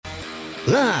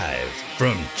Live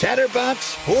from Chatterbox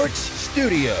Sports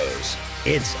Studios,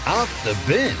 it's Off the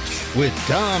Bench with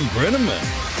Tom Brenneman.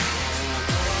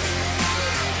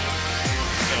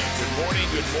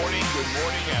 Good morning,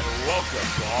 and welcome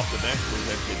to Off the Bench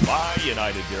presented by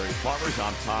United Dairy Farmers.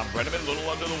 I'm Tom Brenneman, a little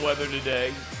under the weather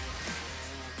today,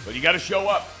 but you got to show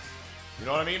up. You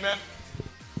know what I mean, man?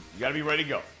 You got to be ready to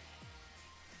go.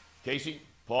 Casey,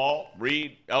 Paul,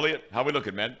 Reed, Elliot, how we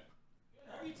looking, man?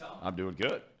 How are you, Tom? I'm doing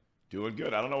good. Doing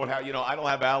good. I don't know I don't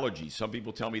have allergies. Some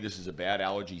people tell me this is a bad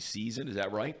allergy season. Is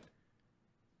that right?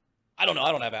 I don't know.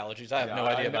 I don't have allergies. I have no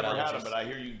idea about allergies. I've never had them, but I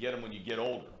hear you get them when you get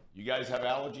older. You guys have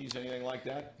allergies, anything like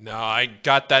that? No, I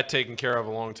got that taken care of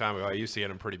a long time ago. I used to get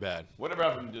them pretty bad. Whatever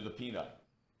happened to the peanut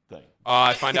thing?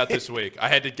 I find out this week. I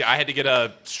had to get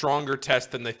a stronger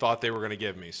test than they thought they were going to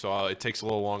give me, so it takes a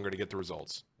little longer to get the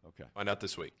results. Okay. Find out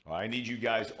this week. I need you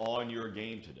guys on your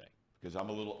game today because I'm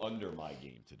a little under my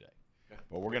game today.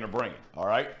 But we're going to bring it, all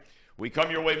right? We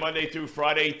come your way Monday through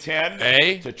Friday, 10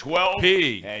 A to 12.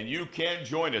 P. And you can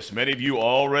join us. Many of you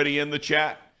already in the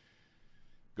chat.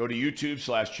 Go to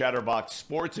YouTube/Chatterbox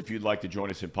Sports if you'd like to join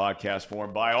us in podcast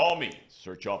form. By all means,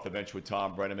 search Off the Bench with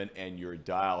Tom Brenneman, and you're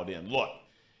dialed in. Look,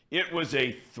 it was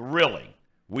a thrilling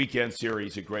weekend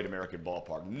series at Great American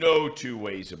Ballpark. No two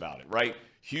ways about it, right?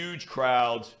 Huge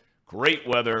crowds, great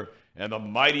weather, and the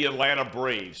mighty Atlanta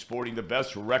Braves sporting the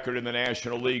best record in the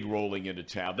National League rolling into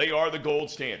town. They are the gold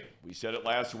standard. We said it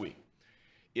last week.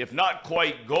 If not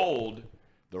quite gold,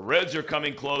 the Reds are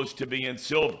coming close to being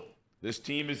silver. This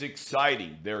team is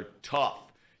exciting. They're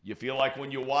tough. You feel like when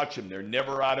you watch them, they're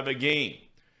never out of a game.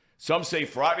 Some say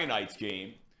Friday night's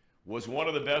game was one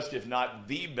of the best, if not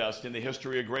the best, in the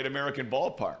history of Great American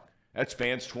Ballpark. That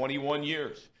spans 21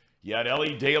 years. You had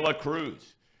Ellie De La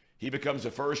Cruz. He becomes the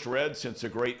first Red since the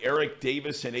great Eric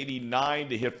Davis in '89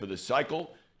 to hit for the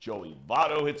cycle. Joey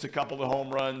Votto hits a couple of home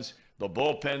runs. The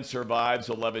bullpen survives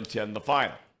 11-10 the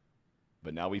final.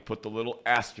 But now we put the little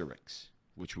asterisks,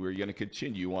 which we're going to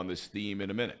continue on this theme in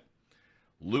a minute.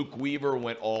 Luke Weaver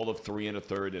went all of 3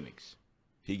 1/3 innings.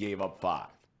 He gave up 5.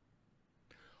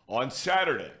 On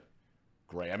Saturday,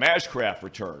 Graham Ashcraft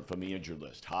returned from the injured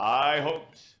list. High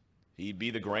hopes. He'd be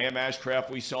the Graham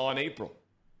Ashcraft we saw in April.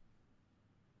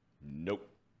 Nope.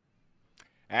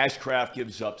 Ashcraft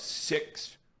gives up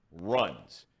 6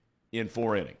 runs in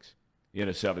 4 innings in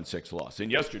a 7-6 loss.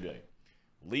 And yesterday,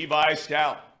 Levi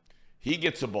Stout, he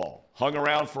gets a ball, hung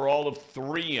around for all of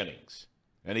 3 innings,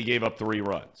 and he gave up 3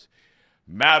 runs.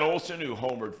 Matt Olson, who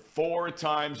homered 4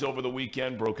 times over the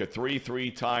weekend, broke a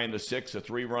 3-3 tie in the 6th, a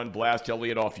 3-run blast.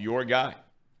 Elliott, off your guy.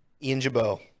 Ian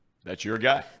Jabot. That's your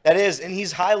guy? That is, and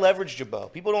he's high leverage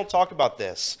Jabot. People don't talk about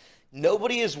this.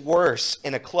 Nobody is worse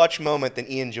in a clutch moment than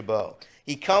Ian Jabot.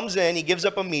 He comes in, he gives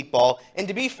up a meatball, and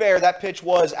to be fair, that pitch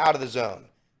was out of the zone.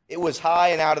 It was high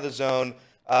and out of the zone.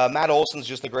 Matt Olson's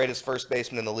just the greatest first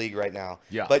baseman in the league right now.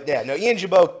 Yeah. But yeah, no, Ian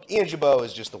Jabot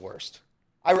is just the worst.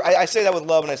 I say that with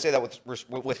love and I say that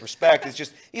with respect. It's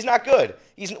just he's not good.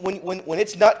 He's when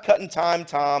it's nut cutting time,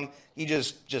 Tom, he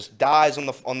just dies on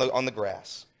the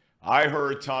grass. I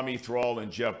heard Tommy Thrall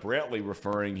and Jeff Brantley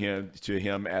referring to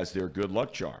him as their good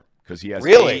luck charm because he has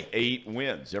really? eight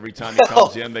wins. Every time he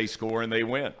comes in, they score and they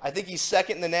win. I think he's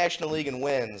second in the National League in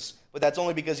wins, but that's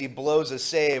only because he blows a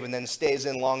save and then stays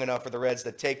in long enough for the Reds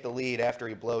to take the lead after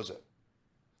he blows it.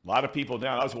 A lot of people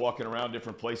down. I was walking around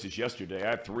different places yesterday. I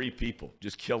had 3 people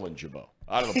just killing Jabot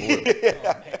out of the blue.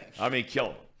 I mean,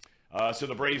 killing him. So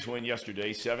the Braves win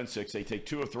yesterday, 7-6. They take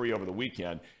 2 of 3 over the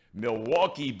weekend.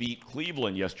 Milwaukee beat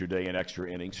Cleveland yesterday in extra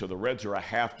innings, so the Reds are a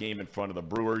half game in front of the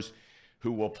Brewers,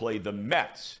 who will play the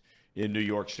Mets in New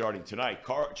York starting tonight.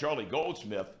 Charlie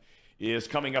Goldsmith is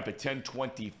coming up at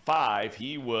 10:25.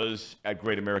 He was at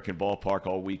Great American Ballpark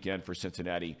all weekend for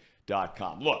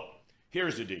Cincinnati.com. Look,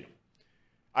 here's the deal.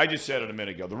 I just said it a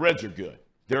minute ago. The Reds are good.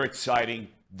 They're exciting.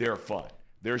 They're fun.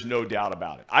 There's no doubt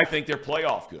about it. I think they're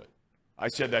playoff good. I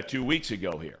said that 2 weeks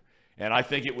ago here. And I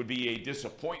think it would be a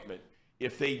disappointment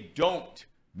if they don't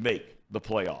make the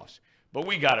playoffs. But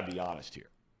we got to be honest here,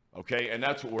 okay? And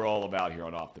that's what we're all about here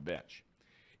on Off the Bench.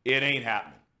 It ain't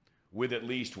happening with at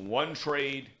least 1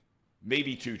 trade,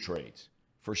 maybe 2 trades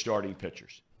for starting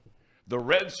pitchers. The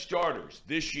Reds starters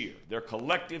this year, their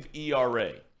collective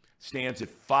ERA stands at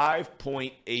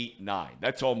 5.89.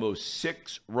 That's almost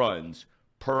 6 runs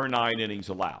per 9 innings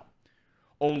allowed.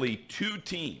 Only 2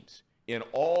 teams in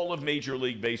all of Major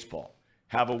League Baseball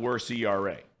have a worse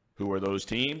ERA. Who are those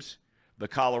teams? The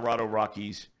Colorado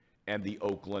Rockies and the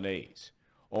Oakland A's.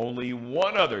 Only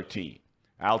 1 other team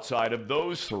outside of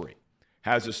those 3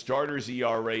 has a starter's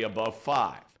ERA above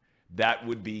 5. That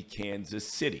would be Kansas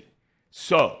City.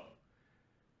 So,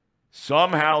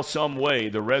 Somehow, some way,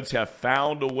 the Reds have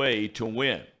found a way to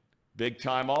win.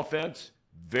 Big-time offense,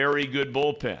 very good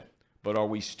bullpen. But are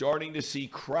we starting to see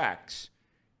cracks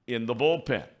in the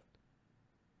bullpen?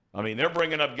 I mean, they're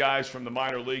bringing up guys from the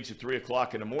minor leagues at 3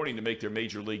 o'clock in the morning to make their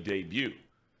major league debut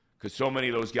because so many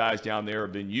of those guys down there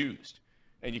have been used.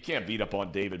 And you can't beat up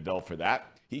on David Bell for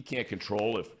that. He can't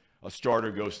control if a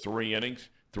starter goes 3 innings,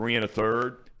 3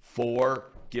 1/3, 4,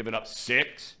 giving up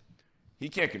 6. He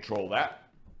can't control that.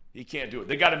 He can't do it.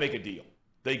 They got to make a deal.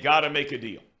 They got to make a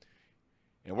deal.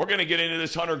 And we're going to get into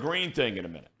this Hunter Green thing in a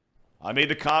minute. I made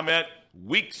the comment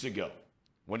weeks ago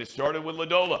when it started with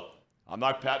Lodolo. I'm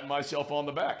not patting myself on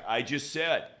the back. I just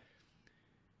said,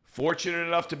 fortunate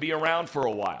enough to be around for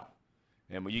a while.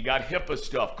 And when you got HIPAA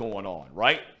stuff going on,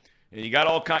 right? And you got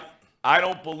all kind. I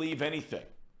don't believe anything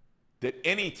that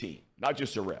any team, not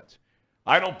just the Reds,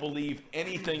 I don't believe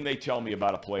anything they tell me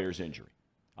about a player's injury.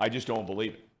 I just don't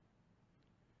believe it.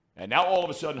 And now all of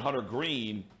a sudden Hunter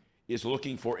Green is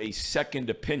looking for a second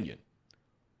opinion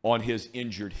on his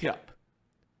injured hip.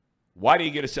 Why do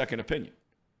you get a second opinion?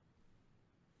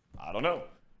 I don't know.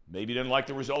 Maybe he didn't like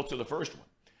the results of the first one.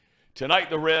 Tonight,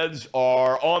 the Reds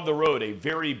are on the road, a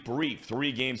very brief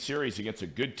 3-game series against a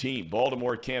good team,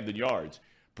 Baltimore at Camden Yards.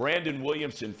 Brandon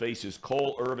Williamson faces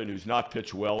Cole Irvin, who's not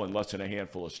pitched well in less than a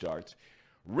handful of starts.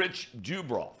 Rich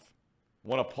Dubroff,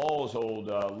 one of Paul's old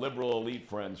liberal elite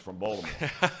friends from Baltimore,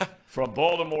 from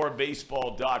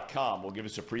BaltimoreBaseball.com, will give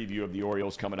us a preview of the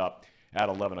Orioles coming up at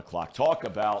 11 o'clock. Talk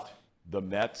about the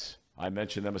Mets. I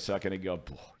mentioned them a second ago.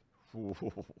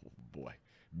 Boy.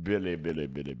 Billy.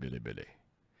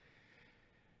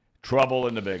 Trouble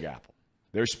in the Big Apple.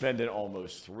 They're spending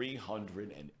almost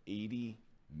 $380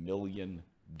 million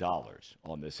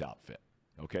on this outfit.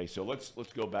 Okay, so let's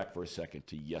go back for a second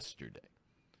to yesterday.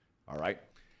 All right?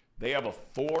 They have a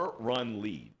 4-run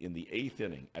lead in the 8th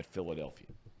inning at Philadelphia.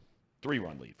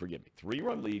 3-run lead, forgive me.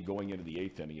 3-run lead going into the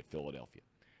 8th inning at Philadelphia.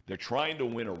 They're trying to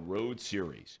win a road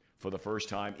series for the first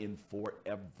time in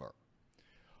forever.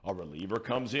 A reliever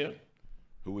comes in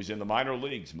who was in the minor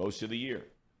leagues most of the year.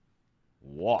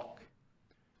 Walk.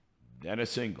 Then a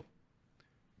single.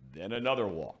 Then another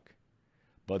walk.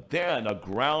 But then a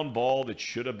ground ball that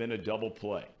should have been a double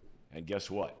play. And guess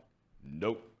what?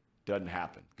 Nope. Doesn't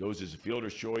happen. Goes as a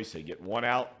fielder's choice. They get 1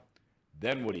 out.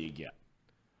 Then what do you get?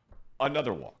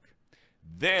 Another walk.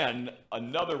 Then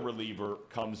another reliever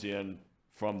comes in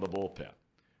from the bullpen.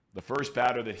 The first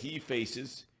batter that he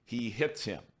faces, he hits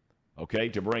him, okay,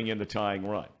 to bring in the tying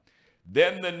run.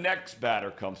 Then the next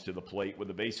batter comes to the plate with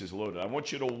the bases loaded. I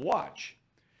want you to watch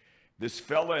this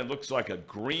fella, and looks like a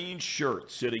green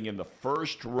shirt sitting in the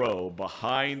first row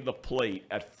behind the plate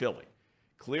at Philly.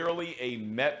 Clearly a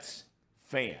Mets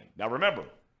fan. Now remember,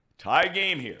 tie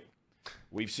game here.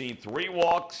 We've seen 3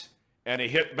 walks and a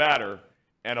hit batter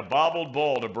and a bobbled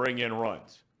ball to bring in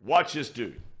runs. Watch this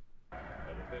dude.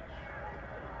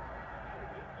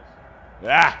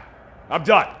 I'm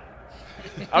done.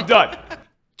 I'm done.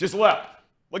 Just left.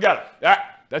 Look at him.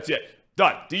 That's it.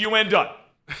 Done. D-U-N done.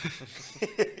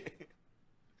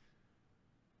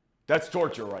 That's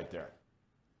torture right there.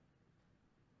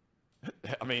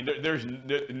 I mean, there's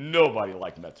nobody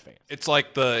like Mets fans. It's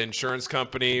like the insurance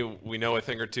company. We know a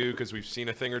thing or two because we've seen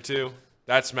a thing or two.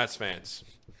 That's Mets fans.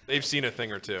 They've seen a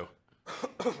thing or two.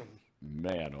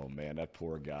 Man, oh man, that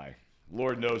poor guy.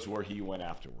 Lord knows where he went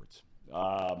afterwards.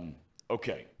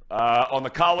 Okay. On the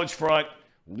college front,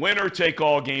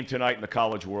 winner-take-all game tonight in the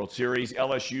College World Series.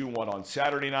 LSU won on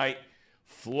Saturday night.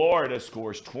 Florida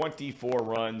scores 24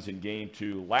 runs in Game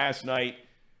 2 last night.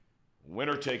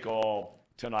 Winner-take-all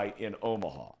tonight in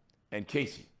Omaha. And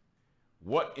Casey,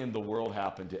 what in the world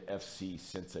happened to FC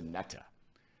Cincinnati?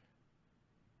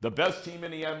 The best team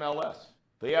in the MLS.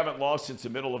 They haven't lost since the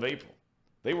middle of April.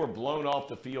 They were blown off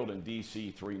the field in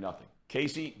D.C. 3-0.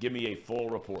 Casey, give me a full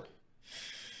report.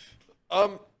 I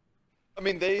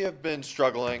mean, they have been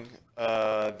struggling.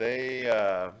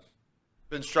 Been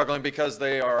struggling because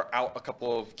they are out a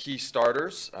couple of key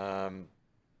starters.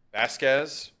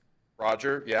 Vasquez,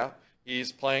 Roger,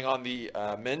 he's playing on the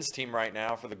men's team right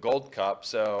now for the Gold Cup,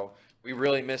 so we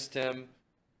really missed him.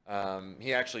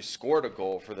 He actually scored a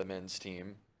goal for the men's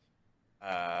team.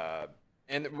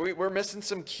 And we're missing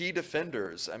some key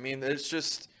defenders. I mean, it's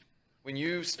just when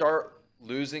you start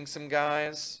losing some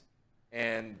guys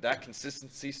and that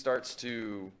consistency starts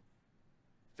to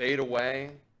fade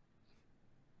away,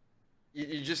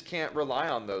 you just can't rely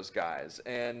on those guys.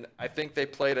 And I think they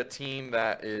played a team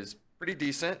that is pretty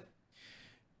decent.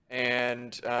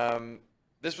 And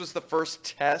this was the first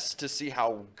test to see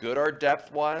how good our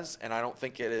depth was. And I don't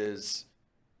think it is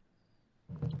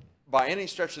by any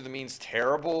stretch of the means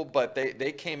terrible, but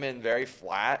they came in very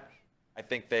flat. I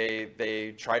think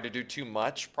they tried to do too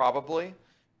much probably,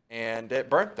 and it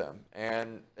burnt them.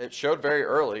 And it showed very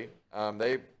early.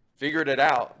 They figured it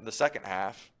out in the second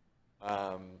half.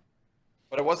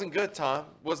 But it wasn't good, Tom.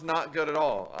 It was not good at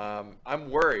all. I'm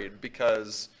worried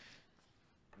because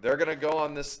they're going to go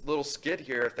on this little skid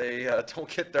here if they don't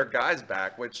get their guys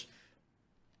back, which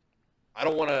I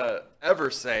don't want to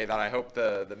ever say that I hope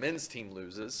the men's team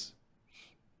loses.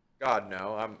 God,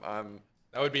 no.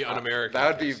 That would be un-American. That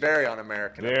would be very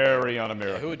un-American. Very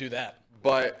un-American. Yeah, who would do that?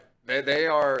 But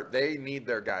they need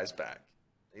their guys back.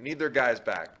 They need their guys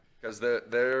back because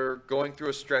they're going through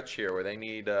a stretch here where they're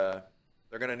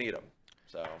going to need them.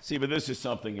 So See, but this is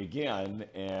something, again,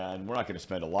 and we're not going to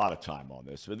spend a lot of time on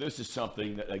this, but this is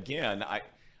something that, again,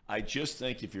 I just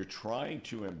think if you're trying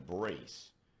to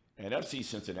embrace, and FC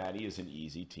Cincinnati is an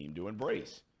easy team to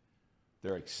embrace.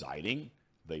 They're exciting.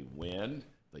 They win.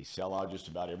 They sell out just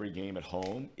about every game at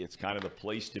home. It's kind of the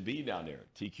place to be down there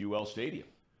at TQL Stadium.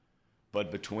 But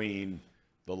between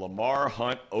the Lamar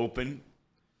Hunt Open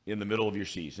in the middle of your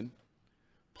season,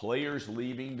 players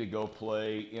leaving to go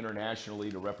play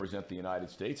internationally to represent the United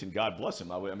States, and God bless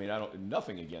them. I mean,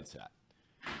 nothing against that.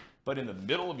 But in the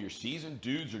middle of your season,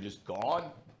 dudes are just gone.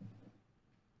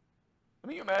 I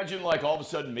mean, you imagine, like, all of a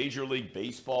sudden Major League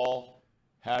Baseball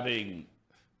having,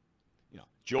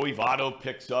 Joey Votto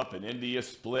picks up and India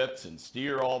splits and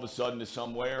Steer all of a sudden to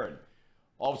somewhere, and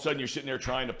all of a sudden you're sitting there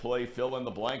trying to play fill in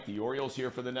the blank. The Orioles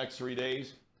here for the next 3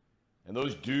 days, and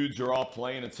those dudes are all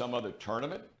playing in some other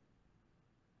tournament.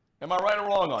 Am I right or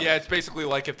wrong on that? Yeah, it's basically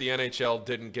like if the NHL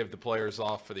didn't give the players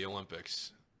off for the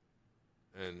Olympics.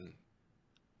 And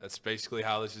that's basically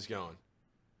how this is going.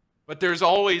 But there's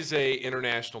always a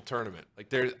international tournament.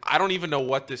 Like I don't even know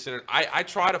what this I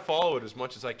try to follow it as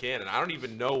much as I can, and I don't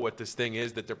even know what this thing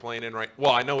is that they're playing in right.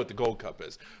 Well, I know what the Gold Cup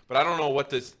is, but I don't know what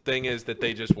this thing is that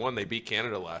they just won. They beat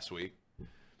Canada last week.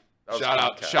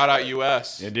 Shout out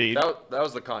US. Indeed. that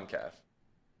was the CONCACAF.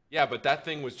 Yeah, but that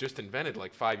thing was just invented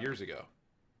like 5 years ago.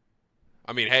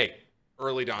 I mean, hey,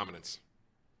 early dominance.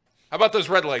 How about those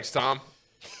Red Legs, Tom?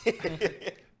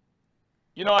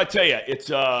 I tell you,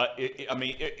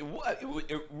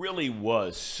 it really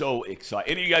was so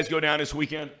exciting. Any of you guys go down this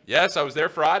weekend? Yes, I was there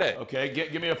Friday. Okay,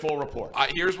 give me a full report.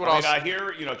 Here's what I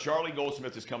hear, Charlie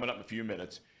Goldsmith is coming up in a few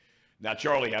minutes. Now,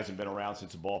 Charlie hasn't been around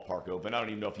since the ballpark opened. I don't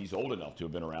even know if he's old enough to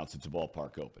have been around since the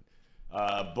ballpark opened.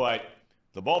 But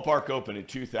the ballpark opened in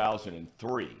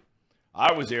 2003.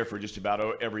 I was there for just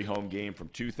about every home game from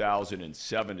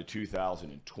 2007 to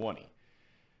 2020.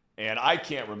 And I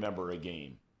can't remember a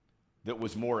game that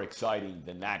was more exciting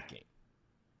than that game.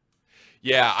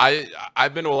 Yeah,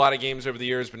 I've been to a lot of games over the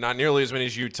years, but not nearly as many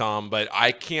as you, Tom. But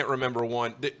I can't remember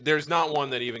one. There's not one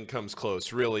that even comes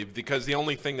close, really, because the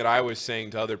only thing that I was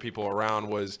saying to other people around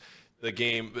was the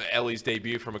game, Ellie's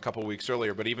debut from a couple weeks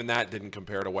earlier. But even that didn't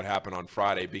compare to what happened on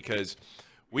Friday because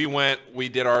we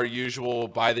did our usual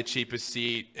buy the cheapest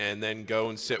seat and then go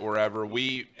and sit wherever.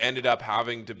 We ended up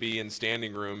having to be in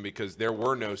standing room because there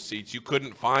were no seats. You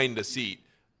couldn't find a seat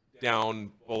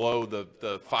down below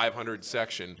the 500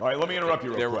 section. All right, let me interrupt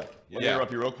you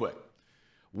real quick.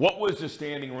 What was the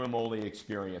standing room only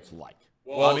experience like?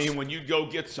 Well, I mean, when you go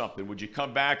get something, would you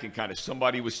come back and kind of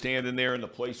somebody was standing there in the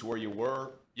place where you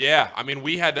were? Yeah, I mean,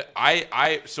 we had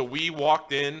so we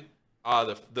walked in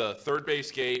the third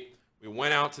base gate. We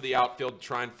went out to the outfield to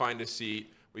try and find a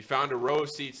seat. We found a row of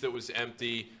seats that was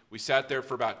empty. We sat there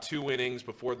for about 2 innings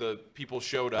before the people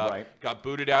showed up. Right. Got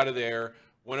booted out of there.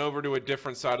 Went over to a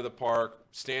different side of the park,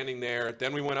 standing there.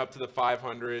 Then we went up to the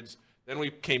 500s. Then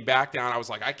we came back down. I was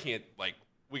like,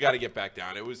 we got to get back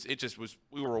down.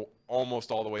 We were almost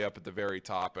all the way up at the very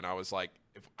top. And I was like,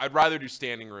 I'd rather do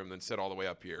standing room than sit all the way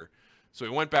up here. So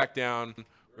we went back down.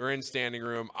 We were in standing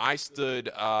room. I took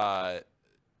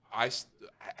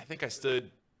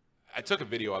a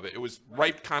video of it. It was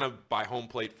right kind of by home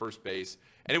plate first base.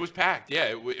 And it was packed.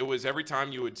 Yeah, it was every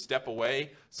time you would step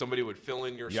away, somebody would fill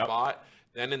in your spot.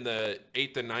 Then in the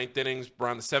 8th and 9th innings,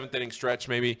 around the 7th inning stretch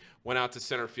maybe, went out to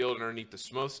center field underneath the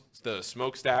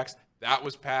smokestacks. That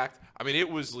was packed. I mean, it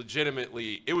was a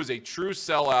true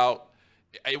sellout.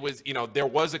 It was, there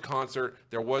was a concert,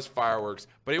 there was fireworks,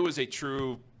 but it was a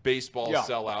true baseball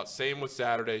sellout. Same with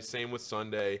Saturday, same with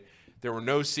Sunday. There were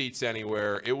no seats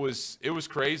anywhere. It was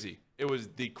crazy. It was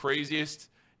the craziest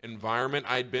environment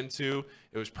I'd been to.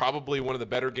 It was probably one of the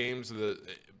better games of the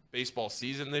baseball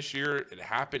season this year. It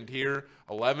happened here,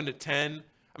 11-10.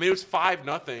 I mean, it was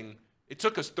 5-0. It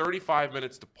took us 35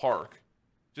 minutes to park,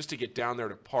 just to get down there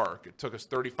to park. It took us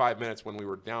 35 minutes when we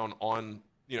were down on,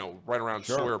 right around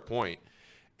Sawyer Point.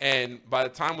 And by the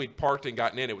time we'd parked and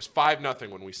gotten in, it was 5-0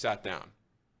 when we sat down.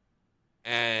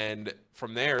 And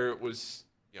from there, it was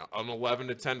an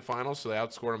 11-10 final, so they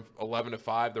outscored them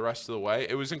 11-5 the rest of the way.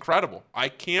 It was incredible. I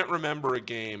can't remember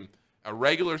a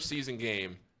regular season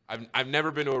game. I've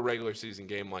never been to a regular season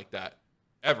game like that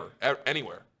ever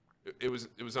anywhere. It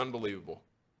was unbelievable.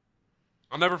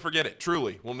 I'll never forget it.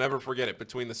 Truly, we'll never forget it.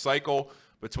 Between the cycle,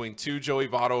 between 2 Joey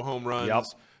Votto home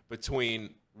runs,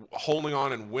 between holding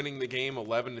on and winning the game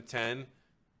 11-10.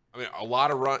 I mean, a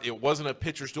lot of run. It wasn't a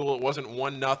pitcher's duel. It wasn't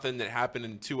 1-0 that happened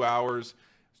in 2 hours.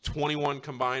 21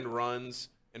 combined runs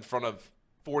in front of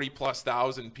 40+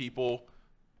 thousand people.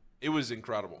 It was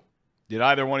incredible. Did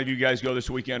either one of you guys go this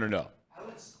weekend or no? I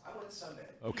went Sunday.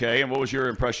 Okay, and what was your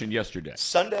impression yesterday?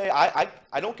 Sunday,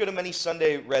 I don't go to many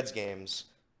Sunday Reds games,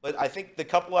 but I think the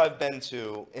couple I've been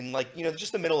to in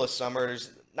just the middle of summer,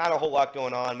 there's not a whole lot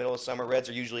going on. Middle of summer, Reds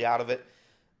are usually out of it.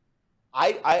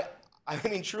 I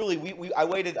mean, truly, I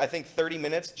waited, I think, 30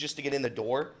 minutes just to get in the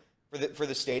door for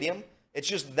the stadium. It's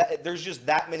just that there's just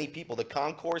that many people. The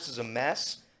concourse is a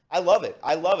mess. I love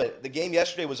it. The game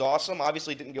yesterday was awesome.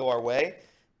 Obviously, it didn't go our way.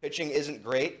 Pitching isn't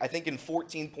great. I think in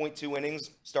 14.2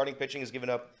 innings, starting pitching has given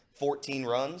up 14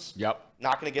 runs. Yep.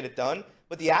 Not going to get it done.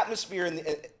 But the atmosphere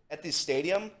at this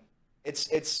stadium,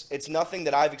 it's nothing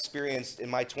that I've experienced in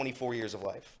my 24 years of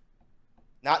life.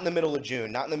 Not in the middle of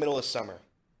June. Not in the middle of summer.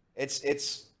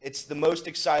 It's the most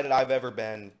excited I've ever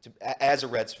been as a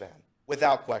Reds fan,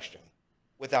 without question.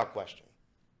 Without question.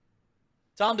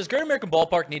 Tom, does Great American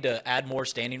Ballpark need to add more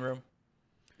standing room?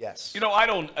 Yes. You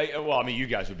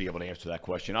guys would be able to answer that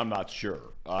question. I'm not sure.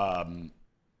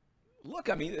 Look,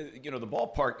 the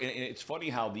ballpark, and it's funny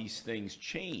how these things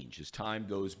change as time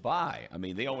goes by. I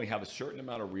mean, they only have a certain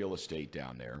amount of real estate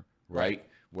down there, right,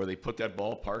 where they put that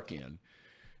ballpark in.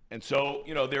 And so,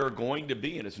 there are going to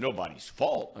be, and it's nobody's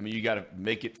fault. I mean, you got to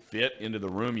make it fit into the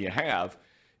room you have,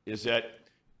 is that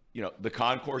the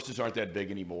concourses aren't that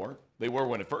big anymore. They were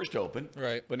when it first opened.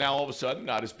 Right. But now all of a sudden,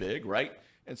 not as big, right?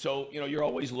 And so, you're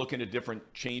always looking at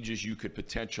different changes you could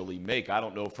potentially make. I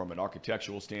don't know from an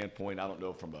architectural standpoint. I don't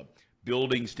know from a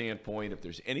building standpoint if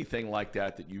there's anything like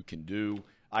that you can do.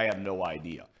 I have no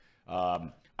idea.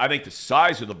 I think the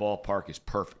size of the ballpark is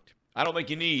perfect. I don't think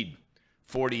you need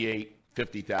 48,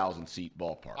 50,000 seat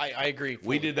ballpark. I agree.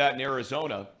 We did that in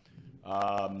Arizona.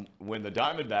 When the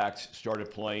Diamondbacks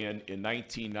started playing in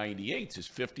 1998, it's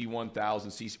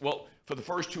 51,000 seats. Well, for the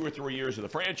first 2 or 3 years of the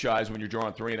franchise, when you're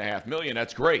drawing $3.5 million,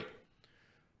 that's great.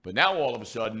 But now all of a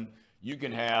sudden, you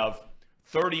can have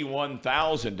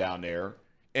 31,000 down there,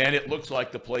 and it looks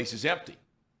like the place is empty,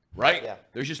 right? Yeah.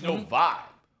 There's just no vibe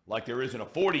like there is in a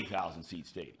 40,000 seat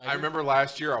stadium. I remember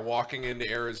last year walking into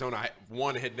Arizona.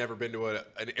 I had never been to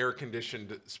an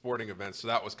air-conditioned sporting event, so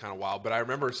that was kind of wild. But I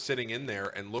remember sitting in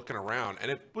there and looking around, and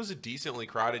it was a decently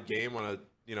crowded game on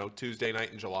a Tuesday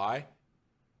night in July.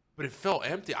 But it felt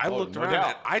empty. I looked around,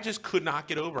 and I just could not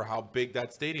get over how big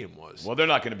that stadium was. Well, they're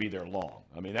not going to be there long.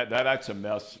 I mean, that's a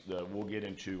mess that we'll get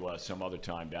into some other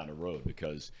time down the road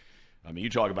because –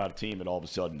 you talk about a team that all of a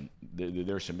sudden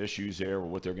there's some issues there with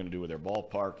what they're going to do with their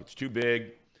ballpark. It's too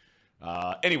big.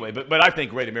 Anyway, but I think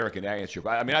Great American answer.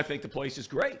 I think the place is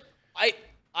great.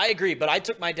 I agree, but I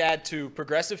took my dad to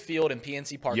Progressive Field and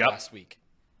PNC Park last week.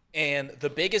 And the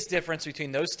biggest difference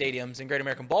between those stadiums and Great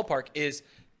American Ballpark is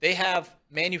they have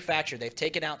manufactured. They've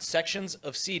taken out sections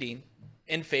of seating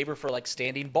in favor for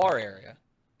standing bar area.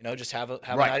 Just have a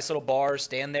nice little bar,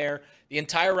 stand there. The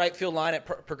entire right field line at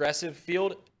Progressive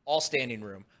Field, all standing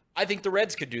room. I think the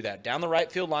Reds could do that. Down the right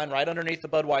field line, right underneath the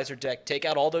Budweiser deck, take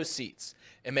out all those seats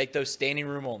and make those standing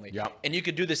room only. Yep. And you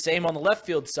could do the same on the left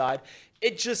field side.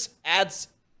 It just adds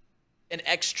an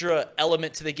extra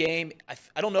element to the game.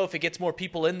 I don't know if it gets more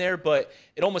people in there, but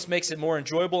it almost makes it more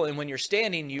enjoyable. And when you're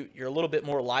standing, you're a little bit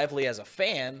more lively as a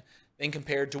fan than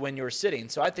compared to when you're sitting.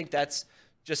 So I think that's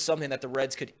just something that the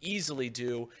Reds could easily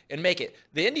do and make it.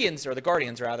 The Indians, or the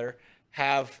Guardians rather,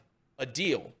 have a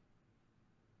deal.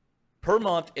 Per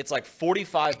month, it's like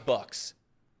 $45,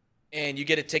 and you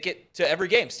get a ticket to every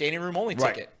game, standing room only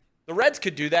ticket. Right. The Reds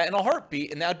could do that in a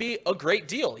heartbeat, and that'd be a great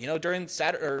deal. During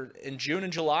Saturday or in June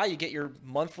and July, you get your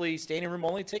monthly standing room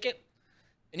only ticket,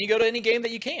 and you go to any game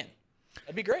that you can.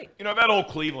 That'd be great. That old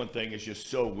Cleveland thing is just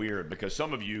so weird because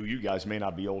some of you guys may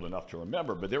not be old enough to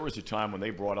remember, but there was a time when they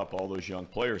brought up all those young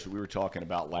players that we were talking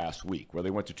about last week, where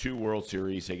they went to 2 World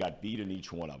Series, they got beat in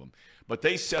each one of them. But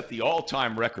they set the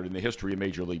all-time record in the history of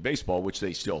Major League Baseball, which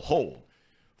they still hold,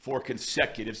 for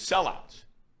consecutive sellouts.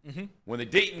 Mm-hmm. When the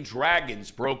Dayton Dragons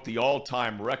broke the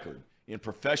all-time record in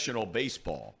professional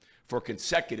baseball for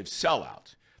consecutive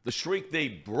sellouts, the streak they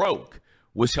broke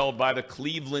was held by the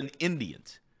Cleveland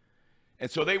Indians. And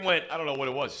so they went, I don't know what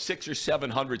it was, 600 or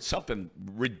 700, something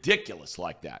ridiculous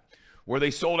like that. where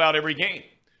they sold out every game.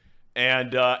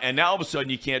 And now all of a sudden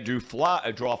you can't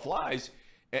draw flies.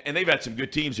 And they've had some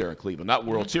good teams there in Cleveland. Not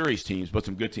World Series teams, but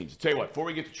some good teams. I'll tell you what, before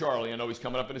we get to Charlie, I know he's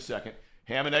coming up in a second.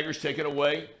 Ham and Eggers, take it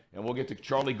away, and we'll get to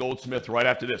Charlie Goldsmith right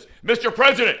after this. Mr.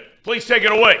 President, please take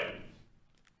it away.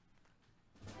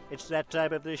 It's that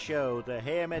time of the show, the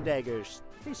Ham and Eggers.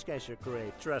 These guys are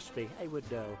great. Trust me, I would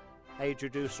know. I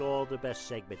introduce all the best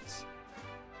segments.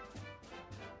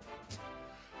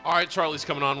 All right, Charlie's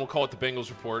coming on. We'll call it the Bengals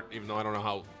Report, even though I don't know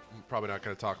how. I'm probably not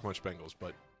going to talk much Bengals,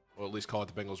 but we'll at least call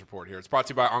it the Bengals Report here. It's brought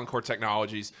to you by Encore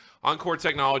Technologies. Encore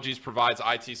Technologies provides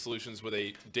IT solutions with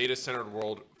a data-centered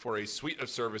world for a suite of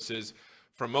services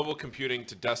from mobile computing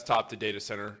to desktop to data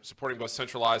center, supporting both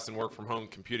centralized and work-from-home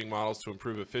computing models to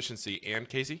improve efficiency and,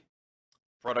 Casey?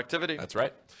 Productivity. That's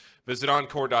right. Visit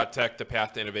Encore.tech. The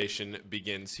path to innovation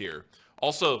begins here.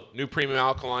 Also, new premium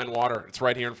alkaline water. It's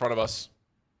right here in front of us.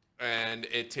 And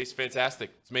it tastes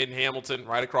fantastic. It's made in Hamilton,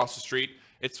 right across the street.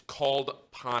 It's called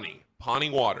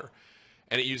Pawnee water.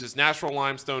 And it uses natural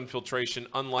limestone filtration,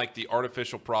 unlike the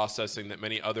artificial processing that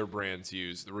many other brands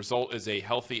use. The result is a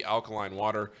healthy alkaline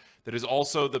water that is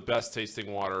also the best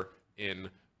tasting water in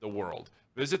the world.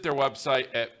 Visit their website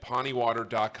at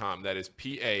pawneewater.com. That is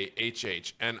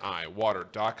P-A-H-H-N-I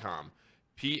water.com.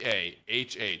 P-A-H-H-N-I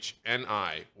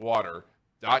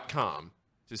water.com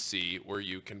to see where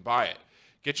you can buy it.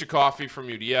 Get your coffee from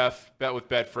UDF, bet with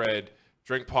Betfred,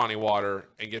 drink Pawnee water,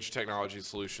 and get your technology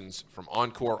solutions from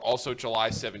Encore. Also, July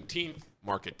 17th,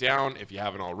 mark it down if you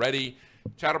haven't already.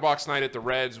 Chatterbox night at the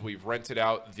Reds. We've rented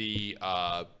out the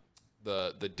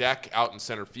deck out in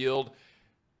center field.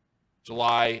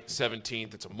 July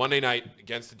 17th. It's a Monday night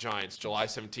against the Giants, July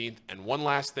 17th. And one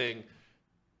last thing,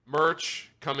 merch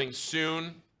coming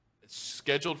soon. It's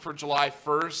scheduled for July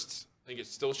 1st. I think it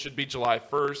still should be July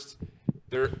 1st.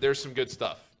 There's some good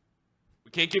stuff.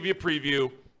 We can't give you a preview.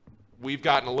 We've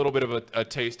gotten a little bit of a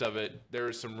taste of it. There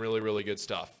is some really, really good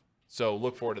stuff. So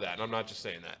look forward to that. And I'm not just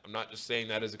saying that. I'm not just saying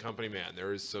that as a company man.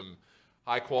 There is some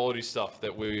high-quality stuff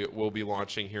that we will be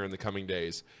launching here in the coming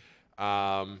days.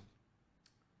 And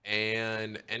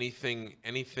anything,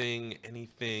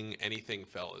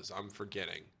 fellas, I'm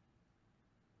forgetting.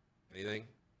 Anything?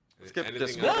 Let's get the Anything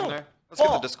Discord else? in there. Let's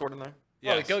get the Discord in there.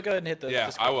 Yes. Go ahead and hit the Yeah,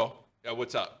 Discord. I will. Yeah,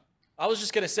 what's up? I was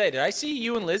just going to say, did I see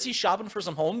you and Lizzie shopping for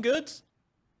some home goods?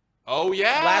 Oh,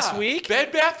 yeah. Last week?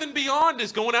 Bed Bath & Beyond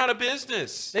is going out of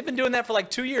business. They've been doing that for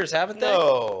like 2 years, haven't they?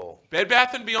 No. Bed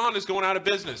Bath & Beyond is going out of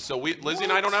business. So Lizzie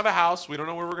and I don't have a house. We don't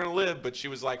know where we're going to live. But she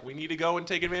was like, we need to go and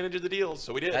take advantage of the deals.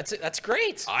 So we did. That's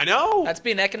great. I know. That's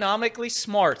being economically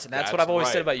smart, and that's what That's I've always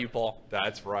right. said about you, Paul.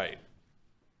 That's right.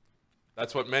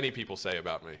 That's what many people say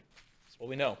about me. That's what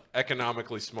we know.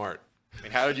 Economically smart. I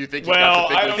mean, how did you think you Well, got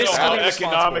the I big don't know Fiscally how responsible.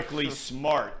 economically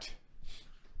smart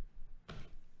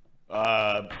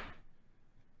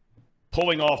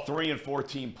pulling off 3 and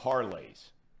 14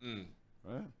 parlays.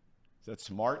 Huh? Is that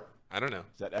smart? I don't know.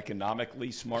 Is that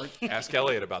economically smart? Ask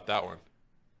Elliot about that one.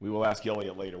 We will ask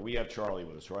Elliot later. We have Charlie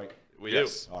with us, right? We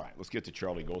Yes. All right, let's get to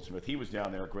Charlie Goldsmith. He was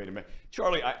down there at Great American.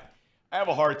 Charlie, I have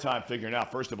a hard time figuring out,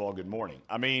 first of all, good morning.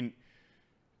 I mean,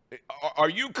 are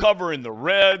you covering the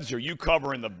Reds? Are you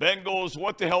covering the Bengals?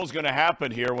 What the hell's going to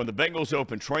happen here when the Bengals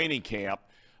open training camp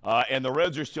and the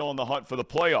Reds are still in the hunt for the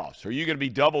playoffs? Are you going to be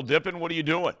double dipping? What are you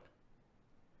doing?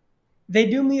 They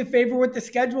do me a favor with the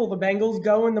schedule. The Bengals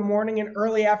go in the morning and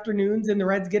early afternoons, and the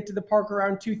Reds get to the park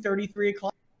around 2:30, 3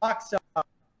 o'clock. So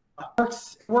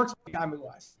works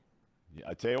timing-wise. Yeah,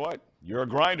 I tell you what, you're a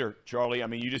grinder, Charlie. I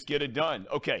mean, you just get it done.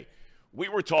 Okay, we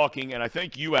were talking, and I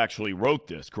think you actually wrote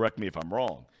this, correct me if I'm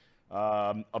wrong,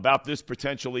 about this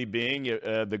potentially being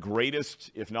the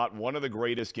greatest, if not one of the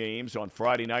greatest games on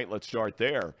Friday night. Let's start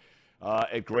there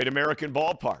at Great American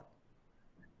Ballpark.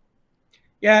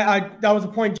 Yeah, that was a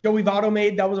point Joey Votto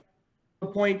made. That was a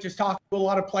point just talking to a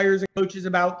lot of players and coaches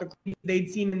about the grades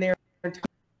they'd seen in there.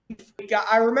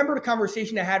 I remember the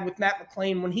conversation I had with Matt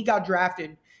McClain when he got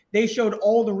drafted. They showed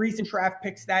all the recent draft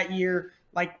picks that year,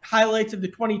 like highlights of the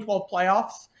 2012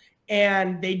 playoffs,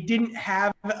 and they didn't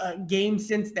have a game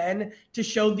since then to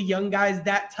show the young guys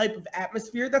that type of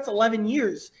atmosphere. That's 11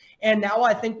 years. And now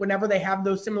I think whenever they have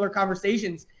those similar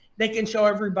conversations, they can show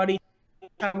everybody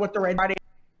what the Red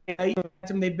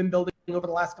they've been building over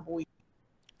the last couple weeks.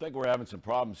 I think we're having some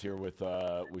problems here with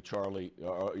Charlie.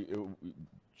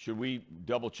 Should we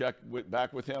double check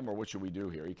back with him, or what should we do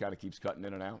here? He kind of keeps cutting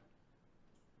in and out.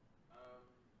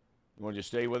 You want to just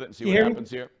stay with it and see what happens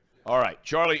here? All right,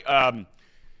 Charlie.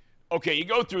 Okay, you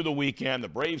go through the weekend. The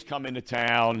Braves come into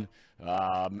town,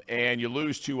 and you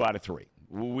lose 2 out of 3.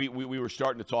 We were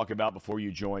starting to talk about before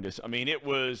you joined us. I mean, it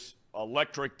was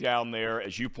electric down there,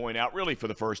 as you point out, really for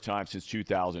the first time since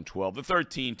 2012. The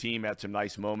 13 team had some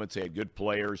nice moments. They had good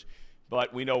players,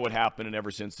 but we know what happened, and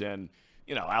ever since then,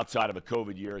 outside of a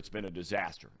COVID year, it's been a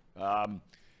disaster.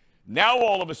 Now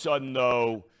all of a sudden,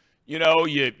 though,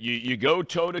 you go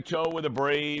toe-to-toe with the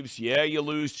Braves. Yeah, you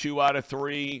lose 2 out of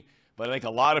 3, but I think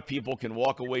a lot of people can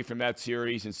walk away from that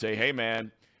series and say, hey,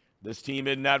 man, this team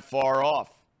isn't that far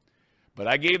off. But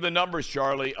I gave the numbers,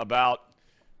 Charlie, about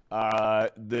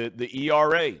the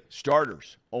ERA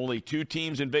starters. Only 2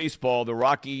 teams in baseball, the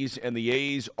Rockies and the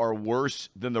A's, are worse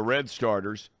than the Red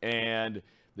starters, and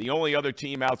the only other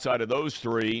team outside of those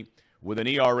 3 with an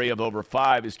ERA of over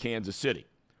 5 is Kansas City.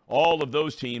 All of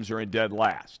those teams are in dead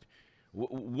last.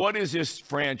 What is this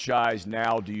franchise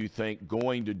now, do you think,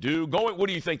 going to do? What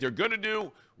do you think they're going to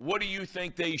do? What do you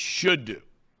think they should do?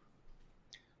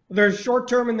 There's short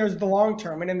term and there's the long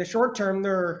term. And in the short term,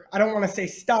 I don't want to say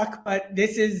stuck, but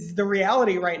this is the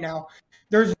reality right now.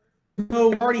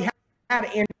 Already had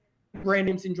Andrew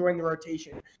Brandonson join the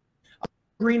rotation.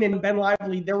 Green and Ben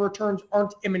Lively, their returns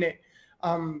aren't imminent.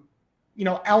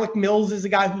 Alec Mills is a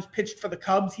guy who's pitched for the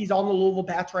Cubs. He's on the Louisville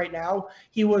Bats right now.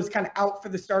 He was kind of out for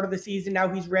the start of the season. Now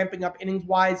he's ramping up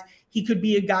innings-wise. He could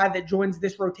be a guy that joins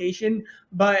this rotation,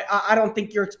 but I don't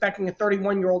think you're expecting a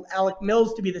 31-year-old Alec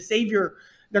Mills to be the savior.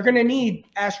 They're going to need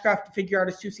Ashcraft to figure out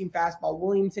his two-seam fastball,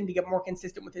 Williamson to get more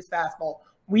consistent with his fastball,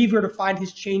 Weaver to find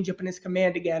his changeup and his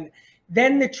command again.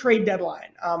 Then the trade deadline.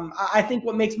 I think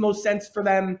what makes most sense for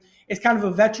them is kind of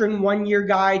a veteran one-year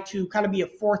guy to kind of be a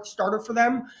fourth starter for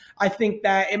them. I think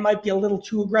that it might be a little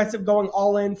too aggressive going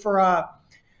all in for a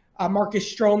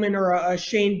Marcus Stroman or a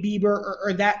Shane Bieber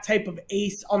or that type of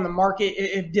ace on the market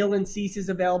if Dylan Cease is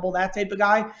available, that type of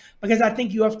guy. Because I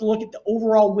think you have to look at the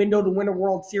overall window to win a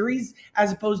World Series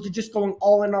as opposed to just going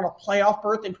all in on a playoff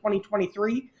berth in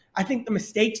 2023. I think the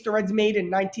mistakes the Reds made in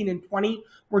 19 and 20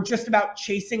 were just about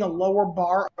chasing a lower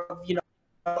bar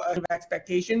of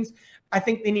expectations. I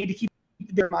think they need to keep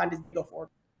their mind as they go forward.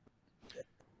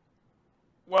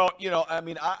 Well,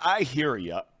 I hear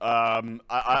you.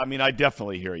 I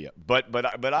definitely hear you. But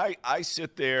I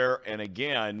sit there and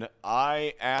again,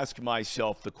 I ask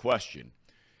myself the question.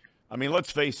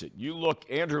 Let's face it. You look,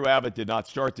 Andrew Abbott did not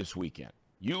start this weekend.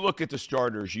 You look at the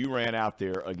starters you ran out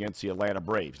there against the Atlanta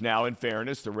Braves. Now, in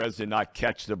fairness, the Reds did not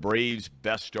catch the Braves'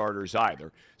 best starters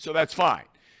either, so that's fine.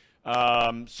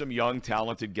 Some young,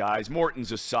 talented guys.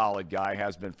 Morton's a solid guy,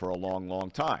 has been for a long, long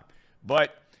time.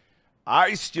 But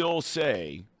I still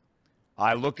say,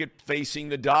 I look at facing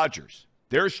the Dodgers.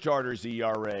 Their starters'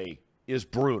 ERA is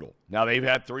brutal. Now, they've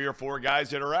had 3 or 4 guys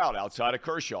that are out outside of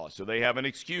Kershaw, so they have an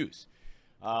excuse.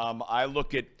 I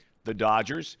look at the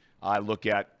Dodgers. I look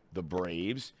at the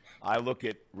Braves. I look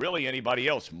at really anybody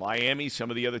else, Miami, some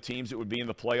of the other teams that would be in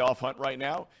the playoff hunt right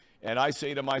now, and I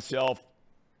say to myself,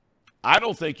 I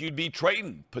don't think you'd be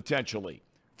trading potentially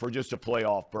for just a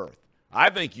playoff berth. I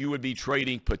think you would be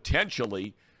trading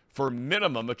potentially for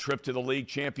minimum a trip to the League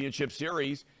Championship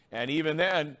Series, and even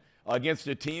then against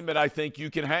a team that I think you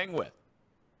can hang with.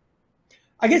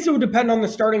 I guess it would depend on the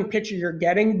starting pitcher you're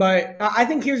getting, but I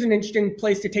think here's an interesting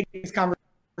place to take this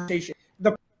conversation.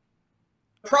 The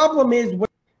problem is what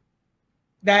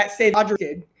that say the Dodgers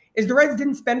did is the Reds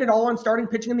didn't spend it all on starting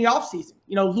pitching in the offseason.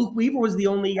 Luke Weaver was the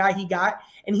only guy he got,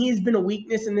 and he has been a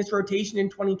weakness in this rotation in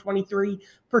 2023,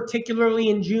 particularly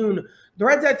in June. The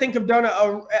Reds, I think, have done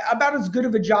about as good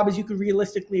of a job as you could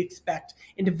realistically expect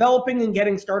in developing and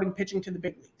getting starting pitching to the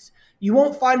big leagues. You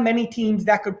won't find many teams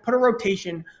that could put a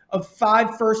rotation of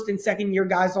 5 first- and second-year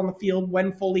guys on the field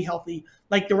when fully healthy,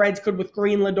 like the Reds could with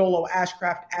Green, Lodolo,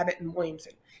 Ashcraft, Abbott, and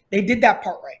Williamson. They did that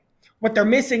part right. What they're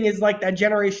missing is like that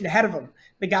generation ahead of them,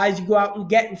 the guys you go out and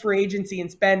get in free agency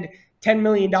and spend $10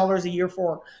 million a year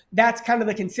for. That's kind of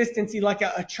the consistency, like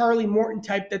a Charlie Morton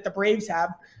type that the Braves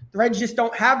have. The Reds just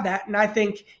don't have that. And I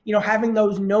think, having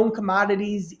those known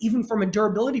commodities, even from a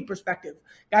durability perspective,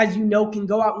 guys can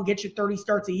go out and get you 30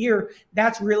 starts a year.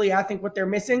 That's really, I think, what they're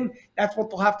missing. That's what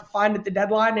they'll have to find at the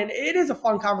deadline. And it is a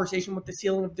fun conversation what the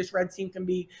ceiling of this Reds team can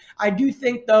be. I do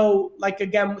think, though,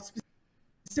 again,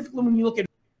 specifically when you look at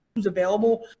who's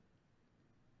available,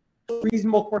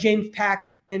 reasonable for James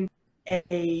Paxton and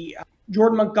a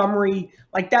Jordan Montgomery,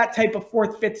 like that type of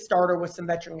 4th, 5th starter with some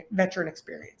veteran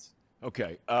experience.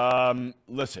 Okay.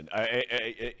 Listen,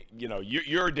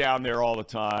 you're down there all the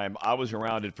time. I was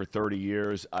around it for 30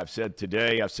 years. I've said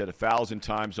 1,000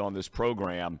 times on this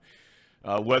program,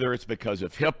 whether it's because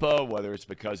of HIPAA, whether it's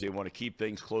because they want to keep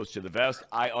things close to the vest,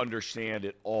 I understand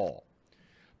it all.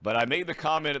 But I made the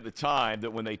comment at the time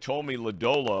that when they told me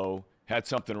Lodolo had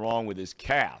something wrong with his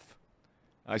calf,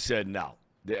 I said, no,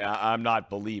 I'm not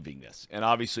believing this. And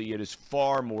obviously it is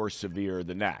far more severe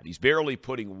than that. He's barely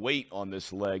putting weight on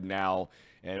this leg now,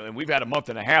 and we've had a month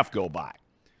and a half go by.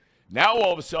 Now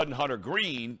all of a sudden Hunter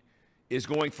Green is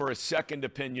going for a second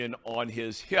opinion on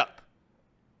his hip.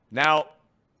 Now,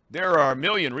 there are a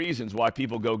million reasons why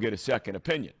people go get a second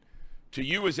opinion. To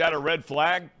you, is that a red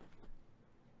flag?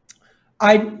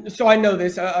 I know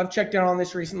this. I've checked in on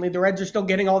this recently. The Reds are still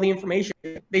getting all the information.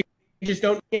 They just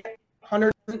don't get.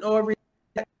 Hunter doesn't know every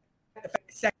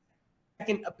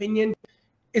second opinion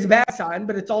is a bad sign,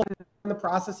 but it's all in the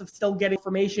process of still getting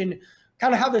information.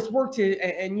 Kind of how this works,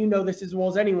 and you know this as well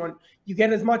as anyone, you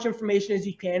get as much information as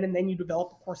you can, and then you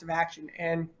develop a course of action.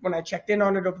 And when I checked in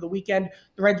on it over the weekend,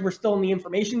 the Reds were still in the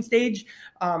information stage.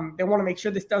 They want to make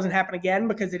sure this doesn't happen again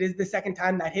because it is the second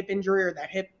time that hip injury or that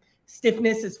hip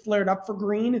stiffness is flared up for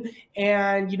Green.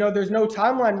 And, there's no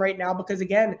timeline right now because,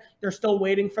 again, they're still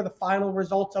waiting for the final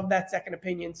results of that second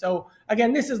opinion. So,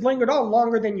 again, this has lingered on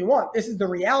longer than you want. This is the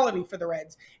reality for the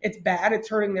Reds. It's bad. It's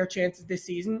hurting their chances this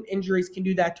season. Injuries can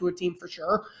do that to a team for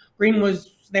sure. Green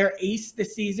was their ace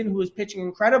this season who was pitching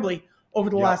incredibly over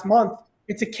the last month.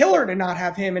 It's a killer to not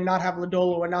have him and not have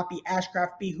Lodolo and not be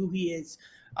Ashcraft be who he is.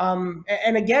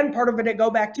 And again, part of it I go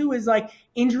back to is like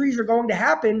injuries are going to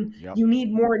happen. Yep. You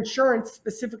need more insurance,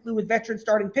 specifically with veteran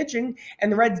starting pitching, and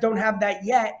the Reds don't have that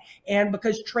yet. And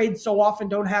because trades so often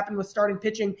don't happen with starting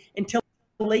pitching until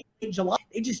late July,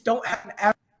 they just don't have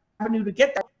an avenue to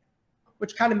get there,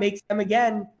 which kind of makes them,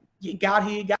 again, you got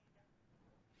who you got.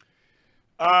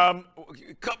 A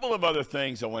couple of other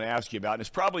things I want to ask you about, and it's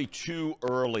probably too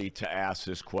early to ask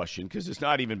this question because it's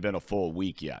not even been a full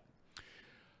week yet.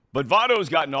 But Votto's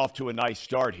gotten off to a nice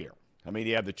start here. I mean,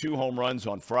 he had the 2 home runs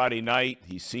on Friday night.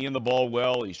 He's seeing the ball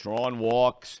well. He's drawing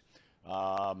walks.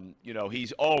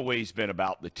 He's always been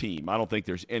about the team. I don't think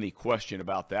there's any question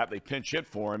about that. They pinch hit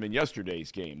for him in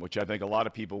yesterday's game, which I think a lot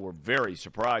of people were very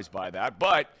surprised by that.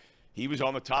 But he was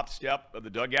on the top step of the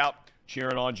dugout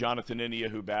cheering on Jonathan India,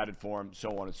 who batted for him,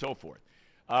 so on and so forth.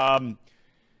 Does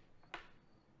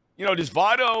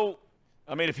Votto,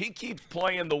 if he keeps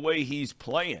playing the way he's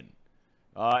playing,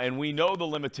 and we know the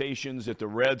limitations that the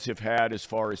Reds have had as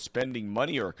far as spending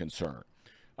money are concerned.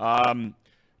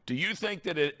 Do you think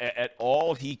that at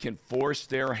all he can force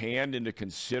their hand into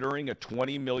considering a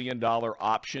 $20 million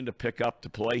option to pick up to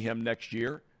play him next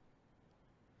year?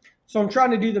 So I'm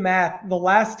trying to do the math. The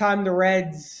last time the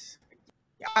Reds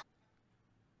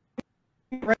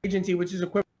agency, which is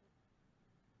the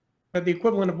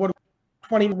equivalent of what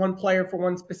 21 player for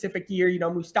one specific year,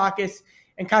 Moustakas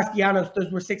and Castellanos,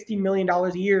 those were $16 million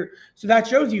a year. So that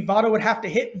shows you Votto would have to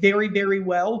hit very, very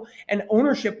well, and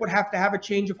ownership would have to have a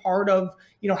change of heart of,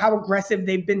 how aggressive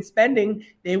they've been spending.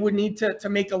 They would need to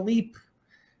make a leap,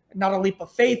 not a leap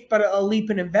of faith, but a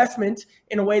leap in investment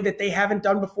in a way that they haven't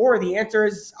done before. The answer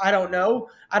is, I don't know.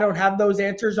 I don't have those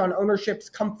answers on ownership's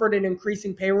comfort in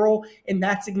increasing payroll in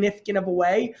that significant of a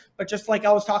way. But just like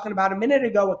I was talking about a minute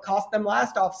ago, it cost them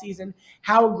last offseason,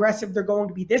 how aggressive they're going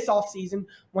to be this offseason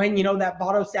when, that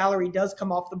Votto salary does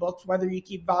come off the books, whether you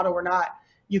keep Votto or not.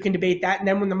 You can debate that. And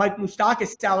then when the Mike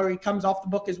Moustakas salary comes off the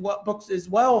books as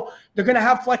well, they're going to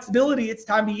have flexibility. It's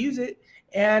time to use it.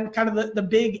 And kind of the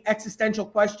big existential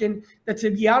question that, to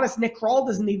be honest, Nick Kroll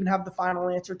doesn't even have the final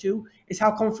answer to is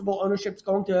how comfortable ownership's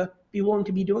going to be willing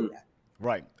to be doing that.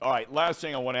 Right. All right. Last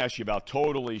thing I want to ask you about,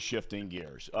 totally shifting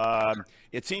gears.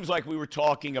 It seems like we were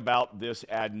talking about this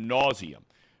ad nauseum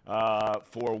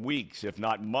for weeks, if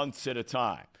not months at a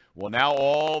time. Well, now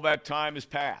all that time has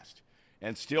passed,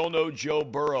 and still no Joe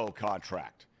Burrow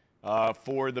contract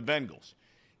for the Bengals.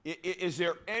 Is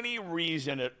there any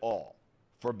reason at all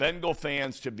for Bengal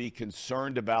fans to be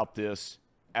concerned about this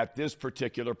at this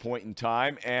particular point in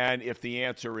time? And if the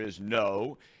answer is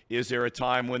no, is there a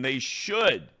time when they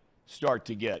should start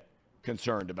to get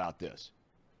concerned about this?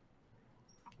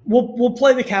 We'll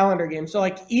play the calendar game. So,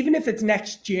 even if it's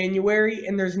next January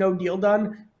and there's no deal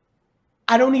done,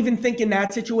 I don't even think in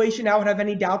that situation I would have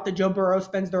any doubt that Joe Burrow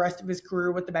spends the rest of his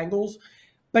career with the Bengals.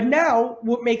 But now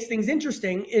what makes things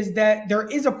interesting is that there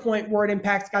is a point where it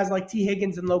impacts guys like T.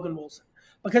 Higgins and Logan Wilson,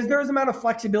 because there's an amount of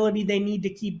flexibility they need to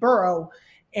keep Burrow,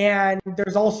 and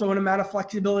there's also an amount of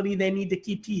flexibility they need to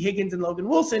keep T. Higgins and Logan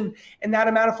Wilson, and that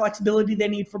amount of flexibility they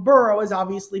need for Burrow is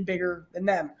obviously bigger than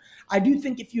them. I do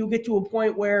think if you get to a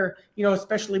point where,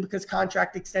 especially because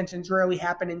contract extensions rarely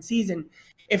happen in season,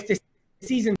 if the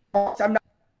season starts,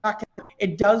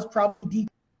 it does probably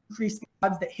decrease the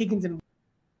odds that Higgins and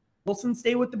Wilson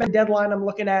stay with the deadline I'm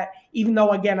looking at, even though,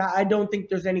 again, I don't think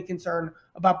there's any concern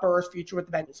about Burrow's future with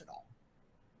the Bengals at all.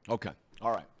 Okay.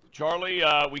 All right. Charlie,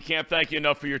 we can't thank you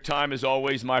enough for your time as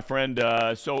always, my friend.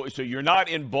 So you're not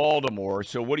in Baltimore.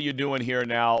 So what are you doing here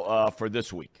now for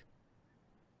this week?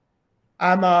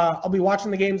 I'll be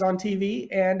watching the games on TV,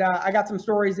 and I got some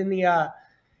stories in the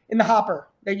hopper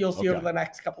that you'll see over the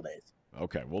next couple days.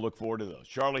 Okay, we'll look forward to those.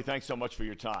 Charlie, thanks so much for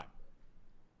your time.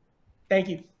 Thank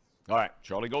you. All right,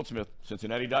 Charlie Goldsmith,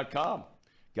 Cincinnati.com.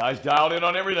 Guys, dialed in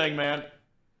on everything, man.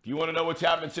 If you want to know what's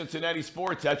happening in Cincinnati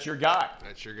sports, that's your guy.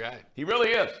 That's your guy. He really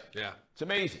is. Yeah. It's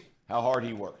amazing how hard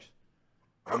he works.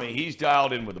 I mean, he's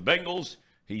dialed in with the Bengals.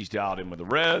 He's dialed in with the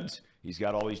Reds. He's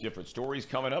got all these different stories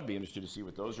coming up. Be interested to see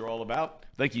what those are all about.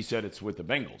 I think he said it's with the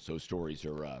Bengals. Those stories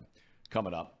are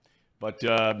coming up. But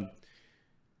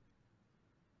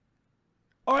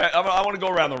all right, I want to go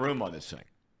around the room on this thing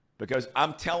because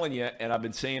I'm telling you, and I've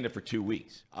been saying it for 2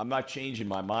 weeks, I'm not changing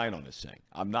my mind on this thing.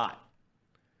 I'm not.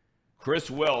 Chris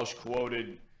Welsh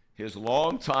quoted his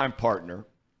longtime partner,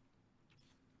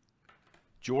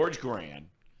 George Grand,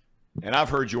 and I've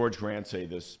heard George Grand say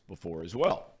this before as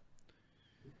well.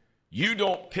 You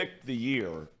don't pick the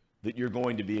year that you're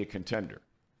going to be a contender.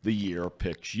 The year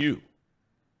picks you.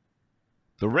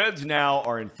 The Reds now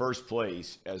are in first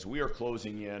place as we are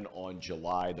closing in on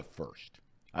July the 1st.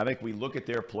 I think we look at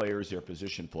their players, their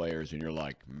position players, and you're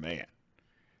like, man,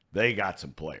 they got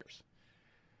some players.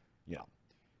 You know,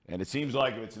 and it seems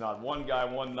like if it's not one guy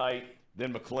one night,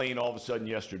 then McLean all of a sudden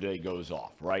yesterday goes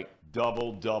off, right?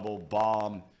 Double,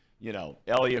 bomb. You know,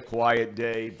 Ellie a quiet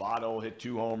day. Votto hit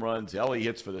 2 home runs. Ellie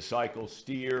hits for the cycle.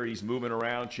 Steer, he's moving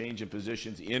around, changing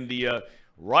positions. India,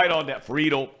 right on that.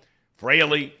 Friedel,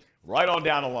 Fraley, right on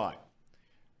down the line.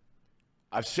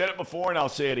 I've said it before and I'll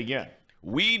say it again.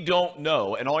 We don't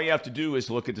know, and all you have to do is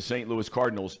look at the St. Louis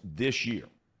Cardinals this year.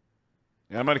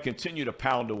 And I'm going to continue to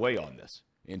pound away on this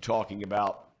in talking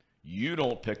about you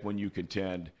don't pick when you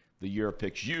contend. The year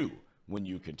picks you when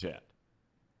you contend.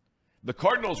 The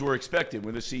Cardinals were expected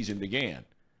when the season began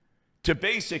to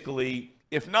basically,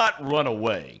 if not run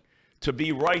away, to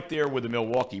be right there with the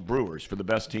Milwaukee Brewers for the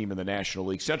best team in the National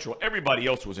League Central. Everybody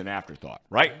else was an afterthought,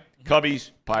 right?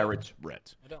 Cubbies, Pirates,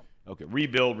 Reds. Okay,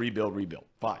 rebuild.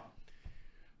 Fine.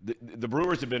 The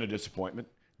Brewers have been a disappointment.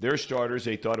 Their starters,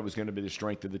 they thought it was going to be the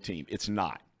strength of the team. It's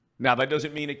not. Now, that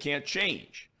doesn't mean it can't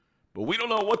change. But we don't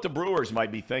know what the Brewers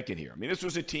might be thinking here. I mean, this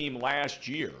was a team last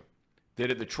year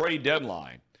that at the trade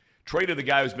deadline traded the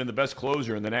guy who's been the best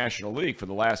closer in the National League for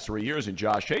the last 3 years in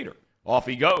Josh Hader. Off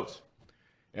he goes.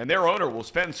 And their owner will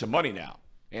spend some money now,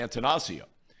 Antanasio.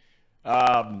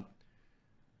 I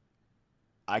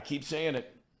keep saying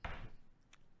it.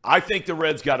 I think the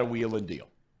Reds got a wheel and deal.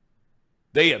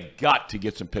 They have got to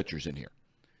get some pitchers in here.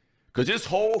 Because this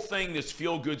whole thing, this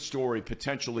feel-good story,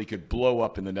 potentially could blow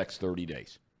up in the next 30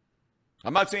 days.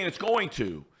 I'm not saying it's going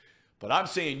to, but I'm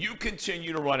saying you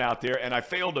continue to run out there. And I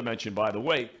failed to mention, by the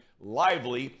way,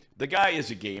 Lively, the guy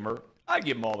is a gamer. I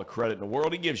give him all the credit in the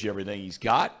world. He gives you everything he's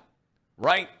got,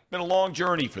 right? Been a long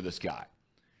journey for this guy.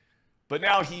 But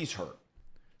now he's hurt.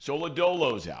 So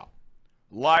Lodolo's out.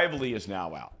 Lively is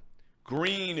now out.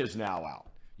 Green is now out.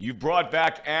 You brought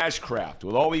back Ashcraft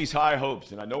with all these high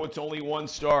hopes, and I know it's only one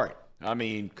start. I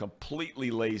mean, completely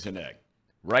lays an egg,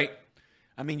 right?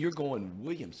 I mean, you're going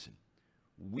Williamson,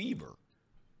 Weaver.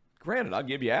 Granted, I'll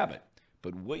give you Abbott,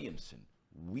 but Williamson,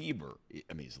 Weaver,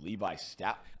 I mean, is Levi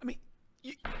Stout? I mean,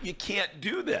 you can't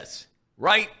do this,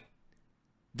 right?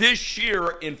 This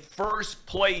year in first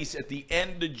place at the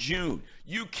end of June,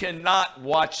 you cannot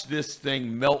watch this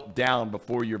thing melt down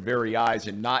before your very eyes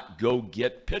and not go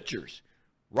get pitchers,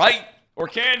 right? Or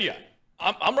can you?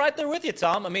 I'm right there with you,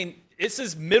 Tom. I mean, this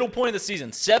is middle point of the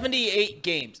season, 78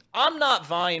 games. I'm not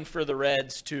vying for the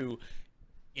Reds to,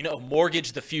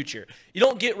 mortgage the future. You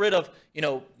don't get rid of,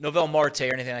 Novel Marte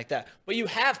or anything like that. But you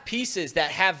have pieces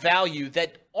that have value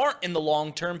that aren't in the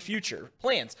long-term future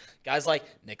plans. Guys like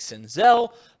Nick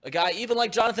Senzel, a guy even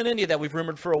like Jonathan India that we've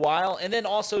rumored for a while, and then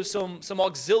also some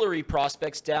auxiliary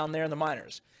prospects down there in the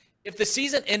minors. If the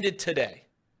season ended today,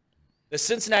 the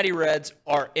Cincinnati Reds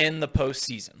are in the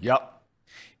postseason. Yep.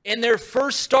 And their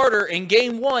first starter in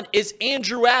game 1 is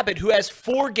Andrew Abbott, who has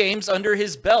 4 games under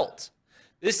his belt.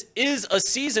 This is a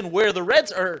season where the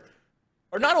Reds are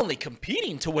not only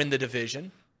competing to win the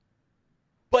division,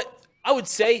 but I would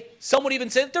say, some would even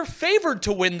say that they're favored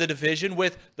to win the division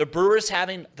with the Brewers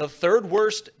having the 3rd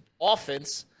worst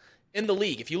offense in the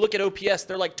league. If you look at OPS,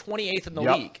 they're like 28th in the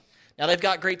league. Now, they've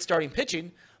got great starting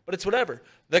pitching, but it's whatever.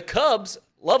 The Cubs,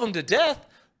 love them to death.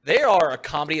 They are a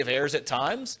comedy of errors at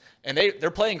times, and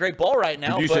they're playing great ball right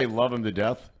now. Did you say love them to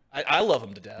death? I love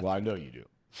them to death. Well, I know you do.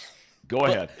 Go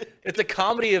ahead. It's a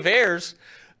comedy of errors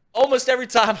almost every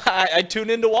time I tune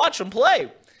in to watch them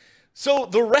play. So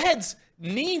the Reds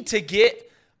need to get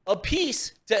a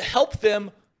piece to help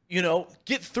them,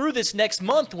 get through this next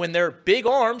month when their big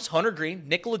arms, Hunter Green,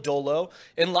 Nick Lodolo,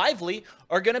 and Lively,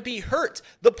 are going to be hurt.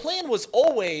 The plan was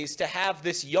always to have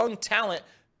this young talent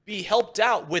be helped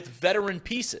out with veteran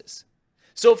pieces.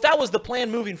 So if that was the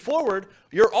plan moving forward,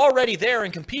 you're already there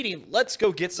and competing. Let's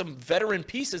go get some veteran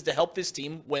pieces to help this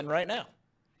team win right now.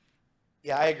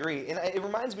 Yeah, I agree. And it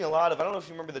reminds me a lot of, I don't know if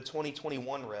you remember the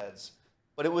 2021 Reds,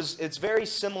 but it's very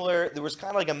similar. There was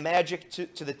kind of like a magic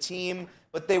to the team,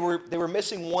 but they were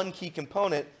missing one key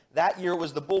component. That year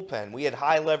was the bullpen. We had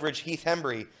high leverage Heath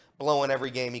Hembry blowing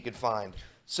every game he could find.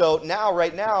 So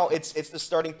right now, it's the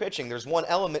starting pitching. There's one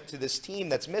element to this team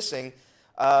that's missing,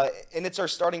 and it's our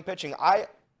starting pitching.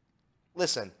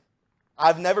 Listen,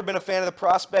 I've never been a fan of the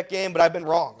prospect game, but I've been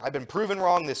wrong. I've been proven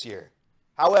wrong this year.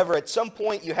 However, at some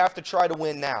point, you have to try to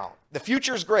win now. The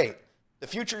future's great. The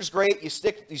future's great. You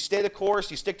stay the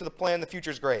course. You stick to the plan. The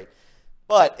future's great.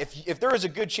 But if there is a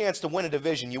good chance to win a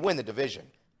division, you win the division.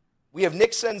 We have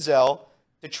Nick Senzel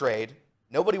to trade.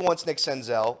 Nobody wants Nick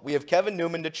Senzel. We have Kevin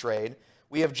Newman to trade.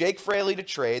 We have Jake Fraley to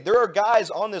trade. There are guys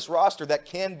on this roster that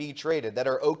can be traded, that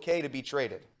are okay to be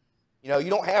traded. You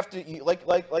don't have to,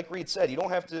 like Reed said, you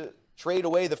don't have to trade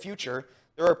away the future.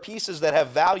 There are pieces that have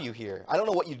value here. I don't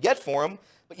know what you'd get for them,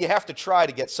 but you have to try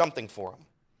to get something for them.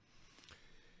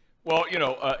 Well,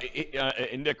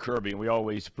 Nick Kirby, and we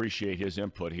always appreciate his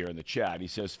input here in the chat. He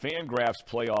says, Fangraphs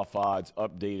playoff odds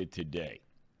updated today.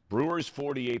 Brewers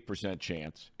 48%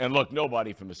 chance. And look,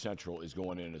 nobody from the Central is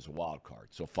going in as a wild card,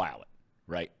 so file it,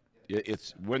 right?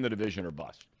 It's win the division or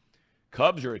bust.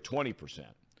 Cubs are at 20%.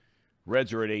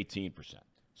 Reds are at 18%.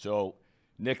 So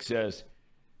Nick says,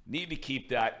 need to keep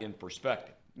that in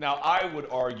perspective. Now, I would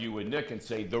argue with Nick and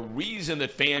say the reason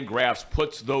that Fangraphs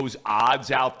puts those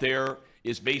odds out there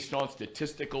is based on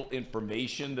statistical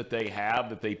information that they have,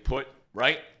 that they put,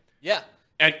 right? Yeah.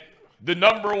 And the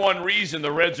number one reason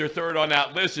the Reds are third on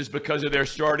that list is because of their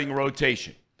starting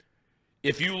rotation.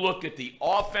 If you look at the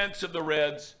offense of the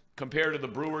Reds compared to the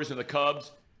Brewers and the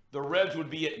Cubs, the Reds would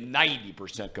be at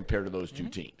 90% compared to those two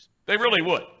teams. They really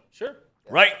would. Sure.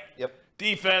 Right? Yep.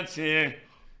 Defense,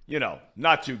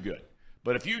 not too good.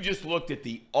 But if you just looked at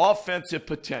the offensive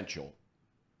potential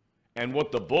and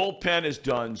what the bullpen has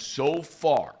done so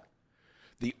far,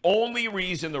 the only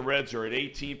reason the Reds are at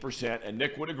 18%, and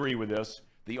Nick would agree with this,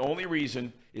 the only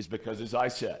reason is because, as I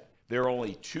said, there are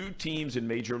only two teams in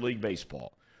Major League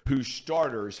Baseball whose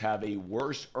starters have a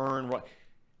worse earned run.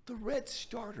 The Reds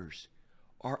starters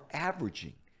are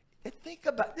averaging. And think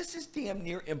about this is damn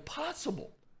near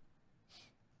impossible.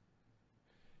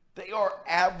 They are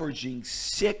averaging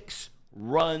 6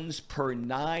 runs per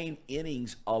 9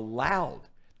 innings allowed.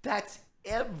 That's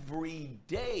every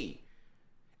day.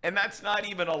 And that's not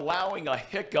even allowing a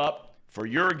hiccup for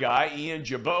your guy, Ian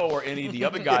Jabot, or any of the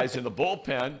other guys in the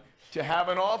bullpen to have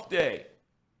an off day.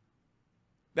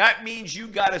 That means you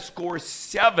got to score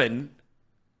 7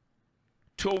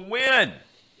 to win.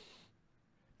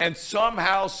 And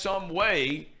somehow, some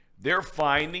way, they're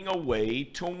finding a way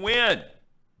to win.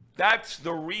 That's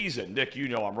the reason. Nick,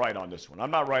 I'm right on this one. I'm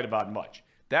not right about much.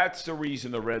 That's the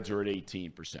reason the Reds are at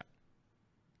 18%.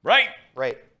 Right?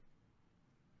 Right.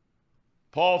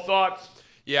 Paul, thoughts?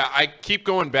 Yeah, I keep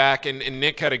going back, and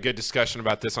Nick had a good discussion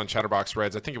about this on Chatterbox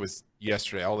Reds. I think it was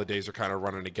yesterday. All the days are kind of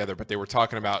running together, but they were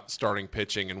talking about starting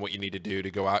pitching and what you need to do to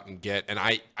go out and get. And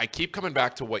I keep coming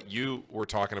back to what you were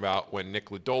talking about when Nick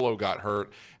Lodolo got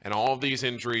hurt and all of these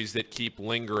injuries that keep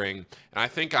lingering. And I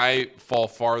think I fall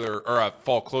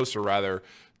closer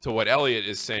to what Elliot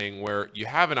is saying, where you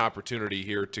have an opportunity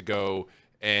here to go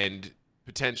and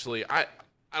potentially, I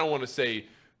don't want to say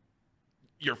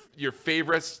your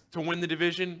favorites to win the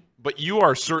division, but you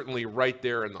are certainly right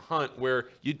there in the hunt where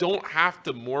you don't have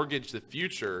to mortgage the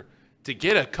future to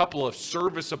get a couple of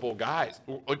serviceable guys.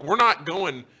 Like, we're not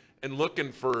going and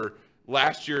looking for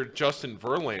last year Justin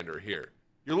Verlander here.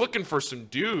 You're looking for some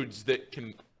dudes that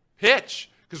can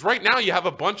pitch, because right now you have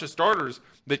a bunch of starters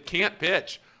that can't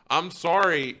pitch. I'm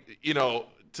sorry,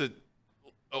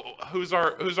 who's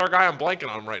our guy I'm blanking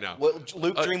on right now? What,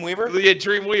 Luke Dreamweaver? Yeah,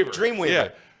 Dreamweaver. Dreamweaver. Yeah.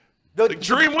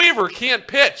 Dreamweaver can't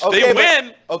pitch. Okay,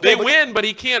 they win, but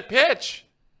he can't pitch.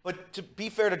 But to be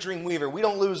fair to Dreamweaver, we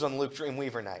don't lose on Luke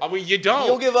Dreamweaver night. I mean, you don't.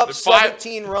 He'll give up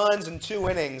 17 runs in 2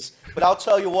 innings, but I'll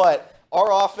tell you what,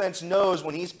 our offense knows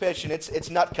when he's pitching, it's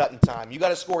nut-cutting time. You got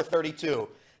to score 32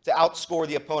 to outscore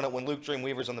the opponent when Luke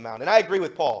Dreamweaver's on the mound. And I agree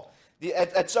with Paul.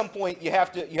 At some point, you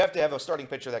have to have a starting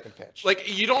pitcher that can pitch.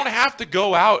 Like, you don't have to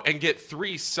go out and get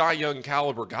 3 Cy Young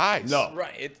caliber guys. No.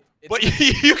 Right. But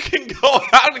you can go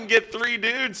out and get 3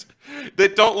 dudes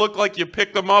that don't look like you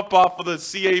picked them up off of the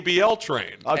CABL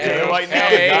train. I'll tell you right now,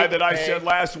 the guy that I said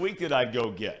last week that I'd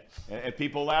go get, and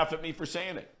people laugh at me for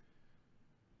saying it.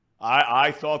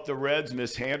 I thought the Reds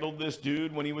mishandled this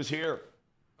dude when he was here.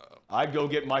 I'd go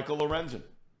get Michael Lorenzen.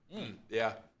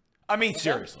 Yeah. I mean,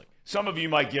 seriously. Some of you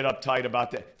might get uptight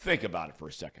about that. Think about it for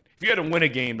a second. If you had to win a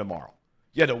game tomorrow,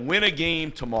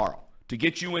 to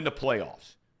get you into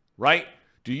playoffs, right?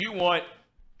 Do you want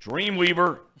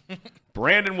Dreamweaver,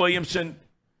 Brandon Williamson,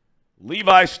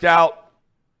 Levi Stout,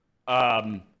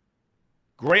 Graham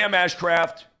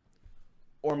Ashcraft,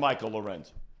 or Michael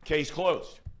Lorenzen? Case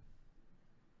closed.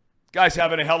 Guy's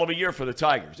having a hell of a year for the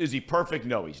Tigers. Is he perfect?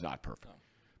 No, he's not perfect.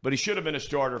 But he should have been a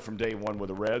starter from day one with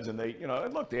the Reds. And they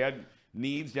had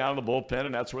needs down in the bullpen,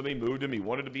 and that's where they moved him. He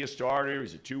wanted to be a starter.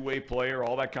 He's a two-way player,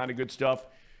 all that kind of good stuff.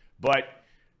 But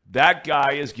that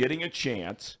guy is getting a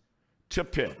chance to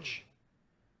pitch,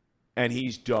 and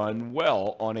he's done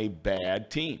well on a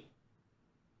bad team.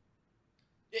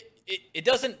 It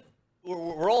doesn't –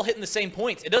 we're all hitting the same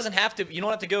points. It doesn't have to – you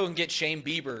don't have to go and get Shane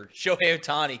Bieber, Shohei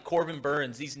Ohtani, Corbin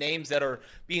Burns, these names that are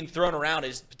being thrown around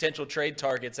as potential trade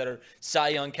targets that are Cy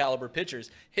Young caliber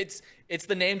pitchers. It's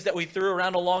the names that we threw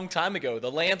around a long time ago,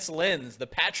 the Lance Lynn's, the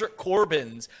Patrick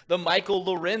Corbins, the Michael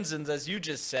Lorenzens, as you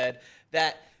just said,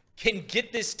 that can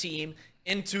get this team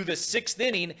into the 6th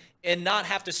inning and not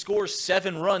have to score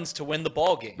 7 runs to win the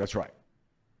ball game. That's right.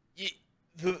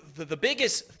 The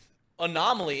biggest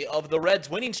anomaly of the Reds'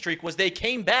 winning streak was they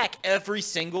came back every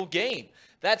single game.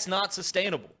 That's not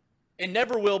sustainable. It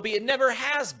never will be. It never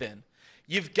has been.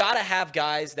 You've got to have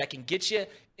guys that can get you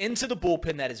into the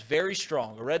bullpen that is very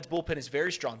strong. The Reds' bullpen is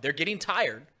very strong. They're getting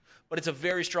tired, but it's a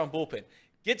very strong bullpen.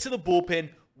 Get to the bullpen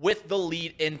with the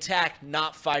lead intact,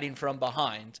 not fighting from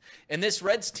behind. And this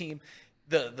Reds team,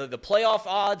 the playoff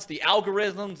odds, the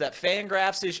algorithms that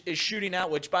Fangraphs is shooting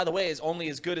out, which, by the way, is only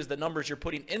as good as the numbers you're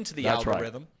putting into the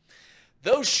algorithm. Right.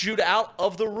 Those shoot out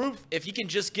of the roof if you can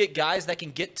just get guys that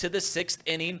can get to the 6th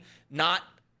inning, not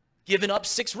giving up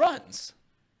 6 runs.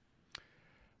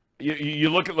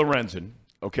 You look at Lorenzen,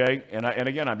 okay? And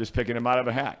again, I'm just picking him out of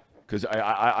a hat because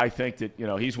I think that,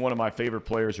 he's one of my favorite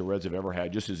players the Reds have ever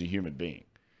had just as a human being.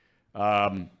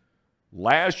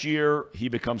 Last year, he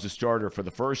becomes a starter for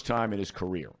the first time in his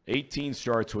career. 18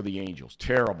 starts with the Angels.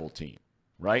 Terrible team,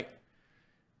 right?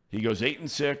 He goes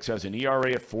 8-6, has an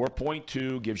ERA at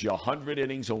 4.2, gives you 100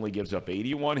 innings, only gives up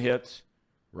 81 hits,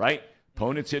 right?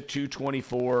 Opponents hit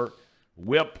 224,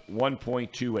 whip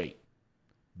 1.28.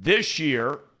 This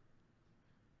year,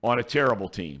 on a terrible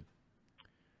team,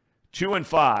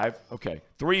 2-5, okay,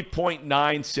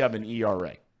 3.97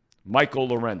 ERA. Michael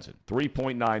Lorenzen,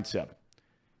 3.97.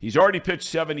 He's already pitched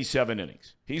 77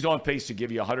 innings. He's on pace to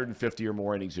give you 150 or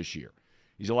more innings this year.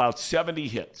 He's allowed 70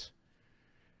 hits.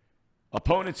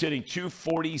 Opponents hitting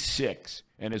 246,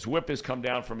 and his whip has come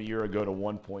down from a year ago to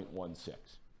 1.16.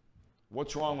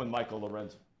 What's wrong with Michael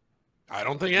Lorenzen? I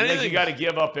don't think anything. You got to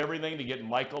give up everything to get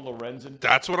Michael Lorenzen?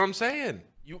 That's what I'm saying.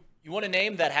 You want a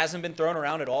name that hasn't been thrown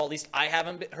around at all? At least I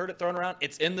haven't heard it thrown around.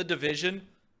 It's in the division,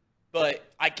 but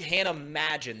I can't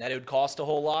imagine that it would cost a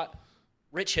whole lot.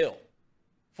 Rich Hill,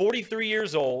 43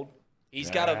 years old. He's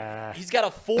got a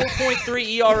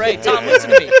 4.3 ERA. Tom, listen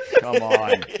to me. Come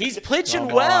on. He's pitching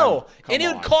well, and it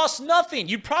would cost nothing.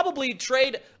 You'd probably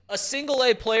trade a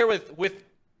single-A player with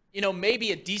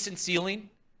maybe a decent ceiling,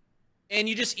 and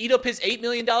you just eat up his $8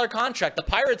 million contract. The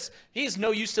Pirates, he has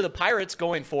no use to the Pirates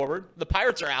going forward. The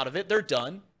Pirates are out of it. They're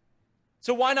done.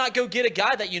 So why not go get a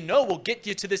guy that will get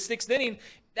you to the 6th inning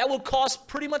that will cost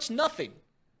pretty much nothing?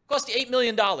 Cost you $8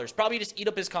 million. Probably just eat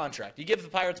up his contract. You give the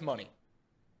Pirates money.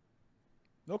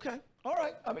 Okay. All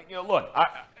right. I mean, look,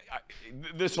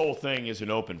 this whole thing is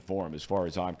an open forum as far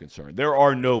as I'm concerned. There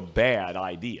are no bad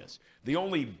ideas. The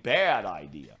only bad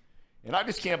idea, and I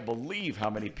just can't believe how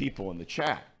many people in the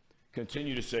chat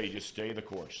continue to say, just stay the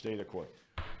course, stay the course.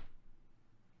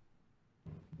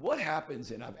 What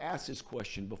happens, and I've asked this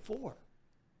question before,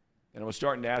 and I was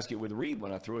starting to ask it with Reed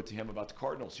when I threw it to him about the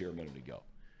Cardinals here a minute ago.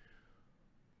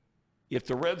 If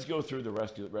the Reds go through the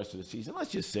rest of the season,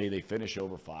 let's just say they finish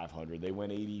over 500, they win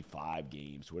 85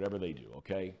 games, whatever they do,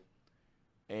 okay?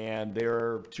 And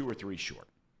they're 2 or 3 short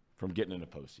from getting in the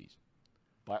postseason.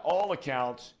 By all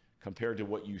accounts, compared to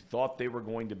what you thought they were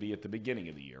going to be at the beginning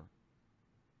of the year.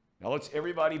 Now let's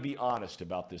everybody be honest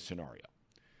about this scenario.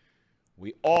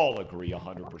 We all agree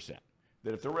 100%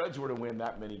 that if the Reds were to win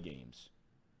that many games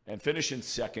and finish in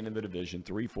second in the division,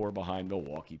 3-4 behind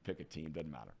Milwaukee, pick a team, doesn't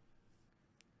matter.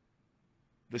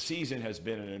 The season has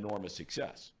been an enormous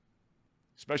success,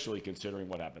 especially considering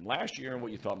what happened last year and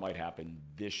what you thought might happen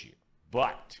this year.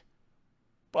 But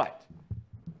But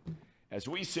as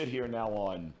we sit here now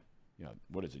on,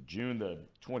 what is it, June the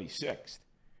 26th,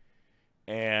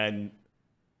 and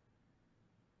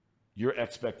your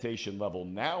expectation level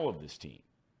now of this team,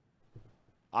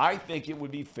 I think it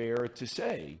would be fair to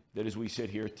say that as we sit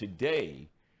here today,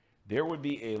 there would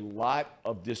be a lot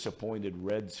of disappointed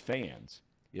Reds fans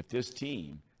if this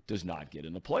team does not get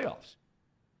in the playoffs.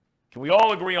 Can we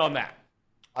all agree on that?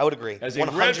 I would agree. As a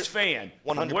Reds fan,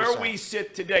 100%. where we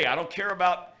sit today, I don't care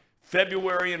about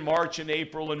February and March and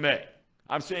April and May.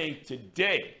 I'm saying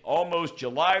today, almost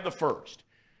July the 1st,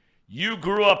 you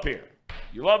grew up here.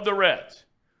 You love the Reds.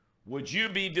 Would you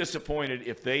be disappointed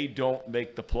if they don't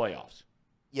make the playoffs?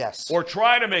 Yes. Or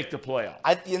try to make the playoffs?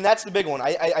 And that's the big one.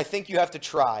 I think you have to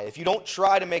try. If you don't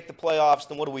try to make the playoffs,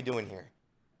 then what are we doing here?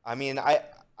 I mean, I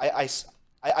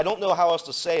don't know how else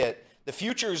to say it. The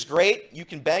future is great. You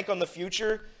can bank on the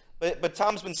future. But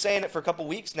Tom's been saying it for a couple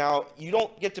weeks now. You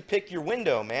don't get to pick your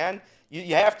window, man.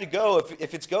 You have to go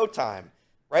if it's go time.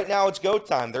 Right now it's go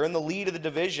time. They're in the lead of the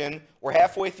division. We're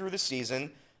halfway through the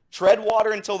season. Tread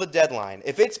water until the deadline.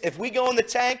 If we go in the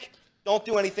tank, don't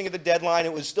do anything at the deadline.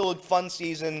 It was still a fun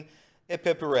season. Hip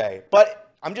hip hooray.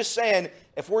 But I'm just saying,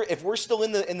 if we're still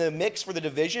in the mix for the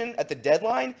division at the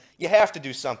deadline, you have to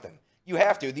do something. You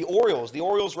have to. The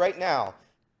Orioles right now,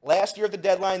 last year at the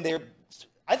deadline,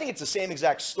 I think it's the same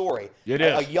exact story. It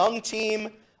is. A young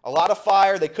team, a lot of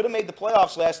fire. They could have made the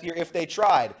playoffs last year if they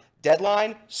tried.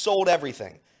 Deadline, sold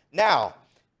everything. Now,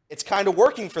 it's kind of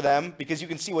working for them because you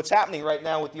can see what's happening right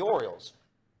now with the Orioles.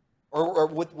 Or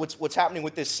what's happening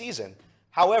with this season.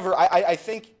 However, I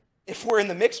think if we're in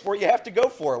the mix for it, you have to go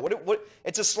for it.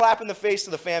 It's a slap in the face to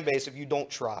the fan base if you don't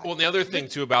try. Well, the other thing,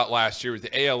 too, about last year was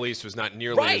the AL East was not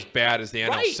nearly as bad as the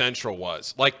NL Central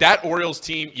was. Like, that Orioles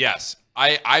team, yes,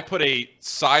 I put a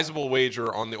sizable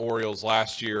wager on the Orioles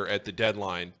last year at the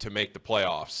deadline to make the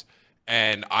playoffs.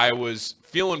 And I was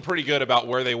feeling pretty good about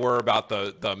where they were about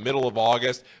the middle of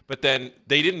August. But then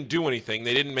they didn't do anything.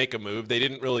 They didn't make a move. They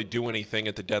didn't really do anything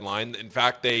at the deadline. In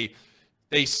fact, they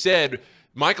said –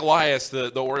 Mike Elias, the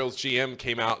Orioles GM,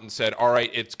 came out and said, all right,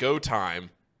 it's go time,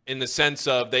 in the sense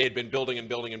of they had been building and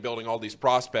building and building all these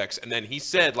prospects. And then he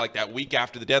said, like that week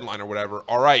after the deadline or whatever,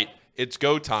 all right, it's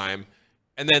go time.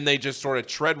 And then they just sort of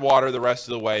tread water the rest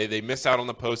of the way. They miss out on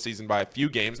the postseason by a few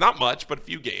games. Not much, but a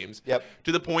few games. Yep.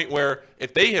 To the point where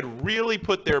if they had really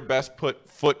put their best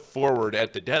foot forward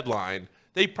at the deadline,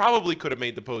 they probably could have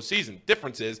made the postseason.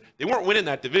 Difference is they weren't winning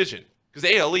that division. Because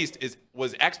the AL East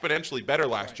was exponentially better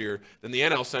last year than the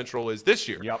NL Central is this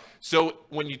year. Yep. So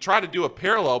when you try to do a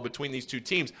parallel between these two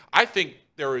teams, I think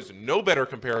there is no better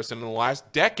comparison in the last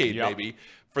decade, maybe,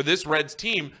 for this Reds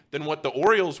team than what the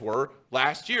Orioles were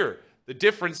last year. The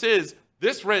difference is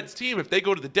this Reds team, if they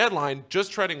go to the deadline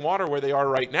just treading water where they are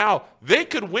right now, they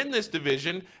could win this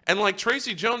division. And like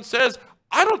Tracy Jones says,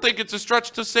 I don't think it's a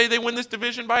stretch to say they win this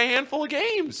division by a handful of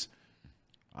games.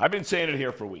 I've been saying it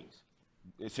here for weeks.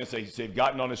 Since they've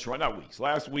gotten on this run, not weeks,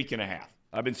 last week and a half.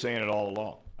 I've been saying it all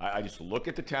along. I just look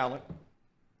at the talent.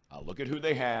 I look at who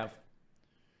they have.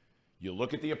 You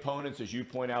look at the opponents, as you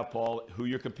point out, Paul, who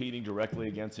you're competing directly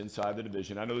against inside the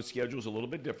division. I know the schedule's a little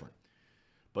bit different.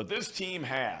 But this team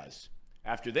has,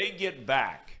 after they get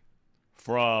back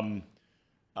from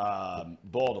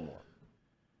Baltimore,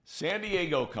 San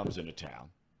Diego comes into town,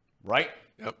 right?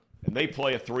 Yep. And they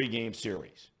play a 3-game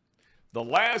series. The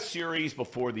last series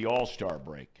before the All-Star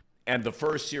break and the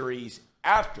first series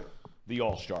after the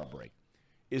All-Star break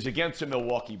is against the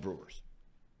Milwaukee Brewers.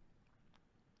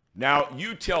 Now,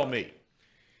 you tell me,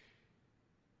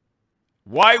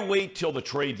 why wait till the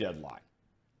trade deadline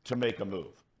to make a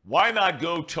move? Why not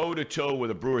go toe-to-toe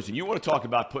with the Brewers? And you want to talk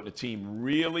about putting a team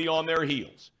really on their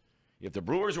heels. If the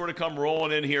Brewers were to come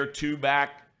rolling in here 2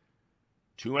 back,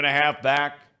 2.5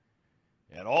 back,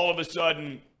 and all of a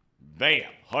sudden, bam,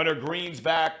 Hunter Green's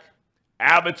back,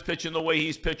 Abbott's pitching the way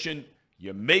he's pitching,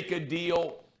 you make a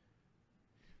deal,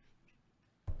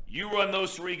 you run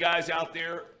those 3 guys out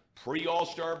there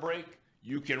pre-All-Star break,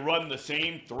 you can run the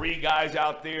same 3 guys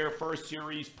out there first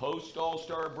series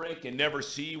post-All-Star break and never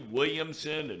see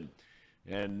Williamson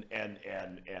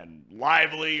and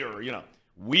Lively or,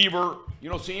 Weaver. You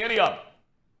don't see any of them.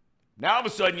 Now, all of a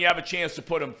sudden, you have a chance to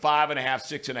put them 5.5,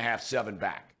 6.5, 7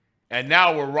 back. And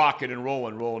now we're rocking and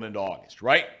rolling into August,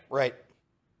 right? Right.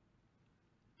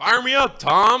 Fire me up,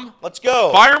 Tom. Let's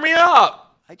go. Fire me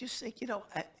up. I just think,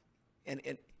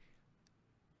 and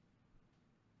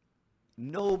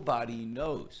nobody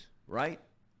knows, right?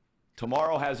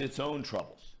 Tomorrow has its own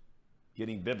troubles.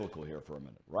 Getting biblical here for a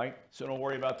minute, right? So don't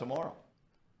worry about tomorrow.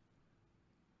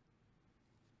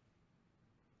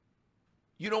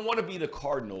 You don't want to be the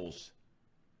Cardinals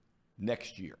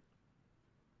next year.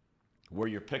 where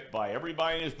you're picked by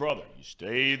everybody and his brother. You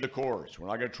stayed the course. We're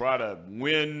not going to try to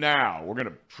win now. We're going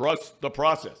to trust the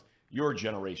process. Your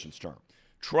generation's term.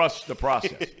 Trust the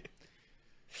process.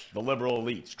 The liberal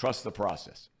elites, trust the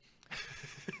process.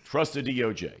 Trust the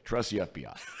DOJ. Trust the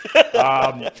FBI.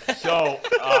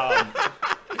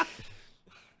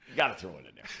 You got to throw it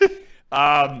in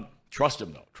there. Trust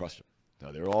them, though. Trust them.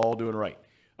 No, they're all doing right.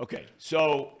 Okay,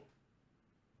 so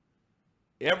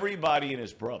everybody and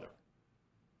his brother,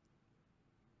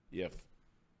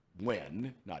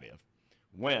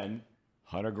 when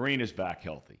Hunter Green is back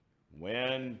healthy,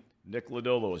 when Nick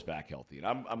Lodolo is back healthy, and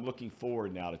I'm looking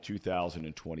forward now to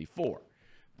 2024.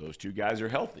 Those two guys are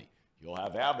healthy. You'll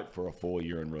have Abbott for a full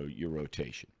year in your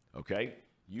rotation, okay?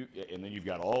 And then you've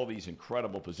got all these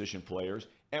incredible position players,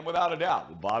 and without a doubt,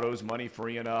 with Votto's money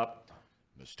freeing up,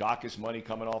 Moustakas' money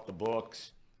coming off the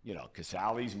books,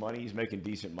 Casale's money, he's making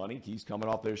decent money. He's coming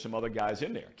off. There's some other guys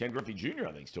in there. Ken Griffey Jr.,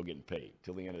 I think, still getting paid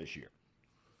till the end of this year.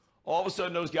 All of a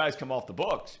sudden, those guys come off the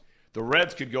books. The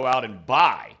Reds could go out and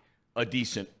buy a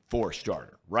decent four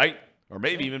starter, right? Or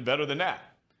maybe even better than that.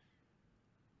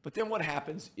 But then what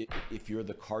happens if you're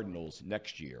the Cardinals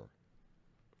next year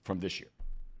from this year?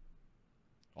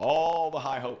 All the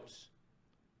high hopes,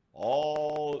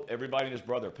 everybody and his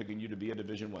brother picking you to be a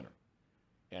division winner.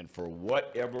 And for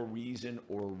whatever reason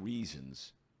or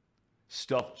reasons,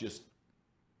 stuff just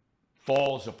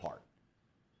falls apart.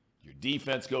 Your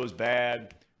defense goes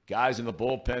bad. Guys in the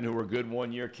bullpen who were good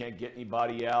one year can't get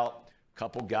anybody out. A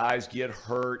couple guys get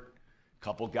hurt. A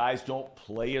couple guys don't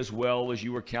play as well as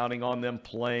you were counting on them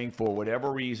playing for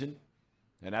whatever reason.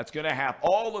 And that's going to happen.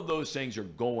 All of those things are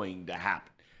going to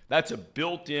happen. That's a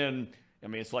built-in,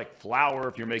 it's like flour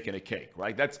if you're making a cake,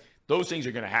 right? Those things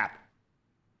are going to happen.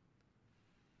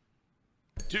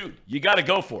 Dude, you got to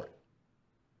go for it.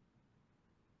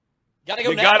 You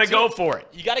got to go for it.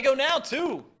 You got to go now,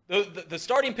 too. The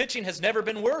starting pitching has never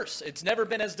been worse. It's never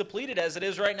been as depleted as it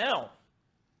is right now.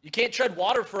 You can't tread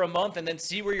water for a month and then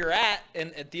see where you're at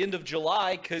at the end of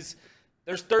July because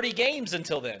there's 30 games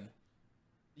until then.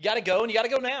 You got to go, and you got to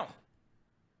go now.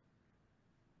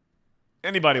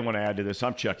 Anybody want to add to this?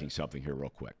 I'm checking something here real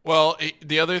quick. Well,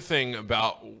 the other thing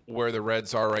about where the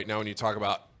Reds are right now when you talk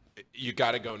about you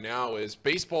got to go now is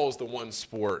baseball is the one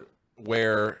sport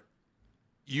where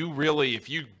you really, if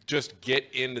you just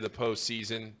get into the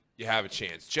postseason, you have a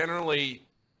chance. Generally,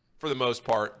 for the most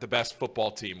part, the best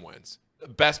football team wins. The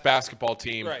best basketball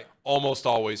team almost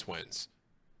always wins.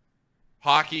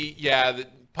 Hockey, the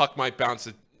puck might bounce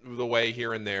the way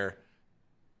here and there.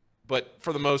 But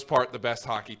for the most part, the best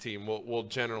hockey team will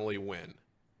generally win.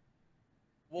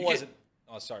 What was it?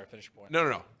 Oh, sorry, finish your point.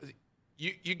 No.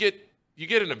 You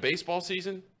get in a baseball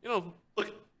season,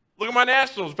 look at my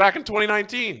Nationals back in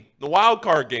 2019, the wild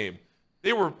card game.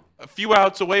 They were a few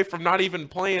outs away from not even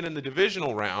playing in the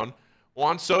divisional round.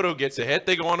 Juan Soto gets a hit.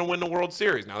 They go on to win the World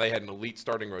Series. Now, they had an elite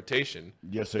starting rotation.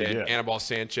 Yes, they did. Anibal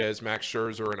Sanchez, Max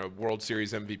Scherzer, and a World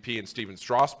Series MVP, and Steven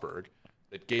Strasburg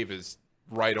that gave his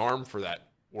right arm for that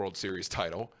World Series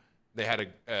title. They had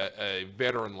a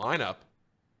veteran lineup.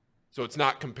 So it's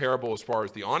not comparable as far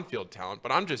as the on-field talent.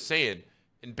 But I'm just saying,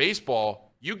 in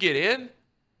baseball, you get in,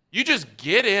 you just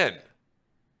get in.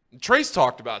 And Trace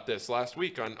talked about this last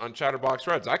week on Chatterbox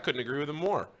Reds. I couldn't agree with him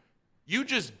more. You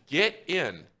just get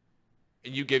in,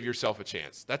 and you give yourself a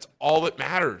chance. That's all that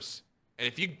matters. And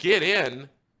if you get in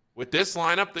with this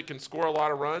lineup that can score a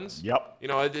lot of runs,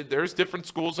 there's different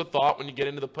schools of thought when you get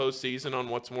into the postseason on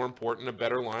what's more important, a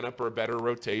better lineup or a better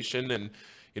rotation. And,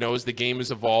 as the game has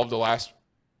evolved the last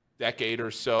decade or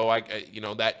so,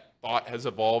 that thought has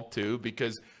evolved too,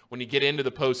 because when you get into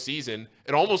the postseason,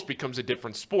 it almost becomes a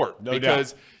different sport. No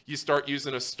because doubt. You start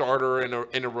using a starter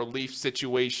in a relief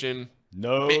situation.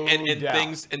 Different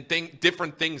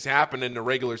things happen in the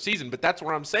regular season. But that's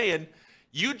where I'm saying,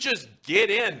 you just get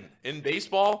in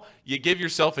baseball, you give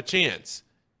yourself a chance.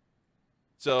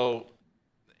 So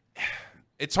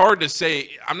it's hard to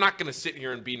say. I'm not going to sit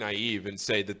here and be naive and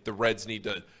say that the Reds need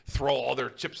to throw all their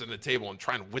chips on the table and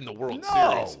try and win the World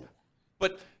Series.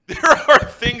 But there are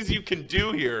things you can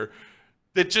do here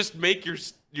that just make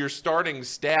your starting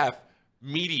staff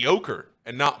mediocre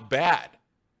and not bad.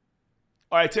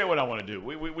 All right, I tell you what I want to do.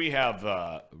 We have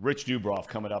Rich Dubroff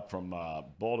coming up from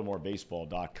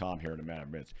BaltimoreBaseball.com here in a matter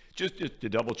of minutes. Just to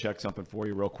double-check something for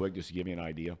you real quick, just to give you an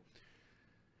idea.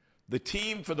 The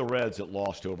team for the Reds that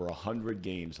lost over 100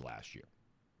 games last year,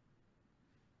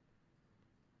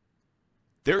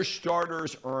 their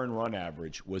starters' earned run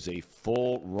average was a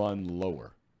full run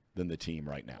lower than the team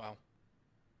right now. Wow.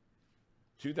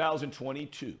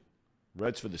 2022,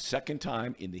 Reds for the second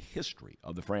time in the history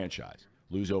of the franchise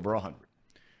lose over 100.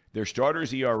 Their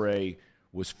starters' ERA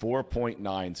was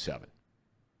 4.97.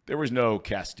 There was no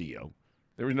Castillo.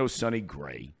 There was no Sonny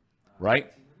Gray,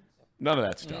 right? None of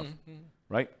that stuff,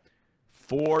 right?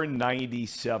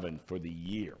 497 for the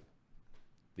year.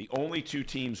 The only two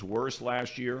teams worse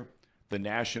last year, the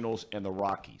Nationals and the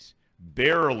Rockies.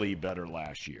 Barely better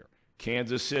last year.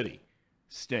 Kansas City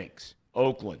stinks.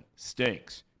 Oakland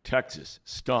stinks. Texas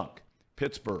stunk.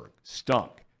 Pittsburgh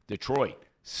stunk. Detroit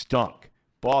stunk.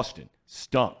 Boston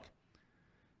stunk.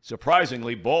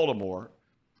 Surprisingly, Baltimore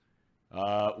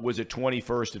was at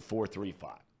 21st at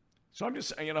 4.35. So I'm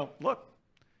just saying, look,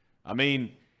 I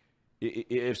mean,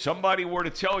 if somebody were to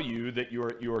tell you that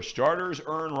your starters'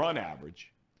 earned run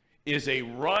average is a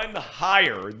run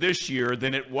higher this year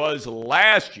than it was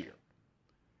last year,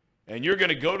 and you're going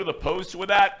to go to the post with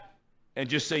that and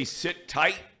just say sit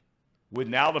tight with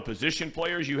now the position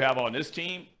players you have on this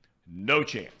team, no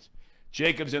chance.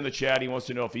 Jacob's in the chat. He wants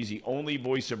to know if he's the only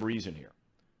voice of reason here.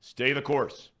 Stay the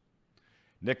course.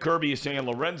 Nick Kirby is saying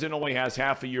Lorenzen only has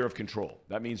half a year of control.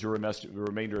 That means the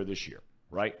remainder of this year,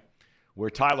 right? Where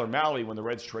Tyler Mahle, when the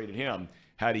Reds traded him,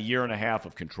 had a year and a half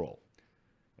of control.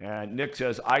 And Nick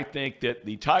says, I think that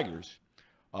the Tigers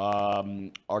are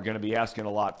going to be asking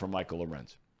a lot from Michael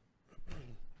Lorenzen.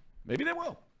 Maybe they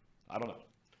will. I don't know.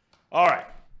 All right.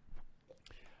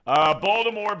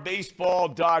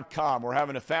 BaltimoreBaseball.com. We're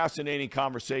having a fascinating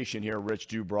conversation here, Rich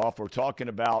Dubroff. We're talking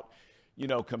about,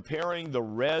 comparing the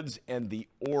Reds and the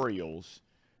Orioles.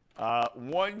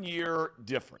 1 year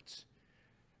difference.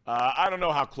 I don't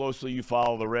know how closely you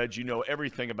follow the Reds. You know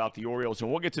everything about the Orioles, and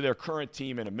we'll get to their current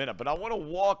team in a minute. But I want to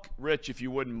walk, Rich, if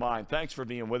you wouldn't mind. Thanks for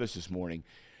being with us this morning.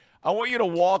 I want you to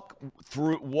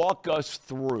walk us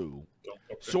through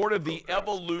sort of the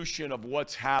evolution of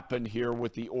what's happened here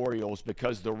with the Orioles,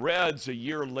 because the Reds a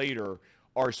year later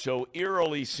are so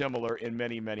eerily similar in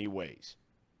many, many ways.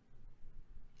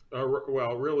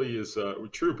 Well, it really is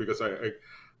true, because I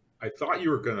thought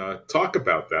you were going to talk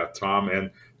about that, Tom.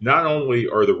 And not only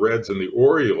are the Reds and the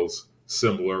Orioles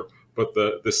similar, but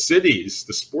the cities,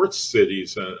 the sports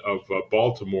cities of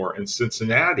Baltimore and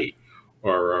Cincinnati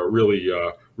are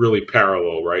really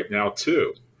parallel right now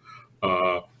too.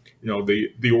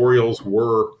 The Orioles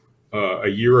were a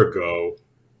year ago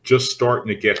just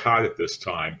starting to get hot at this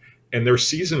time, and their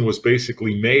season was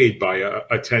basically made by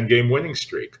a 10-game winning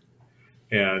streak.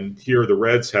 And here the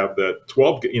Reds have that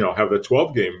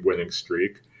 12-game winning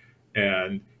streak,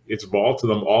 and it's vaulted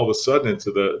them all of a sudden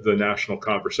into the national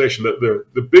conversation.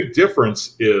 The big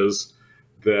difference is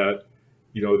that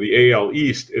the AL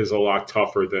East is a lot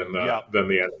tougher than the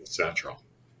NL Central.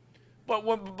 But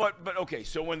okay,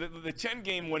 so when the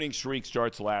 10-game winning streak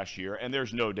starts last year, and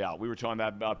there's no doubt, we were talking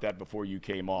about that before you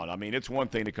came on. I mean, it's one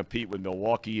thing to compete with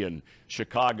Milwaukee and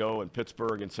Chicago and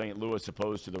Pittsburgh and St. Louis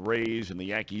opposed to the Rays and the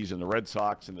Yankees and the Red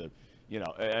Sox and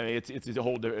it's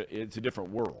a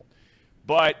different world.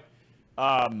 But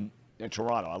and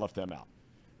Toronto, I left them out.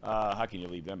 How can you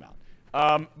leave them out?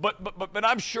 But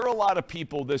I'm sure a lot of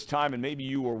people this time, and maybe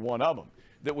you were one of them,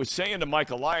 that was saying to Mike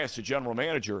Elias, the general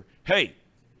manager, hey,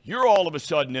 you're all of a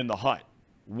sudden in the hunt.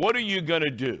 What are you going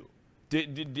to do?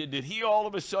 Did he all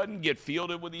of a sudden get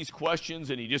fielded with these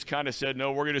questions and he just kind of said,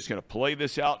 no, we're just going to play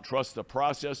this out and trust the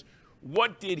process?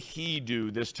 What did he do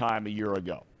this time a year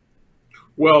ago?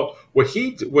 Well, what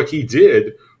he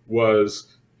did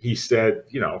was he said,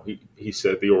 he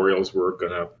said the Orioles were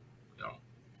going to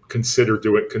consider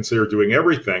doing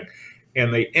everything,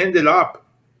 and they ended up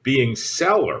being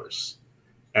sellers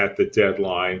at the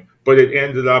deadline, but it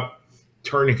ended up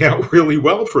turning out really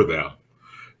well for them,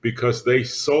 because they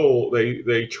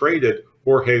traded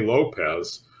Jorge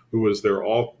Lopez, who was their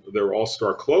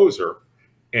all-star closer,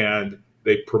 and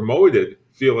they promoted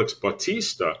Felix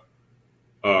Bautista,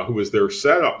 who was their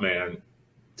setup man,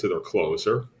 to their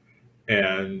closer,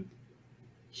 and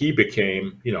he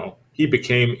became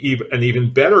an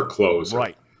even better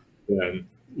closer than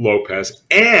Lopez.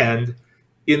 And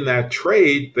in that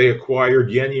trade, they acquired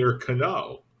Yennier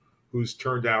Cano, who's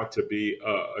turned out to be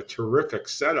a terrific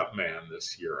setup man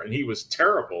this year. And he was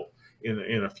terrible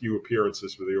in a few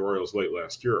appearances for the Orioles late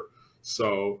last year.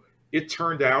 So it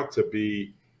turned out to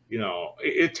be,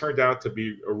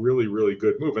 a really, really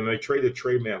good move. And they traded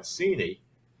Trey Mancini,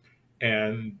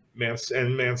 and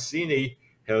Mancini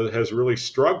has really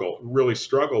struggled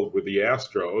with the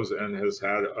Astros and has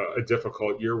had a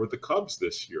difficult year with the Cubs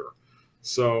this year.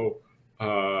 So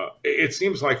it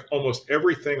seems like almost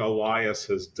everything Elias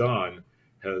has done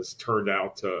has turned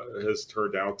out to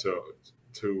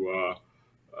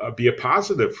be a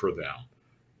positive for them,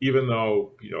 even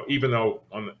though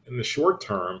in the short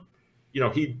term,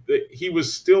 he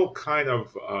was still kind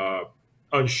of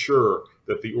unsure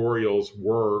that the Orioles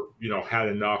were, had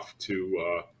enough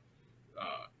to,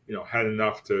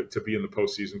 be in the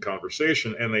postseason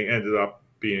conversation, and they ended up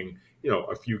being,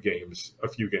 a few games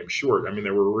short. I mean,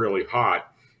 they were really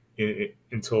hot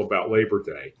until about Labor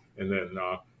Day, and then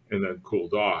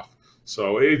cooled off.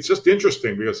 So it's just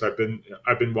interesting because I've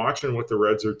been watching what the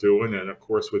Reds are doing, and of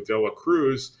course with De La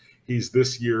Cruz, he's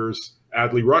this year's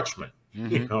Adley Rutschman,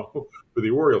 for the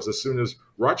Orioles. As soon as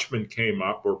Rutschman came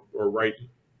up, or right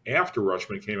after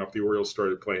Rutschman came up, the Orioles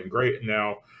started playing great. And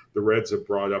now the Reds have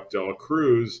brought up De La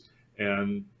Cruz,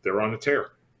 and they're on a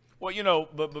tear. Well,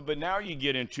 but now you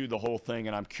get into the whole thing,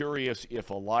 and I'm curious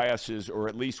if Elias is, or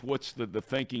at least what's the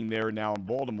thinking there now in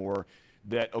Baltimore,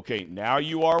 that, okay, now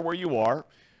you are where you are.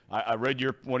 I read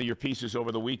one of your pieces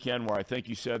over the weekend where I think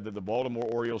you said that the Baltimore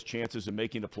Orioles' chances of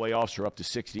making the playoffs are up to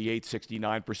 68,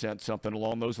 69%, something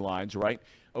along those lines, right?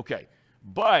 Okay.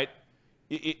 But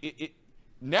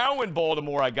now in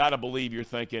Baltimore, I got to believe you're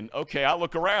thinking, okay, I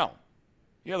look around.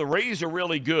 The Rays are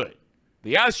really good.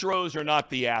 The Astros are not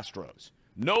the Astros.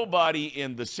 Nobody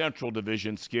in the Central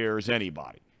Division scares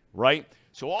anybody, right?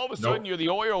 So all of a sudden you're the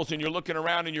Orioles and you're looking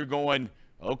around and you're going,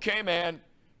 okay, man,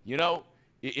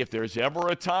 if there's ever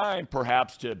a time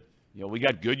perhaps to, we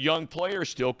got good young players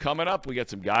still coming up. We got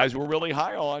some guys we're really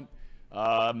high on.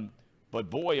 But,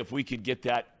 boy, if we could get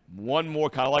that one more,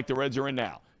 kind of like the Reds are in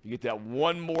now, you get that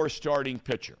one more starting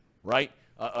pitcher, right,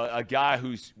 a guy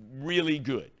who's really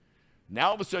good. Now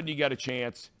all of a sudden you got a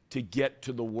chance to get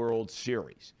to the World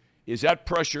Series. Is that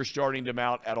pressure starting to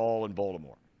mount at all in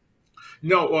Baltimore?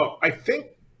 No, well, I think,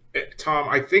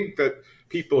 Tom, that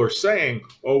people are saying,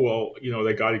 oh, well,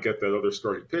 they got to get that other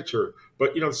starting pitcher.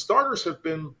 But, the starters have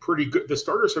been pretty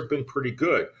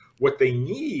good. What they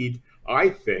need, I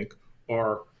think,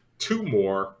 are two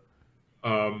more,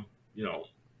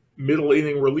 middle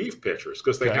inning relief pitchers,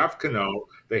 because they have Cano,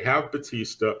 they have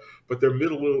Batista, but their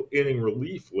middle inning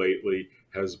relief lately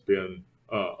has been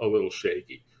a little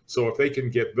shaky. So if they can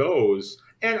get those,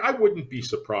 and I wouldn't be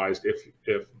surprised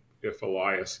if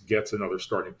Elias gets another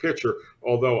starting pitcher,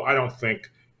 although I don't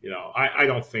think, I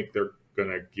don't think they're going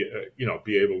to get,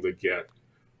 be able to get,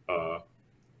 a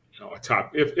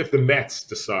top. If the Mets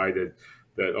decided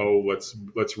that,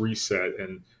 let's reset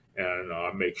and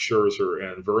make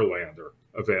Scherzer and Verlander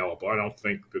available, I don't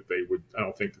think that they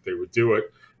would do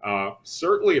it.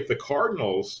 Certainly, if the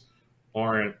Cardinals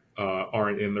aren't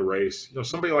in the race,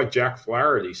 somebody like Jack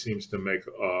Flaherty seems to make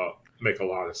a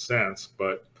lot of sense,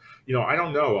 but. I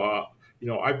don't know.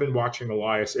 I've been watching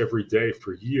Elias every day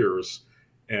for years,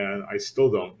 and I still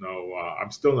don't know.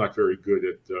 I'm still not very good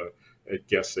at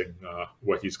guessing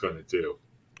what he's going to do.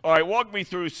 All right, walk me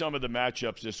through some of the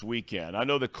matchups this weekend. I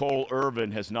know that Cole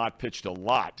Irvin has not pitched a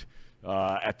lot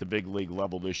at the big league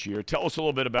level this year. Tell us a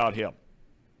little bit about him.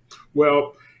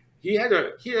 Well, he had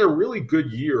a really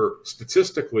good year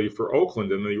statistically for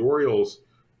Oakland, and the Orioles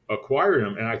acquired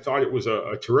him, and I thought it was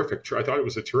a terrific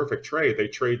trade. They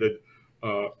traded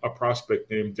a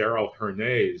prospect named Darrell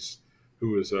Hernandez,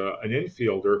 who is an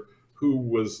infielder who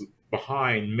was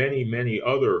behind many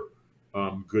other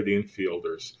good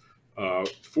infielders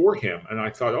for him, and I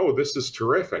thought, oh, this is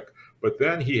terrific. But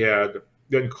then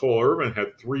Cole Irvin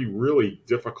had three really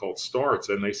difficult starts,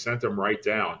 and they sent him right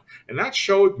down, and that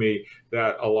showed me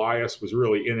that Elias was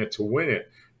really in it to win it.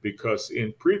 Because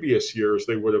in previous years,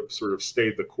 they would have sort of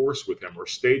stayed the course with him or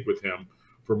stayed with him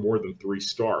for more than three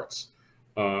starts.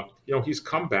 He's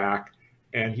come back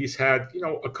and he's had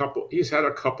a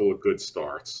couple of good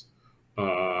starts.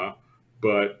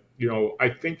 But I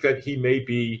think that he may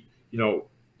be,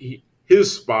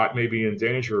 his spot may be in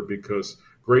danger because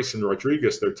Grayson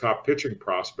Rodriguez, their top pitching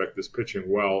prospect, is pitching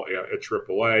well at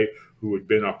AAA, who had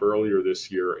been up earlier this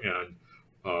year, and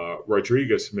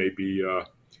Rodriguez may be.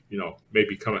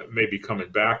 Maybe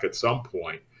coming back at some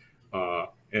point.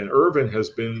 And Irvin has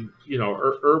been,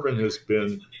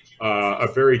 a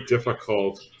very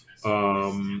difficult,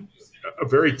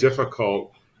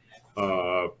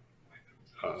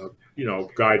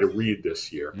 guy to read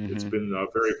this year. Mm-hmm. It's been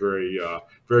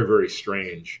very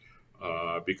strange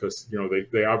because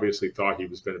they obviously thought he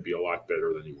was going to be a lot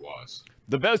better than he was.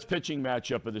 The best pitching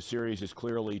matchup of the series is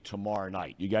clearly tomorrow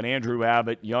night. You got Andrew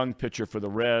Abbott, young pitcher for the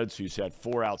Reds, who's had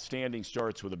 4 outstanding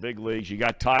starts with the big leagues. You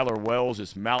got Tyler Wells,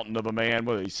 this mountain of a man,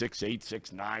 whether he's 6'8",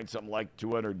 6'9", something like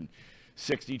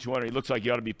 260, 200. He looks like he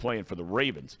ought to be playing for the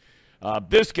Ravens.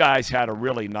 This guy's had a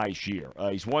really nice year.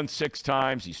 He's won 6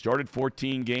 times. He started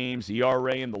 14 games,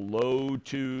 ERA in the low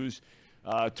 2s.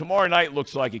 Tomorrow night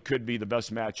looks like it could be the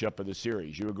best matchup of the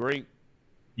series. You agree?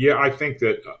 Yeah, I think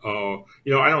that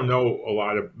I don't know a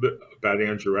lot about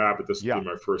Andrew Abbott. This will be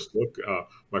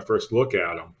my first look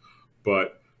at him,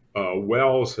 but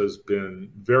Wells has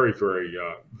been very,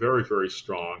 very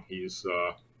strong. He's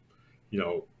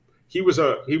he was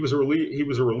a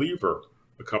reliever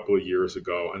a couple of years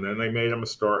ago, and then they made him a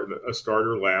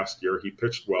starter last year. He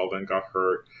pitched well, then got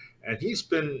hurt, and he's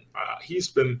been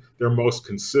their most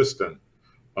consistent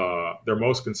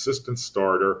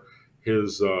starter.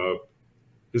 His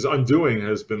undoing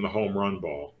has been the home run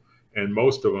ball, and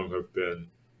most of them have been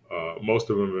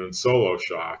solo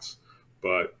shots.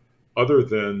 But other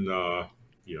than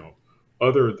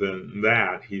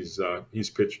that, he's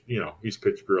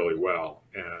pitched really well.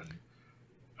 And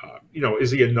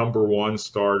is he a number one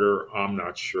starter? I'm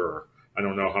not sure. I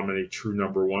don't know how many true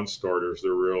number one starters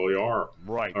there really are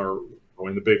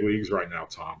in the big leagues right now,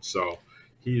 Tom. So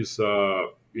he's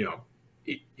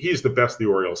he's the best the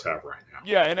Orioles have right now.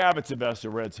 Yeah, and Abbott's the best the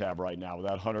Reds have right now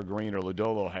without Hunter Green or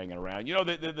Lodolo hanging around.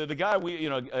 The guy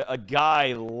a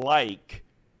guy like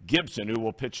Gibson who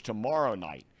will pitch tomorrow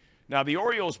night. Now the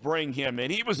Orioles bring him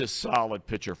in. He was a solid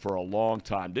pitcher for a long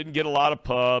time. Didn't get a lot of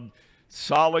pub.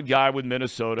 Solid guy with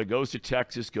Minnesota. Goes to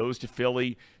Texas. Goes to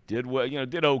Philly. Did well.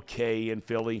 Did okay in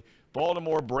Philly.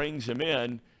 Baltimore brings him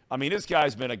in. I mean, this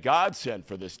guy's been a godsend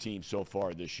for this team so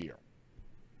far this year.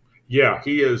 Yeah,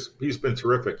 he is. He's been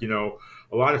terrific. A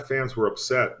lot of fans were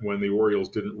upset when the Orioles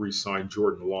didn't re-sign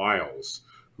Jordan Lyles,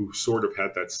 who sort of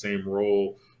had that same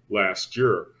role last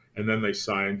year, and then they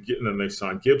signed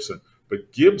Gibson.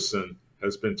 But Gibson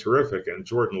has been terrific, and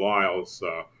Jordan Lyles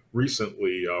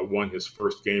recently won his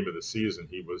first game of the season.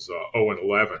 He was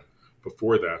 0-11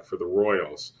 before that for the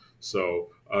Royals. So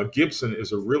Gibson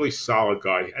is a really solid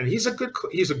guy, and he's a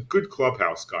good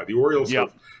clubhouse guy. The Orioles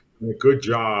have done a good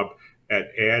job at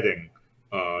adding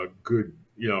a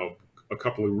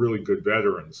couple of really good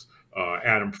veterans,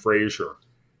 Adam Frazier,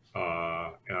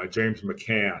 James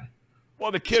McCann.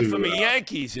 Well, the kid from the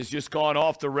Yankees has just gone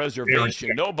off the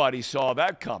reservation. Nobody saw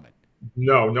that coming.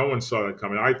 No one saw that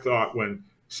coming. I thought when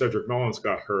Cedric Mullins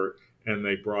got hurt and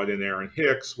they brought in Aaron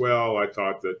Hicks, well, I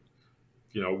thought that,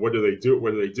 what are they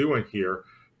doing here?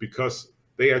 Because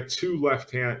they had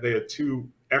two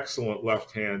excellent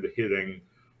left-hand hitting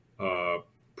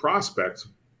prospects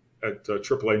at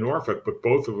AAA Norfolk, but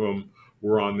both of them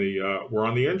were on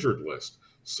the injured list.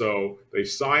 So they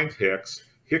signed Hicks.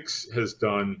 Hicks has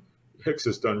done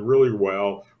really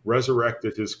well,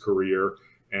 resurrected his career,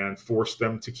 and forced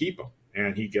them to keep him.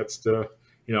 And he gets to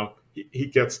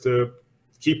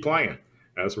keep playing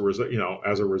as a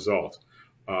result.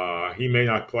 He may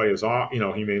not play as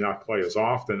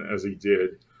often as he did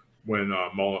when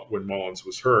Mullins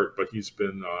was hurt, but he's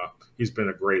been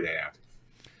a great add.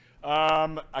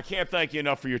 I can't thank you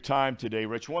enough for your time today,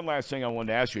 Rich. One last thing I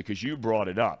wanted to ask you, because you brought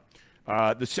it up.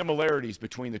 The similarities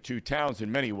between the two towns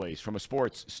in many ways from a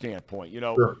sports standpoint.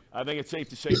 Sure. I think it's safe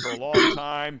to say for a long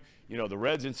time, the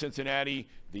Reds in Cincinnati,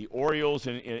 the Orioles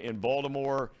in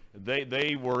Baltimore,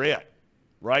 they were it,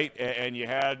 right? And you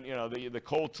had, the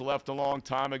Colts left a long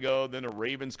time ago. Then the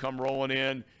Ravens come rolling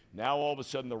in. Now all of a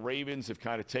sudden the Ravens have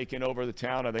kind of taken over the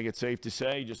town. I think it's safe to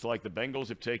say, just like the Bengals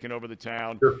have taken over the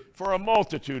town for a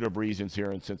multitude of reasons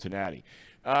here in Cincinnati.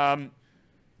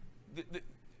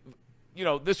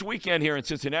 This weekend here in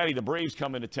Cincinnati, the Braves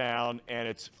come into town, and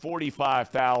it's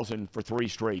 45,000 for 3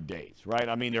 straight days, right?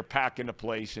 I mean, they're packing the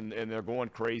place, and they're going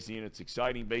crazy, and it's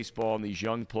exciting baseball and these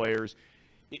young players.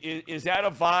 Is that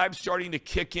a vibe starting to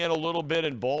kick in a little bit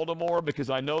in Baltimore? Because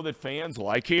I know that fans,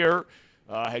 like here,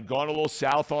 had gone a little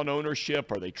south on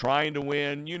ownership. Are they trying to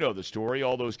win? You know the story,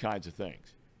 all those kinds of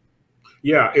things.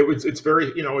 Yeah, it's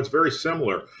very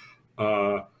similar.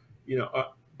 But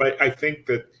I think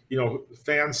that,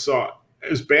 fans saw,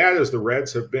 as bad as the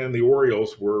Reds have been, the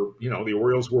Orioles were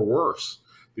worse.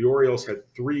 The Orioles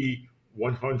had 3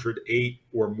 108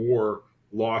 or more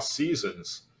lost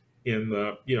seasons in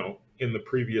the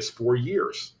previous 4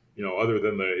 years, other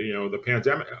than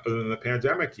the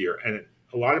pandemic year. And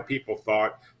a lot of people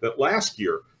thought that last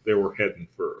year they were heading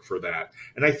for that.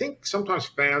 And I think sometimes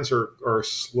fans are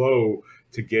slow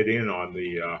to get in on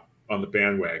the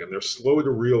bandwagon. They're slow to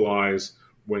realize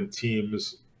when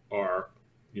teams are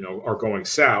going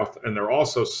south, and they're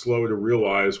also slow to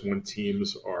realize when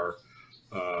teams are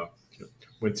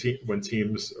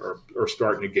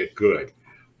starting to get good.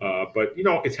 But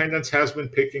attendance has been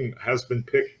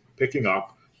picking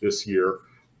up this year.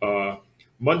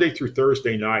 Monday through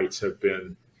Thursday nights have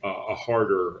been a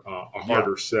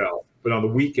harder sell, but on the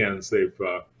weekends they're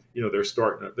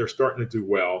starting to do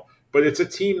well. But it's a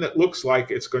team that looks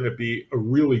like it's going to be a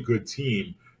really good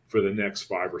team for the next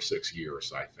 5 or 6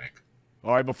 years, I think.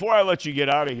 All right, before I let you get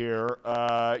out of here,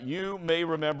 you may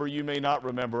remember, you may not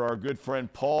remember our good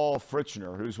friend Paul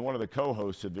Fritzner, who's one of the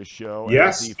co-hosts of this show.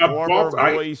 Yes, the former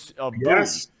voice of Bowie.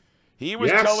 He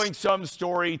was Yes. telling some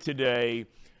story today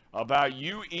about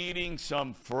you eating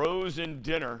some frozen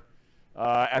dinner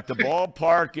at the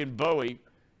ballpark in Bowie.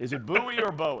 Is it Bowie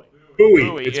or Bowie?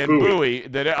 Bowie. It's in Bowie. Bowie.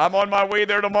 That I'm on my way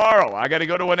there tomorrow. I got to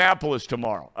go to Annapolis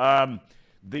tomorrow. But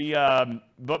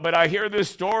I hear this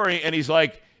story, and he's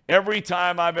like, every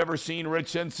time I've ever seen Rich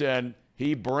Simpson,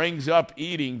 he brings up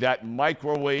eating that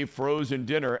microwave frozen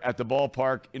dinner at the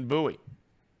ballpark in Bowie.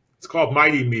 It's called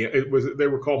Mighty Meal. They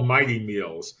were called Mighty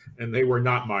Meals, and they were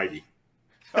not mighty.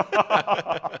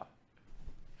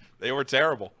 They were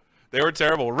terrible. They were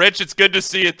terrible. Rich, it's good to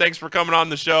see you. Thanks for coming on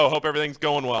the show. Hope everything's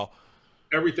going well.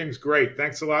 Everything's great.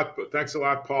 Thanks a lot. Thanks a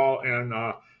lot, Paul. And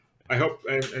I hope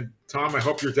and Tom. I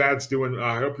hope your dad's doing.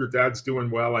 I hope your dad's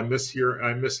doing well. I miss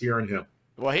hearing him.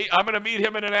 Well, I'm going to meet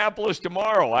him in Annapolis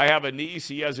tomorrow. I have a niece.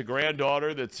 He has a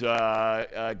granddaughter that's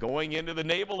going into the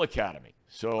Naval Academy.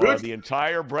 So the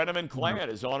entire Brenneman clan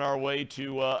is on our way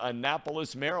to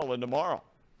Annapolis, Maryland tomorrow.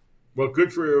 Well,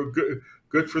 good for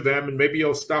them, and maybe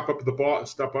you'll stop up at the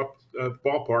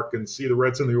ballpark and see the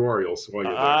Reds and the Orioles while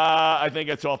you're there. I think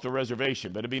it's off the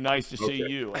reservation, but it'd be nice to see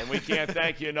you. And we can't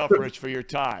thank you enough, Rich, for your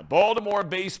time.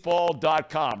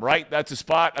 BaltimoreBaseball.com, right? That's a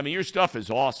spot. I mean, your stuff is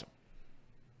awesome.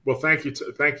 Well, thank you,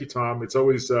 Tom. It's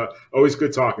always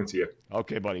good talking to you.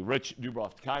 Okay, buddy. Rich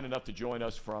Dubroff, kind enough to join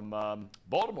us from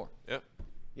Baltimore.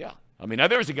 Yeah. I mean, now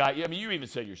there's a guy. I mean, you even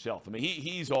said yourself. I mean,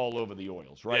 he's all over the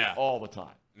Orioles, right? Yeah. All the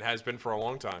time. It has been for a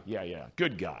long time. Yeah.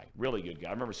 Good guy. Really good guy.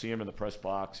 I remember seeing him in the press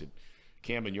box at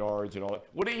Camden Yards and all that.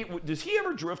 Does he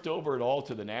ever drift over at all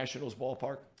to the Nationals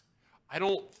ballpark? I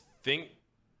don't think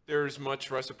there's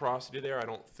much reciprocity there. I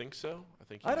don't think so.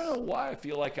 I don't know why. I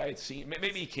feel like I had seen.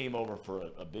 Maybe he came over for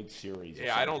a big series.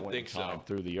 Yeah, I don't think so.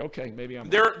 Through the maybe I'm.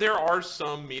 There are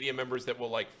some media members that will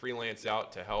like freelance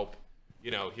out to help,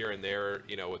 here and there,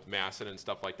 with Masson and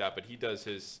stuff like that. But he does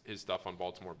his stuff on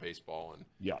Baltimore baseball, and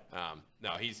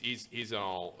no, he's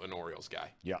an Orioles guy.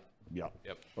 Yeah. Yep.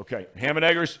 Okay, Ham and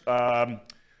Eggers.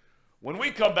 When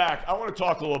we come back, I want to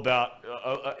talk a little about.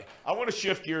 I want to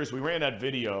shift gears. We ran that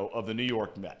video of the New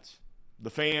York Mets, the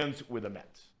fans with the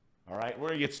Mets. All right, we're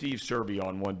going to get Steve Serby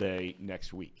on one day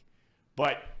next week.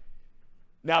 But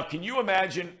now, can you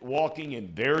imagine walking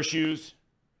in their shoes?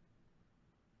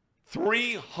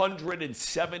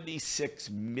 $376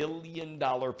 million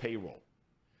payroll.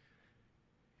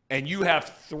 And you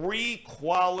have 3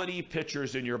 quality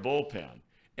pitchers in your bullpen.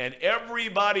 And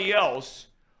everybody else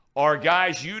are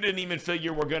guys you didn't even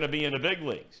figure were going to be in the big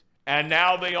leagues. And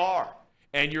now they are.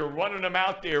 And you're running them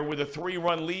out there with a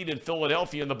 3-run lead in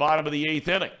Philadelphia in the bottom of the 8th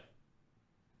inning.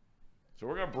 So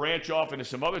we're going to branch off into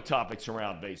some other topics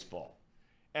around baseball.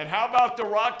 And how about the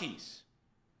Rockies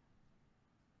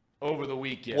over the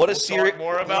weekend? What a we'll series! Talk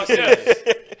more about this.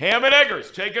 Ham and Eggers,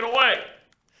 take it away.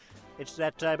 It's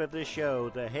that time of the show,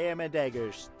 the Ham and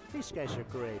Eggers. These guys are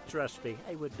great. Trust me,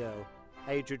 I would know.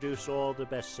 I introduce all the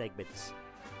best segments.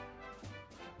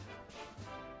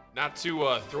 Not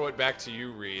to throw it back to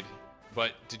you, Reed,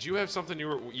 but did you have something you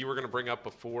were going to bring up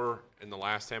before in the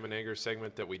last Ham and Eggers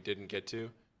segment that we didn't get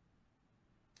to?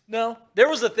 No, there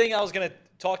was a thing I was going to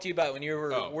talk to you about when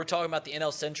we're talking about the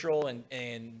NL Central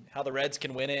and how the Reds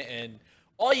can win it, and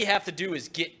all you have to do is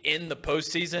get in the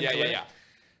postseason. Yeah.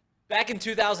 Back in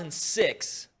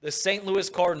 2006, the St. Louis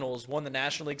Cardinals won the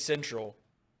National League Central,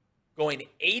 going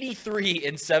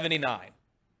 83-79.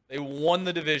 They won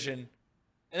the division,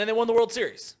 and then they won the World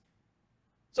Series.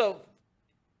 So,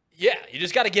 yeah, you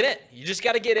just got to get in. You just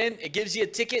got to get in. It gives you a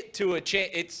ticket to a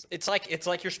chance. It's like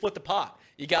you're split the pot.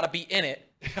 You got to be in it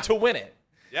to win it.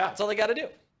 Yeah. That's all they got to do.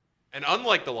 And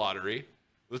unlike the lottery,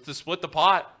 with the split the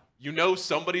pot,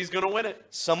 somebody's going to win it.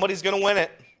 Somebody's going to win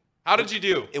it. How did you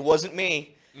do? It wasn't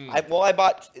me. I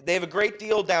bought. They have a great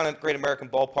deal down at Great American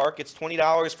Ballpark. It's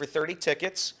 $20 for 30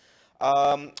 tickets.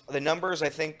 The numbers, I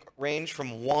think, range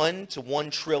from 1 to 1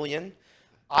 trillion.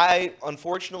 I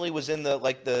unfortunately was in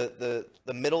the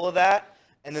middle of that,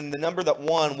 and then the number that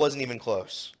won wasn't even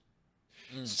close.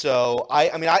 So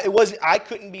I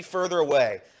couldn't be further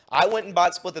away. I went and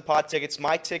bought split the pot tickets.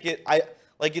 My ticket,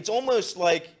 it's almost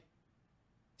like,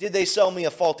 did they sell me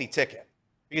a faulty ticket?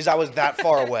 Because I was that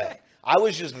far away. I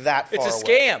was just that far away. It's a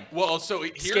scam. Well, so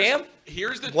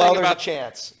here's the thing there's about a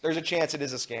chance. There's a chance it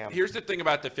is a scam. Here's the thing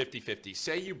about the 50-50.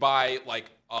 Say you buy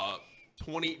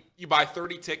you buy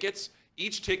 30 tickets.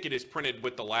 Each ticket is printed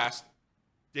with the last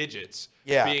digits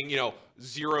being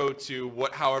 0 to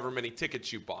however many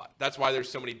tickets you bought. That's why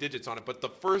there's so many digits on it. But the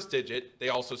first digit, they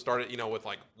also started with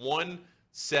 1,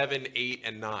 7, 8,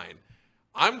 and 9.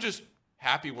 I'm just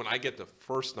happy when I get the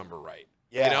first number right.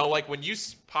 Yeah. When you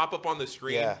pop up on the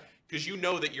screen, because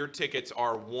that your tickets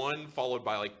are 1 followed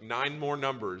by 9 more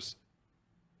numbers,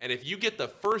 And if you get the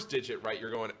first digit right, you're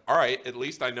going, all right, at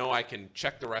least I know I can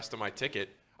check the rest of my ticket.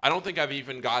 I don't think I've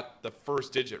even got the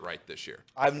first digit right this year.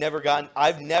 I've never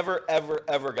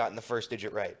ever gotten the first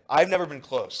digit right. I've never been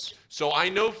close. So I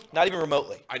know, Not even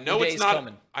remotely. I know The it's day's not.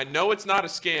 coming. I know it's not a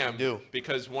scam. I do.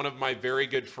 Because one of my very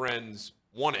good friends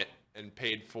won it and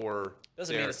paid for.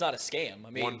 Doesn't mean it's not a scam.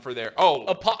 I mean, one for their.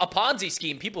 a Ponzi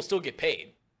scheme, people still get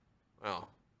paid. Well,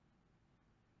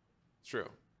 it's true.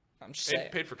 I'm just saying.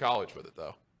 Paid for college with it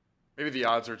though. Maybe the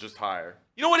odds are just higher.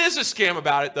 You know what is a scam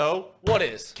about it though? What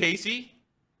is? Casey,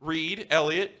 Reed,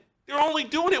 Elliott. They're only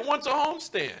doing it once a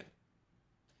homestand.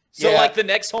 So, Yeah. like, the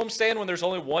next homestand when there's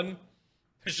only one,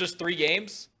 there's just 3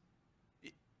 games?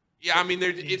 Yeah, I mean,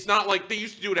 it's not like they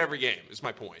used to do it every game. Is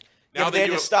my point. Yeah, but they had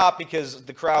do to it- stop because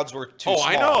the crowds were too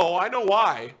small. I know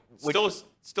why. Which-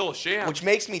 Still a sham. Which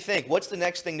makes me think, what's the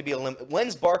next thing to be eliminated?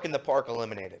 When's Bark in the Park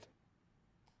eliminated?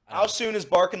 How soon is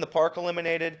Bark in the Park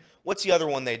eliminated? What's the other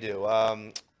one they do?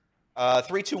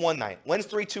 3-2-1 night. When's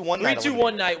 3-2-1 night?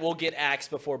 3-2-1 night will get axed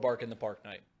before Bark in the Park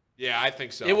night. Yeah, I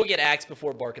think so. It will get axed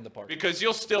before Bark in the Park. Because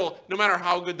you'll still, no matter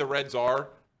how good the Reds are,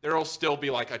 there'll still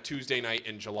be like a Tuesday night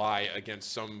in July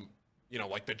against some,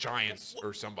 like the Giants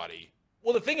or somebody.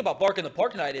 Well, the thing about Bark in the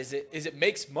Park night is it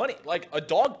makes money. Like a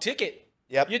dog ticket.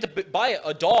 Yep. You have to buy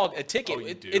a dog a ticket. Oh,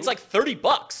 you do? It's like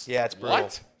 $30. Yeah, it's brutal.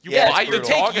 What? You Yeah, buy it's your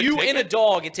brutal. dog Take you a and a ticket?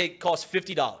 dog, costs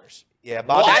 $50. Yeah,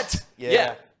 Bobby. What? Yeah.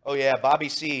 Yeah. Oh yeah, Bobby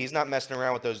C. He's not messing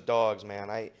around with those dogs,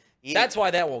 man. That's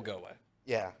why that won't go away.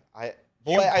 yeah. You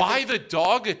Boy, I buy think- the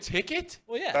dog a ticket?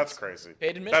 Well, yeah. That's crazy.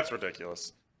 Paid admission. That's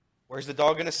ridiculous. Where's the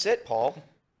dog gonna sit, Paul?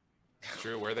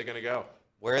 True. Where are they going to go?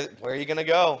 Where are you gonna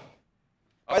go?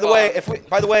 By the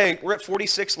way, we're at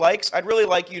 46 likes. I'd really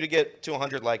like you to get to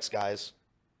 100 likes, guys.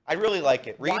 I'd really like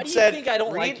it. Reed Why do you said, think I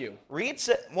don't Reed- like you? Reed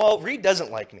said, well, Reed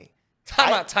doesn't like me.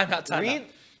 Time out. Reed,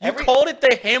 You called it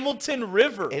the Hamilton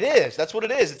River. It is. That's what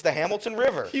it is. It's the Hamilton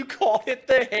River. You called it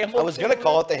the Hamilton I was gonna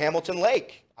call it the Hamilton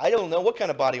Lake. I don't know what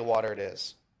kind of body of water it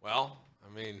is. Well,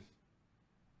 I mean,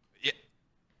 it's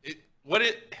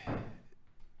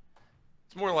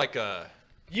more like a.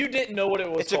 You didn't know what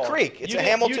it was It's a called. creek. It's You a did-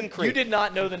 Hamilton you- Creek. You did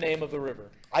not know the name of the river.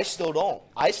 I still don't.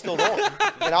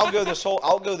 And I'll go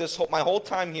my whole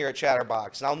time here at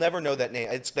Chatterbox, and I'll never know that name.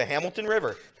 It's the Hamilton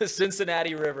River. The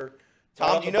Cincinnati River.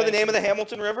 Tom, do you know the name of the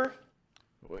Hamilton River?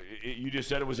 You just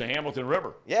said it was a Hamilton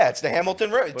River. Yeah, it's the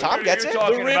Hamilton River. But Tom you're gets it.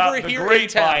 talking The river about the here Great in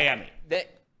town. Miami,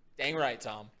 Dang right,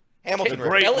 Tom. Hamilton the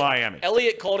River. Great Miami,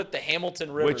 Elliot called it the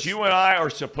Hamilton River. which you and I are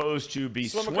supposed to be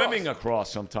Swim swimming across.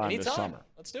 across sometime this Anytime. summer.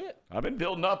 Let's do it. I've been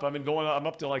building up. I'm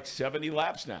up to like 70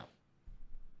 laps now.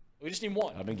 We just need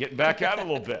one. I've been getting back out a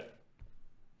little bit.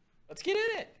 Let's get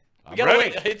in it. We I'm gotta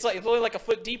ready. wait. It's only like a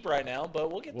foot deep right now,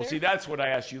 but we'll get Well, there. see, that's what I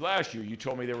asked you last year. You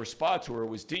told me there were spots where it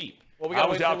was deep. Well, we I gotta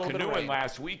was wait for a out little bit of canoeing rain.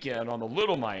 last weekend on the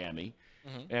Little Miami,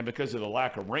 and because of the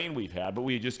lack of rain we've had, but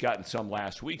we had just gotten some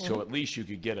last week, so at least you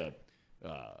could get a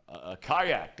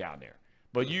kayak down there.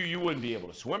 But you wouldn't be able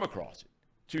to swim across it.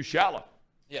 Too shallow.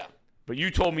 Yeah. But you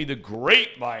told me the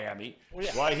Great Miami,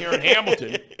 yeah. right here in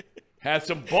Hamilton, had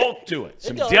some bulk to it,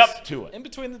 some It does. depth to it. In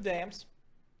between the dams.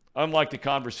 Unlike the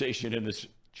conversation in this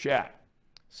chat,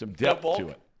 some depth bulk? to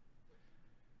it.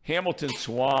 Hamilton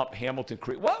Swamp, Hamilton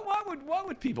Creek. Why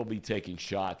would people be taking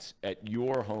shots at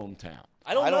your hometown?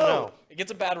 I don't know. It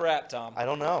gets a bad rap, Tom. I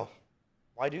don't know.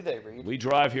 Why do they, Reed? We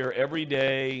drive here every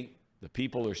day. The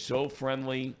people are so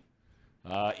friendly.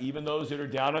 Even those that are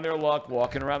down on their luck,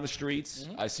 walking around the streets.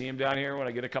 I see them down here when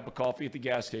I get a cup of coffee at the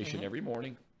gas station every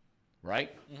morning.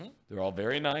 Right? They're all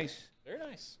very nice. Very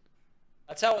nice.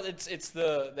 That's how it's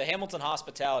the Hamilton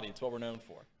hospitality. It's what we're known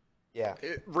for. Yeah.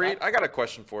 Reed, I got a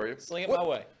question for you. Sling it my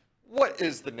way. What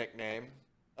is the nickname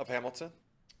of Hamilton?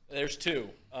 There's two.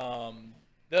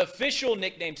 The official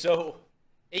nickname, so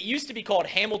it used to be called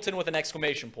Hamilton with an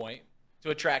exclamation point to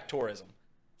attract tourism.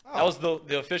 That was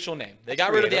the official name. They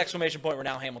got rid of the creative. exclamation point. We're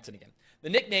now Hamilton again. The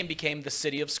nickname became the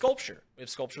City of Sculpture. We have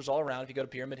sculptures all around. If you go to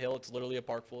Pyramid Hill, it's literally a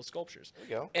park full of sculptures. There you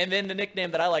go. And then the nickname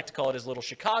that I like to call it is Little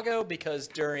Chicago because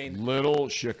during Little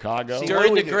Chicago. See, during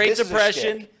what the do we do? Great This is a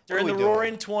Depression, shtick. What during are the we doing?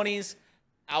 Roaring '20s,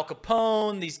 Al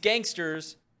Capone, these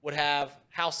gangsters would have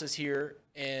houses here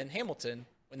in Hamilton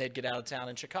when they'd get out of town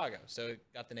in Chicago. So it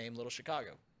got the name Little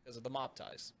Chicago because of the mob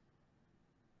ties.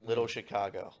 Little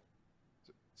Chicago.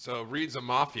 So Reed's a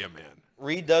mafia man.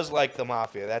 Reed does like the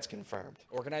mafia. That's confirmed.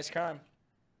 Organized crime.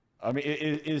 I mean,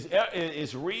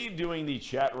 is Reed doing the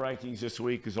chat rankings this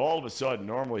week? Because all of a sudden,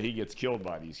 normally he gets killed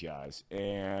by these guys,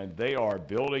 and they are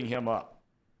building him up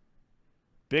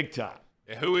big time.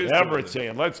 Yeah, who is Everett doing it?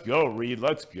 saying, "Let's go, Reed.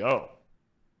 Let's go."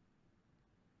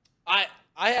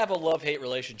 I have a love-hate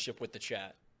relationship with the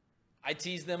chat. I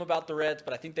tease them about the Reds,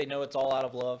 but I think they know it's all out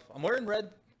of love. I'm wearing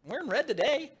red wearing red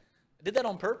today. I did that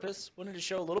on purpose. Wanted to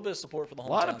show a little bit of support for the hometown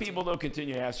A lot of people, team. though,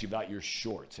 continue to ask you about your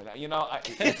shorts. And, I'm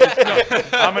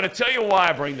going to tell you why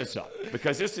I bring this up.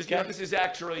 Because this is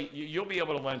actually, you'll be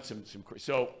able to lend some.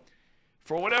 So,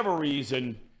 for whatever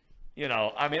reason,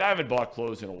 I haven't bought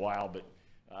clothes in a while, but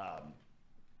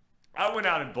I went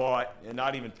out and bought, and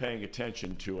not even paying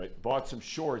attention to it, bought some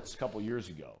shorts a couple years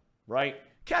ago, right?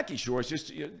 Khaki shorts,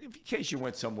 just in case you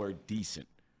went somewhere decent,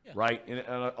 right?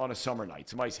 On a summer night,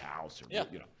 somebody's house, or,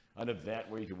 an event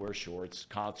where you could wear shorts,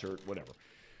 concert, whatever.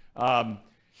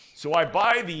 So I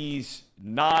buy these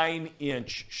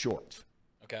 9-inch shorts.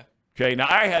 Okay. Now,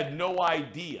 I had no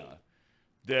idea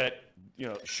that,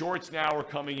 shorts now are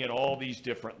coming in all these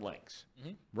different lengths,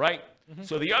 right?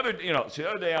 So the other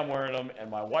day I'm wearing them, and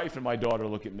my wife and my daughter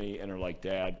look at me and are like,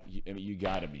 Dad, you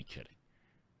got to be kidding.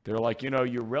 They're like,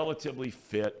 you're relatively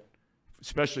fit,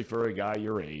 especially for a guy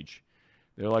your age.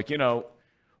 They're like,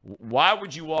 why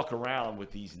would you walk around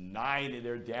with these 9 and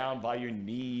they're down by your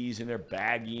knees and they're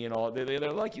baggy and all?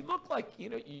 They're like, you look like,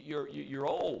 you're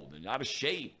old and out of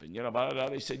shape. And,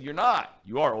 they said, you're not.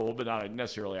 You are old, but not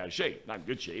necessarily out of shape. Not in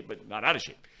good shape, but not out of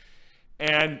shape.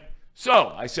 And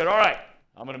so I said, all right,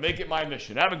 I'm going to make it my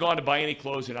mission. I haven't gone to buy any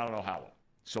clothes in I don't know how long.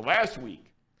 So last week,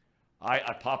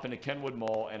 I pop into Kenwood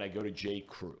Mall and I go to J.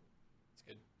 Crew. It's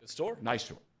a good store. Nice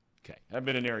store. Okay. I haven't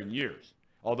been in there in years.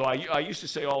 Although I used to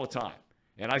say all the time,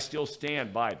 and I still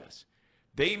stand by this,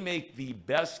 they make the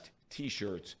best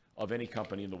T-shirts of any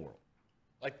company in the world.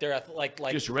 Like they're like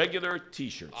just regular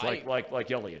T-shirts, like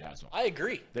Elliot has on. I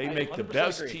agree. They make the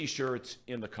best T-shirts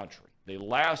in the country. They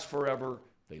last forever.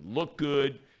 They look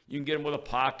good. You can get them with a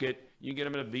pocket. You can get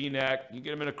them in a V-neck. You can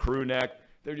get them in a crew neck.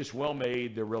 They're just well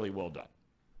made. They're really well done.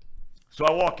 So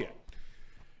I walk in,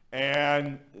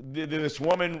 and this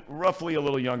woman, roughly a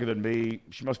little younger than me,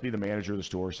 she must be the manager of the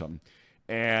store or something,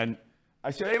 and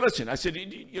I said, hey, listen. I said, do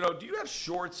you have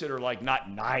shorts that are like not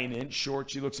 9-inch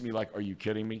shorts? She looks at me like, are you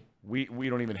kidding me? We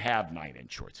don't even have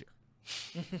 9-inch shorts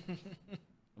here.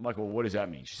 I'm like, well, what does that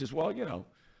mean? She says, well,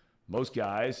 most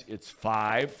guys, it's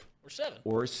 5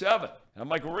 or 7. And I'm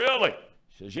like, really?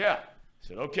 She says, yeah. I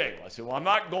said, okay. Well, I said, well, I'm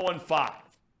not going 5.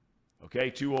 Okay,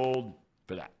 too old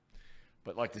for that.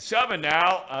 But like the 7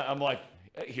 now, I'm like,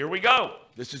 hey, here we go.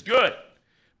 This is good.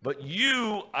 But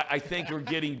you, I think, are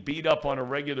getting beat up on a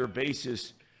regular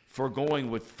basis for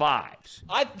going with 5s.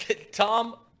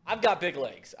 Tom, I've got big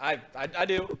legs. I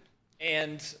do.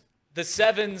 And the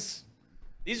 7s,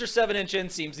 these are 7-inch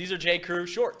inseams. These are J. Crew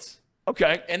shorts.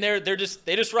 Okay. And they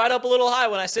just ride up a little high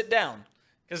when I sit down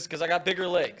because I got bigger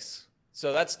legs.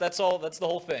 So that's all. That's the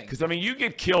whole thing. Because, you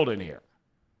get killed in here.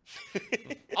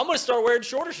 I'm going to start wearing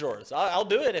shorter shorts. I'll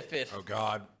do it if. Oh,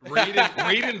 God.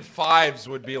 Reading 5s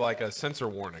would be like a sensor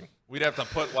warning. We'd have to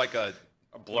put like a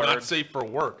blur. Not safe for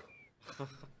work.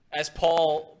 As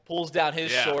Paul pulls down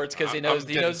his shorts because he knows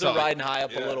they're riding high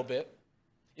up a little bit.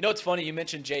 It's funny. You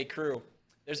mentioned J. Crew.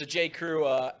 There's a J. Crew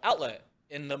outlet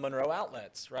in the Monroe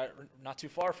Outlets, right? Not too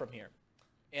far from here.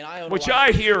 And I own which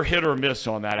I hear hit or miss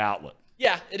on that outlet.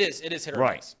 Yeah, it is. It is hit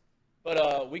or miss.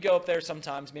 But we go up there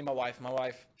sometimes, me and my wife. My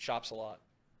wife shops a lot.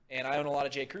 And I own a lot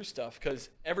of J. Crew stuff because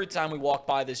every time we walk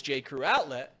by this J. Crew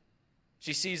outlet,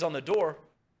 she sees on the door,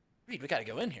 Reed, we got to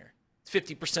go in here. It's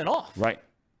 50% off. Right.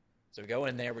 So we go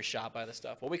in there, we shop, buy the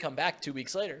stuff. Well, we come back 2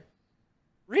 weeks later.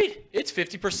 Reed, it's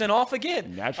 50% off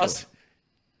again. Naturally.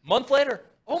 Month later,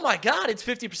 oh, my God, it's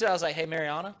 50%. I was like, hey,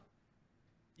 Mariana,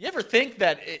 you ever think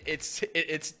that it's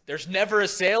there's never a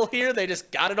sale here? They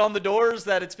just got it on the doors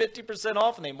that it's 50%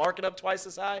 off and they mark it up twice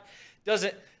as high.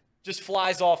 Just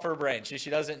flies off her brain. She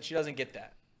doesn't get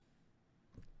that.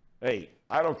 Hey,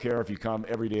 I don't care if you come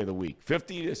every day of the week.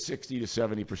 50 to 60 to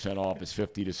 70% off is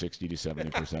 50 to 60 to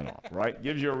 70% off, right?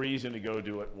 Gives you a reason to go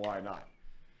do it. Why not?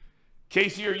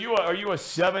 Casey, are you a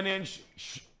 7-inch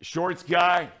shorts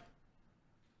guy?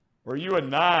 Or are you a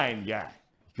 9 guy?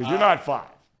 Because you're not 5.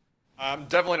 I'm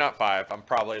definitely not 5. I'm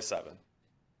probably a 7.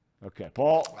 Okay,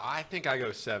 Paul? I think I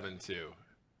go 7, too.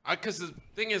 Because the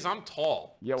thing is, I'm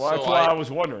tall. Yeah, well, that's why I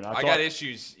was wondering. I got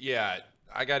issues. Yeah,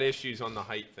 I got issues on the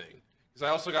height thing. Because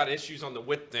I also got issues on the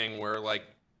width thing where, like,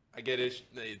 I get it's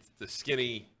the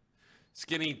skinny,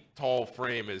 tall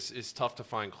frame is tough to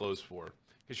find clothes for.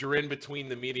 Because you're in between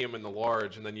the medium and the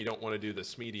large, and then you don't want to do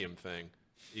this medium thing.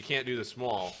 You can't do the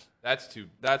small. That's too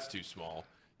small.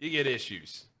 You get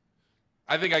issues.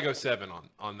 I think I go 7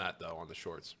 on that, though, on the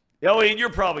shorts. Elliot, you're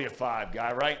probably a 5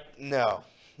 guy, right? No,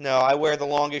 I wear the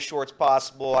longest shorts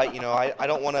possible. I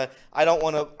don't want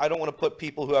to put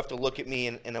people who have to look at me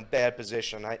in a bad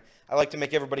position. I like to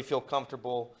make everybody feel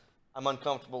comfortable. I'm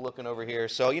uncomfortable looking over here,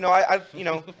 so I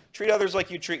treat others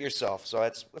like you treat yourself. So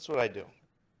that's what I do.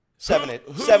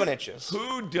 7 inches.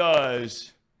 Who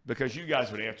does, because you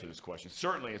guys would answer this question.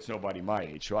 Certainly it's nobody my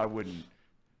age, so I wouldn't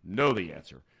know the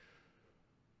answer.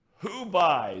 Who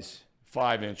buys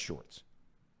 5-inch shorts?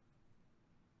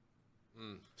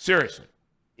 Seriously.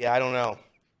 Yeah, I don't know.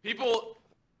 People.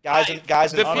 Guys in They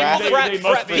frat.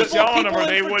 must be selling them, or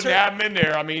they people wouldn't in have them in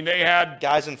there. I mean, they had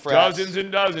Guys in frats. dozens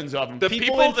and dozens of them. The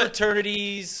People people in that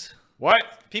fraternities. What?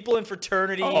 People in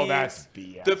fraternities. Oh, that's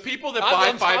BS. the people that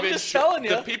I'm buy just 5-inch telling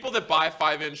ya. the people that buy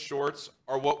 5-inch shorts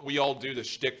are what we all do the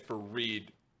shtick for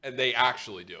Reed, and they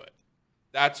actually do it.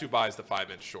 That's who buys the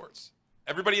 5-inch shorts.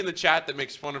 Everybody in the chat that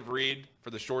makes fun of Reed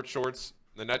for the short shorts,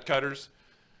 the net cutters,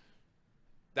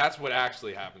 that's what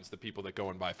actually happens to people that go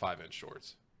and buy 5-inch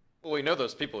shorts. Well, we know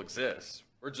those people exist.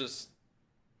 We're just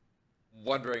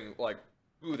wondering, like,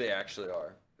 who they actually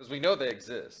are, because we know they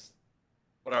exist.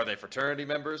 But are they fraternity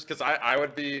members? Because I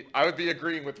would be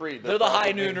agreeing with Reed. They're the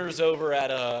high nooners over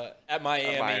at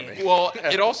Miami. Miami. Well,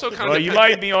 it also kind Well, of you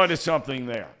might be onto something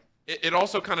there. It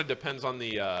also kind of depends on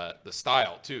the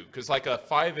style too, because like a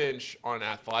 5-inch on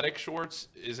athletic shorts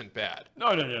isn't bad. No.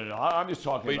 I'm just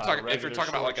talking But you're about talking- if you're regular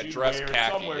talking about like a shorts, dress you wear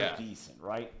khaki, somewhere yeah. decent,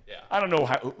 right? Yeah. I don't know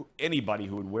how anybody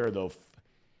who would wear though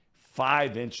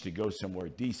 5-inch to go somewhere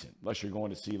decent, unless you're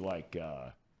going to see like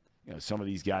some of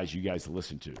these guys you guys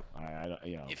listen to,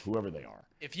 whoever they are.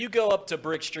 If you go up to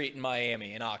Brick Street in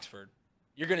Miami, in Oxford,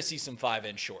 you're going to see some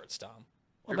 5-inch shorts, Tom.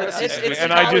 And the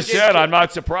I college just said age- I'm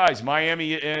not surprised.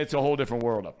 Miami, it's a whole different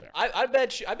world up there. I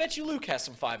bet you Luke has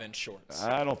some 5-inch shorts.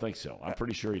 I don't think so. I'm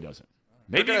pretty sure he doesn't.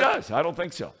 Maybe he does. I don't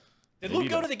think so. Did Maybe Luke he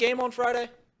go to does. the game on Friday?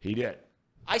 He did.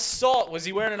 I saw it. Was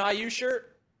he wearing an IU shirt?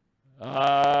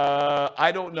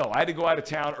 I don't know. I had to go out of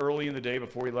town early in the day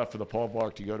before he left for the Paul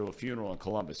Bark to go to a funeral in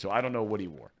Columbus, so I don't know what he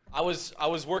wore. I was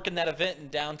working that event in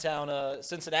downtown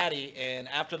Cincinnati, and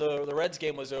after the Reds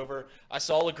game was over, I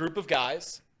saw a group of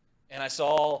guys, and I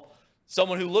saw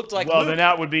someone who looked like Well, Luke then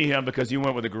that would be him because you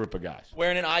went with a group of guys.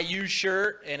 wearing an IU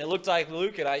shirt, and it looked like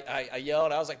Luke, and I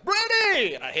yelled, I was like,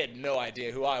 Brady! And I had no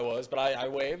idea who I was, but I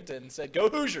waved and said, go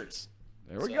Hoosiers.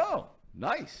 There we go.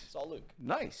 Nice. Saw Luke.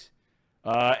 Nice.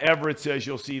 Everett says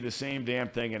you'll see the same damn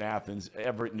thing in Athens.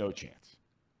 Everett, no chance.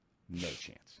 No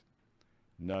chance.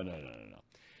 No.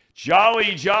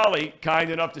 Jolly,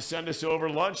 kind enough to send us over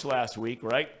lunch last week,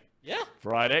 right? Yeah.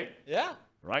 Friday, Yeah.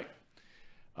 right?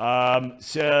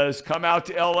 Says come out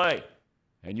to L.A.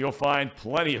 and you'll find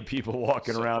plenty of people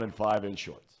walking around in 5-inch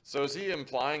shorts. So is he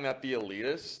implying that the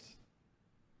elitists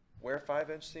wear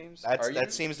 5-inch seams?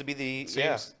 That seems to be the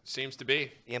Seems to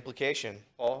be. the implication.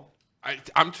 Paul?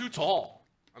 I'm too tall.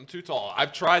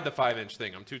 I've tried the 5-inch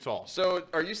thing. I'm too tall. So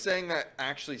are you saying that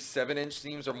actually 7-inch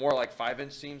seams are more like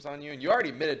 5-inch seams on you? And you already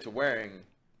admitted to wearing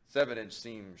 7-inch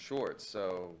seam shorts,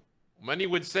 so... Many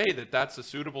would say that that's a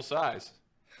suitable size.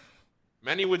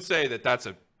 Many would say that that's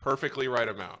a perfectly right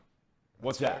amount.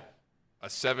 What's that? A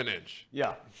 7-inch.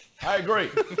 Yeah, I agree.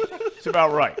 It's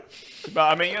about right.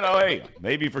 Hey,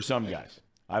 maybe for some guys.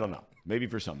 I don't know. Maybe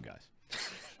for some guys.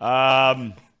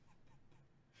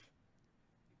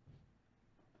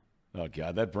 Oh,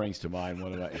 God, that brings to mind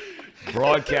one of my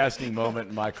broadcasting moment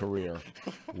in my career,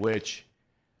 which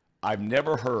I've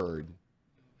never heard.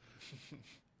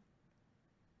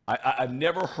 I've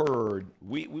never heard.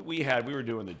 We were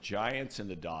doing the Giants and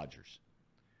the Dodgers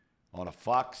on a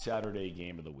Fox Saturday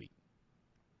game of the week.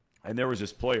 And there was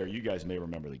this player, you guys may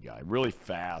remember the guy, really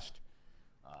fast,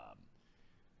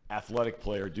 athletic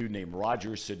player, dude named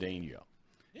Roger Cedeno.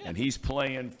 Yeah. And he's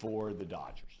playing for the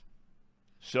Dodgers.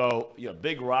 So,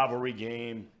 big rivalry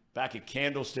game back at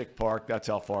Candlestick Park. That's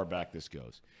how far back this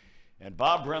goes. And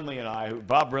Bob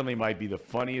Brindley might be the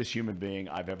funniest human being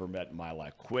I've ever met in my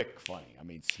life. Quick, funny.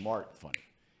 Smart, funny.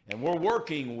 And we're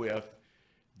working with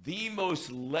the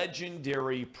most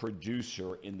legendary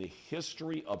producer in the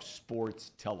history of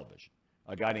sports television,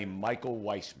 a guy named Michael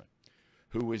Weissman,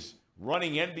 who was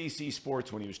running NBC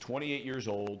Sports when he was 28 years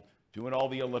old, doing all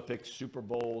the Olympics, Super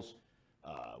Bowls,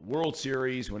 World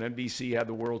Series, when NBC had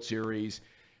the World Series.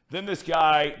 Then this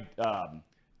guy,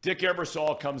 Dick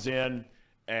Ebersol, comes in,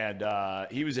 and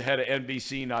he was the head of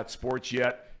NBC, not sports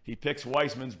yet. He picks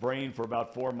Weissman's brain for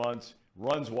about 4 months,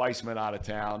 runs Weissman out of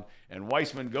town, and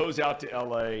Weissman goes out to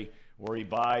L.A. where he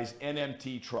buys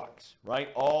NMT trucks, right?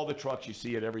 All the trucks you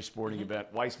see at every sporting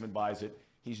event, Weissman buys it.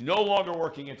 He's no longer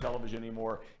working in television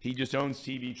anymore. He just owns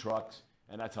TV trucks,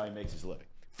 and that's how he makes his living.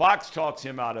 Fox talks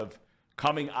him out of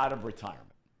coming out of retirement.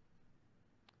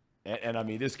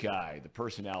 And this guy, the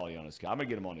personality on this guy, I'm going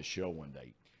to get him on the show one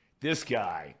day. This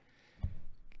guy,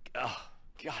 oh,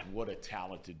 God, what a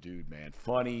talented dude, man.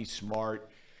 Funny, smart.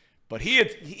 But he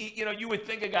you would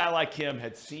think a guy like him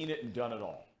had seen it and done it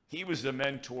all. He was the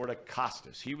mentor to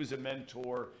Costas. He was a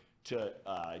mentor to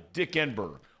Dick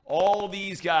Enberg, all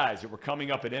these guys that were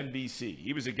coming up at NBC.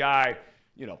 He was a guy,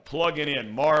 plugging in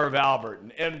Marv Albert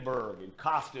and Enberg and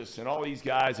Costas and all these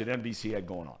guys that NBC had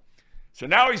going on. So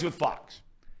now he's with Fox.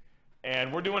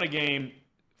 And we're doing a game,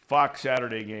 Fox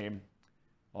Saturday game,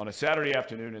 on a Saturday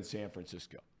afternoon in San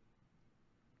Francisco.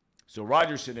 So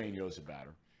Roger Cedeno's a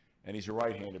batter, and he's a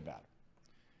right-handed batter.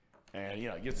 And, he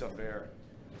gets up there,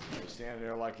 he's standing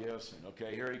there like this, and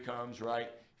okay, here he comes, right?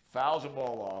 Fouls a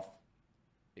ball off.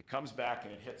 It comes back,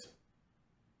 and it hits him.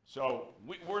 So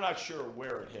we're not sure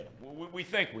where it hit him. We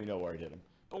think we know where it hit him,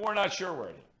 but we're not sure where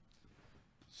it hit him.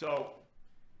 So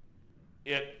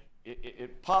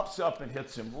it pops up and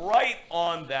hits him right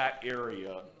on that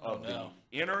area of the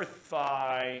inner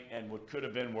thigh and what could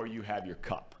have been where you have your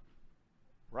cup,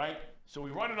 right? So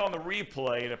we run it on the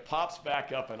replay, and it pops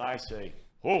back up, and I say,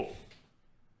 oh,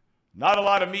 not a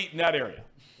lot of meat in that area.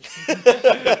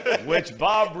 Which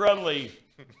Bob Brudley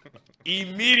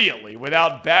immediately,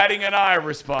 without batting an eye,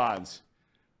 responds,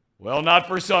 well, not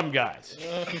for some guys.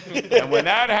 And when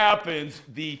that happens,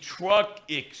 the truck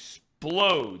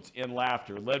explodes in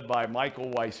laughter, led by Michael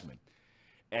Weissman.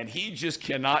 And he just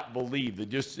cannot believe that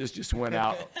this just went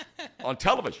out on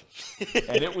television.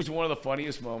 And it was one of the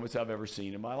funniest moments I've ever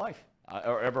seen in my life,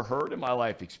 or ever heard in my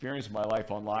life, experienced in my life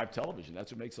on live television.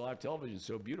 That's what makes live television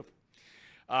so beautiful.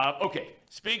 Okay,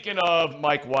 speaking of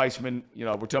Mike Weissman, we're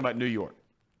talking about New York.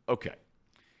 Okay.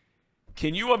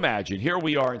 Can you imagine, here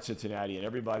we are in Cincinnati, and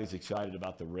everybody's excited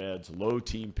about the Reds, low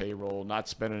team payroll, not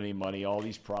spending any money, all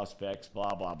these prospects,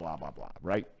 blah, blah, blah, blah, blah,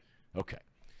 right? Okay.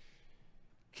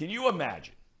 Can you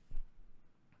imagine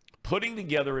putting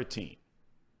together a team,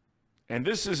 and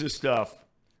this is the stuff,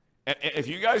 and if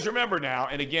you guys remember now,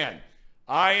 and again,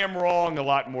 I am wrong a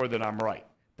lot more than I'm right,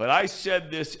 but I said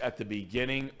this at the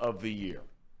beginning of the year.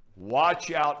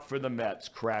 Watch out for the Mets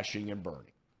crashing and burning.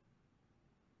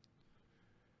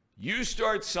 You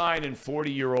start signing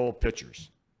 40-year-old pitchers,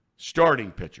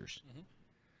 starting pitchers,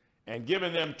 and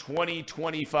giving them 20,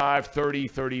 25, 30,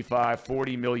 35,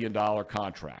 $40 million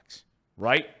contracts,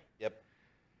 right? Yep.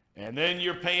 And then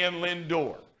you're paying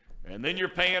Lindor, and then you're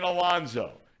paying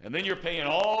Alonso, and then you're paying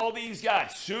all these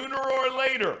guys. Sooner or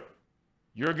later,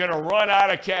 you're going to run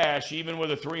out of cash, even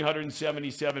with a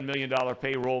 $377 million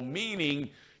payroll, meaning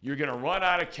you're going to run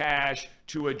out of cash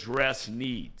to address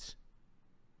needs.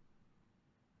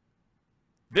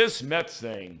 This Mets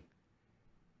thing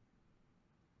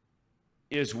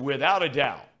is without a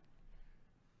doubt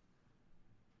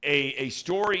a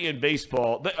story in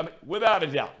baseball. Without a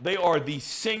doubt, they are the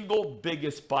single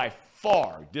biggest, by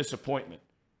far, disappointment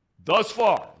thus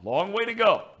far. Long way to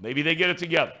go. Maybe they get it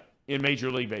together in Major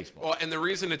League Baseball. Well, and the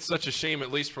reason it's such a shame,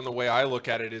 at least from the way I look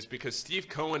at it, is because Steve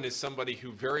Cohen is somebody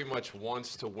who very much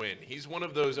wants to win. He's one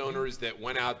of those owners that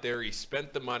went out there, he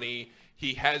spent the money,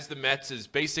 he has the Mets as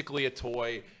basically a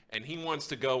toy, and he wants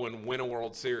to go and win a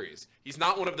World Series. He's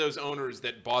not one of those owners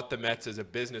that bought the Mets as a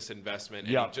business investment,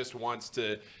 and he just wants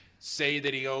to say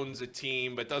that he owns a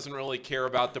team but doesn't really care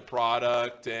about the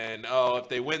product, and, if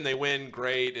they win,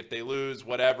 great. If they lose,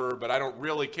 whatever, but I don't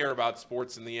really care about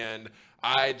sports in the end.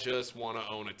 I just want to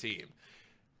own a team.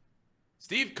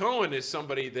 Steve Cohen is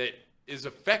somebody that is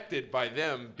affected by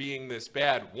them being this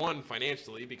bad, one,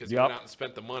 financially, because they went out and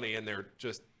spent the money and they're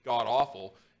just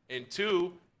god-awful, and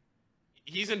two,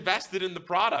 he's invested in the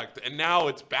product, and now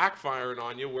it's backfiring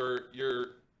on you where you're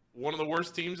one of the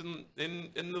worst teams in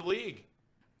the league.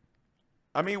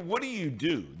 I mean, what do you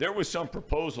do? There was some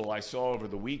proposal I saw over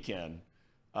the weekend,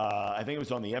 I think it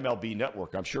was on the MLB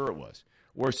Network, I'm sure it was,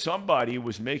 where somebody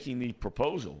was making the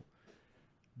proposal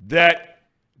that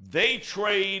they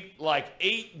trade like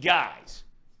 8 guys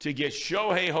to get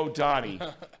Shohei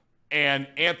Ohtani and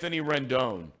Anthony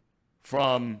Rendon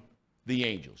from the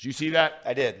Angels. You see that?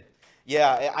 I did.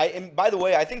 Yeah, and by the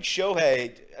way, I think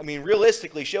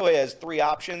realistically, Shohei has 3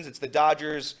 options. It's the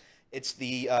Dodgers, it's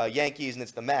the Yankees, and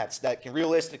it's the Mets that can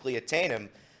realistically attain him.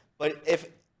 But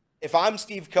if I'm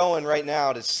Steve Cohen right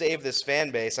now to save this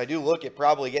fan base, I do look at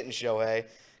probably getting Shohei.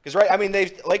 Because,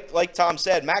 they like Tom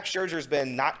said, Max Scherzer's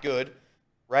been not good,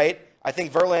 right? I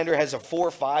think Verlander has a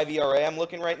 4.5 ERA. I'm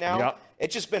looking right now. Yep.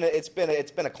 It's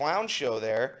been a clown show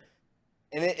there,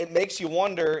 and it makes you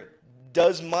wonder: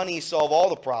 does money solve all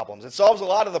the problems? It solves a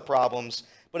lot of the problems,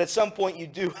 but at some point you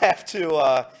do have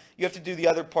to do the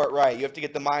other part right. You have to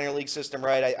get the minor league system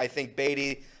right. I think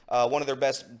Beatty, one of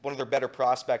their better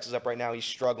prospects, is up right now. He's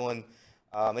struggling.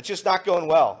 It's just not going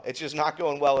well. It's just not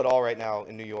going well at all right now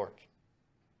in New York.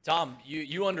 Tom,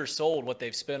 you undersold what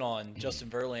they've spent on Justin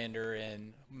Verlander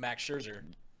and Max Scherzer.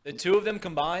 The two of them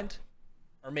combined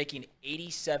are making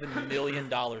 $87 million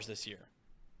this year.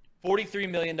 $43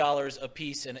 million a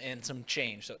piece and some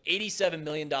change. So $87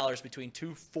 million between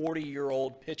two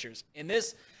 40-year-old pitchers. And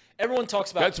this, everyone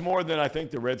talks about. That's more than I think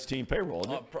the Reds team payroll,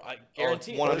 isn't it? I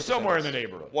guarantee Or somewhere in the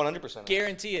neighborhood. 100%.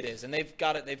 Guarantee it is. And they've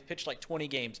got it. They've pitched like 20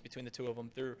 games between the two of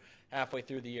them through halfway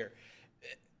through the year.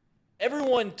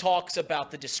 Everyone talks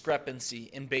about the discrepancy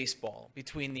in baseball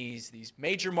between these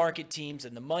major market teams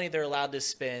and the money they're allowed to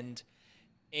spend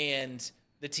and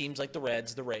the teams like the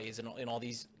Reds, the Rays, and all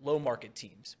these low market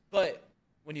teams. But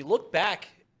when you look back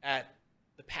at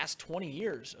the past 20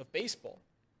 years of baseball,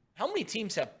 how many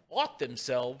teams have bought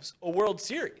themselves a World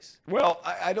Series? Well,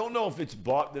 I don't know if it's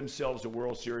bought themselves a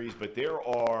World Series, but there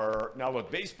are now.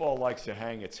 Look, baseball likes to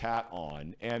hang its hat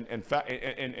on, and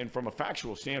from a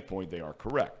factual standpoint, they are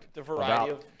correct. The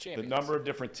variety about of champions, the number of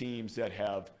different teams that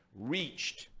have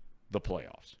reached the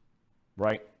playoffs.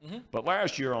 Right? Mm-hmm. But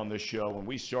last year on this show, when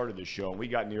we started the show and we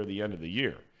got near the end of the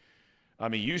year, I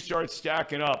mean, you start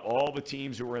stacking up all the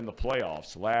teams who were in the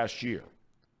playoffs last year.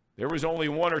 There was only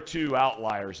one or two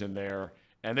outliers in there,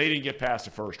 and they didn't get past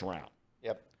the first round.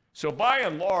 Yep. So by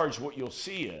and large, what you'll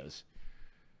see is,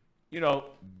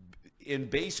 in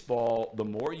baseball, the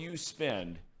more you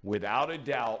spend, without a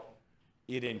doubt,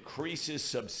 it increases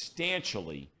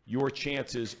substantially your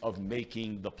chances of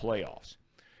making the playoffs.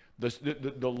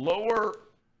 The lower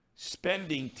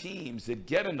spending teams that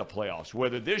get in the playoffs,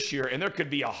 whether this year, and there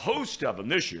could be a host of them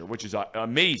this year, which is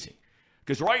amazing.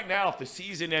 Because right now, if the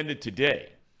season ended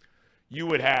today, you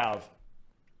would have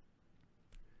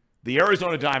the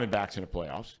Arizona Diamondbacks in the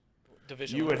playoffs.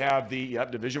 Division would have the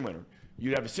division winner.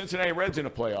 You'd have the Cincinnati Reds in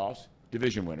the playoffs,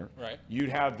 division winner. Right.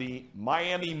 You'd have the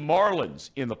Miami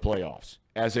Marlins in the playoffs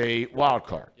as a wild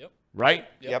card. Yep. Right?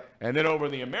 Yep. And then over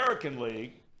in the American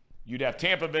League, you'd have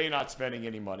Tampa Bay not spending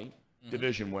any money,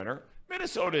 division winner.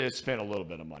 Minnesota has spent a little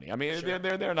bit of money. I mean, Sure.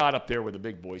 they're not up there with the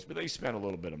big boys, but they spent a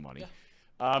little bit of money.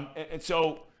 Yeah. And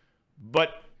so,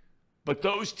 but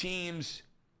those teams,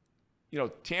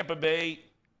 Tampa Bay,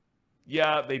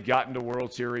 yeah, they've gotten to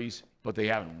World Series, but they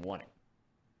haven't won it,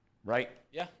 right?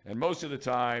 Yeah. And most of the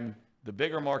time, the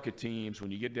bigger market teams, when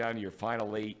you get down to your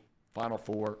final 8, final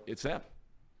 4, it's them.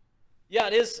 Yeah,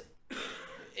 it is.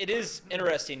 It is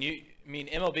interesting.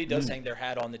 MLB does hang their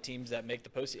hat on the teams that make the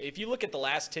postseason. If you look at the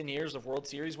last 10 years of World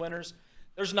Series winners,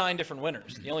 there's 9 different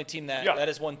winners. The only team that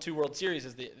has won 2 World Series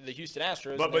is the Houston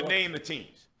Astros. But name the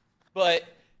teams. But,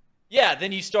 yeah,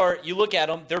 then you look at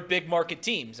them, they're big market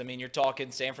teams. I mean, you're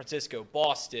talking San Francisco,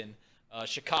 Boston,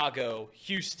 Chicago,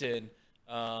 Houston,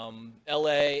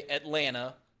 L.A.,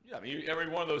 Atlanta. Yeah, I mean, every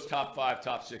one of those top 5,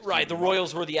 top 6. Right, the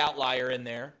Royals were the outlier in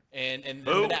there. And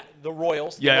Who? the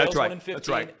Royals. Yeah, Royals that's right. won in 15, That's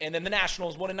right. And then the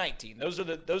Nationals won in 19. Those are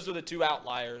the 2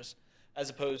 outliers as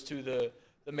opposed to the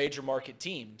major market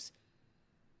teams.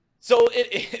 So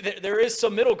there is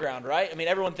some middle ground, right? I mean,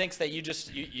 everyone thinks that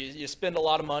you spend a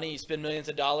lot of money, you spend millions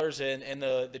of dollars, and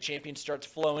the champion starts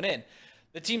flowing in.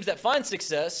 The teams that find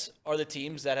success are the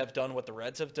teams that have done what the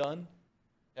Reds have done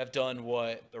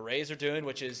what the Rays are doing,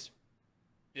 which is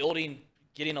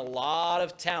getting a lot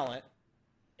of talent.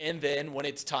 And then when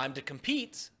it's time to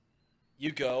compete,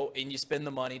 you go and you spend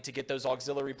the money to get those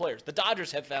auxiliary players. The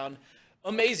Dodgers have found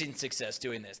amazing success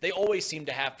doing this. They always seem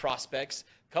to have prospects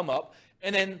come up.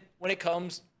 And then when it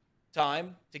comes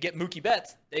time to get Mookie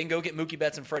Betts, they can go get Mookie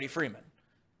Betts and Freddie Freeman.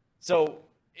 So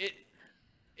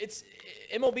it's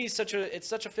MLB is such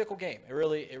a fickle game. It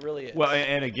really is. Well,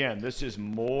 and again, this is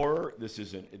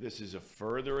a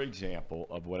further example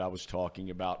of what I was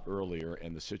talking about earlier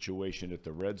and the situation that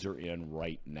the Reds are in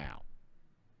right now.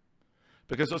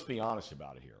 Because let's be honest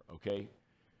about it here, okay?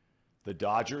 The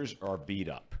Dodgers are beat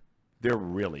up. They're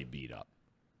really beat up.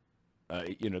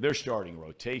 Their starting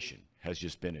rotation has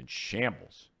just been in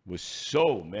shambles with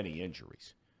so many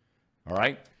injuries. All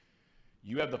right?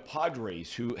 You have the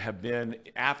Padres, who have been,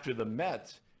 after the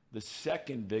Mets, the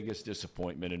second biggest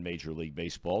disappointment in Major League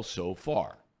Baseball so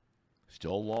far.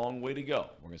 Still a long way to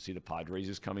go. We're going to see the Padres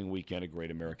this coming weekend at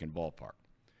Great American Ballpark.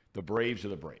 The Braves are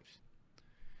the Braves.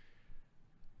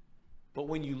 But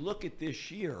when you look at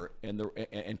this year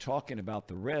and talking about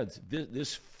the Reds,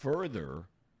 this further,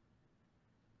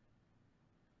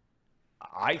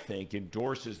 I think,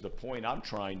 endorses the point I'm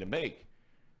trying to make,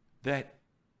 that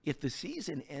if the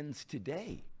season ends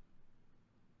today,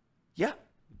 yeah,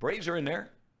 the Braves are in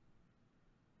there,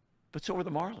 but so are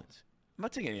the Marlins. I'm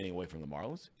not taking anything away from the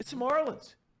Marlins. It's the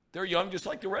Marlins. They're young just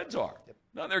like the Reds are. Yep.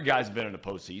 None of their guys have been in the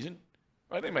postseason.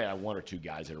 Right? They may have 1 or 2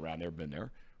 guys that are around there have been there,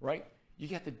 right? You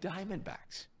got the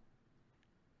Diamondbacks.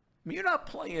 I mean, you're not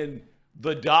playing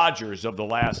the Dodgers of the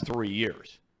last 3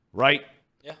 years, right?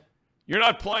 Yeah. You're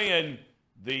not playing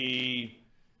the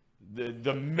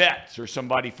the Mets or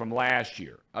somebody from last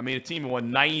year. I mean, a team that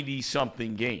won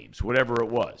 90-something games, whatever it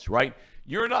was, right?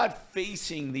 You're not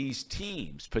facing these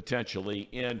teams potentially,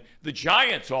 and the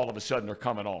Giants all of a sudden are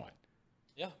coming on.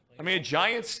 Yeah. I mean, a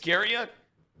Giants scare you?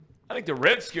 I think the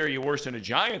Reds scare you worse than a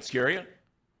Giants scare you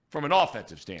from an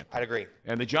offensive standpoint. I'd agree.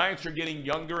 And the Giants are getting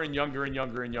younger and younger and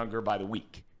younger and younger by the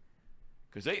week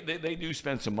because they do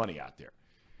spend some money out there.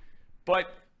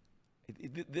 But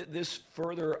this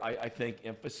further, I think,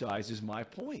 emphasizes my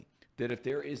point that if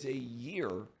there is a year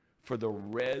for the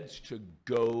Reds to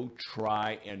go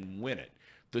try and win it,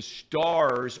 the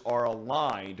stars are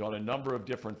aligned on a number of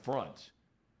different fronts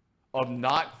of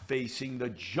not facing the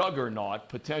juggernaut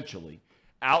potentially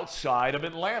outside of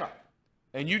Atlanta.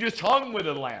 And you just hung with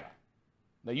Atlanta.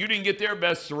 Now, you didn't get their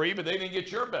best three, but they didn't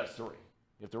get your best three,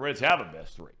 if the Reds have a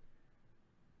best three.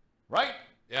 Right?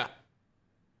 Yeah.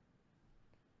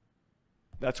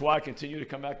 That's why I continue to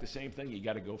come back to the same thing. You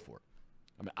got to go for it.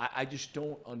 I mean, I just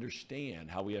don't understand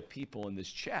how we have people in this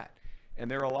chat, and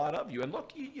there are a lot of you. And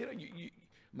look,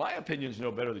 my opinion is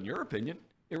no better than your opinion.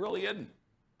 It really isn't.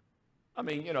 I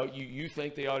mean, you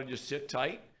think they ought to just sit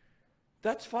tight.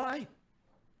 That's fine.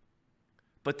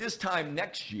 But this time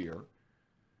next year,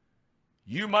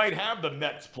 you might have the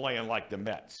Mets playing like the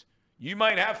Mets. You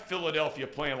might have Philadelphia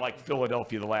playing like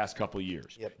Philadelphia the last couple of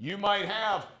years. Yep. You might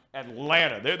have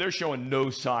Atlanta. They're showing no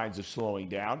signs of slowing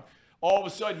down. All of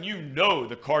a sudden,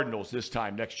 the Cardinals this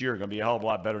time next year are going to be a hell of a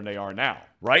lot better than they are now,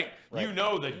 right? You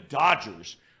know the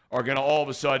Dodgers are going to all of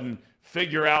a sudden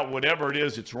figure out whatever it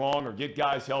is that's wrong or get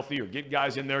guys healthy or get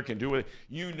guys in there can do it.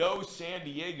 San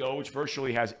Diego, which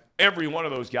virtually has every one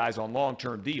of those guys on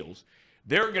long-term deals,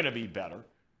 they're going to be better.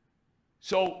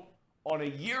 So on a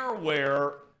year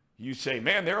where you say,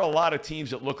 man, there are a lot of teams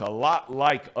that look a lot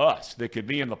like us that could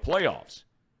be in the playoffs,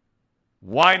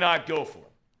 why not go for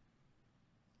it?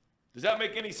 Does that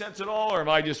make any sense at all, or am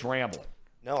I just rambling?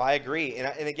 No, I agree.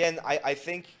 And again, I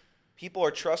think people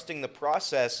are trusting the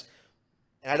process,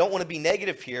 and I don't want to be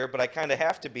negative here, but I kind of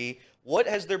have to be. What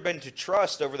has there been to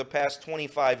trust over the past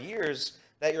 25 years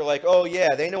that you're like, oh,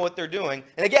 yeah, they know what they're doing?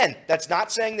 And again, that's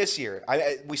not saying this year.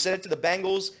 We said it to the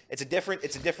Bengals. It's a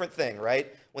different thing,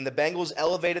 right? When the Bengals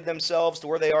elevated themselves to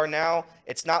where they are now,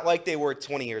 it's not like they were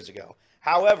 20 years ago.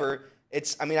 However,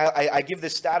 I give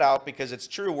this stat out because it's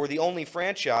true. We're the only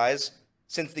franchise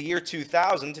since the year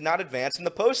 2000 to not advance in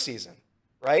the postseason,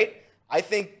 right? I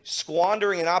think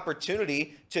squandering an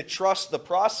opportunity to trust the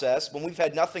process when we've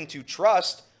had nothing to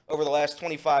trust over the last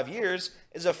 25 years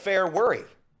is a fair worry.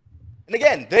 And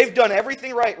again, they've done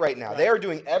everything right now. Right. They are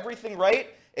doing everything right.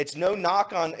 It's no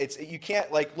knock on it's. You can't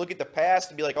look at the past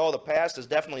and be like, oh, the past is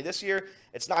definitely this year.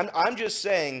 It's not. I'm just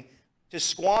saying to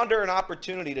squander an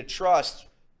opportunity to trust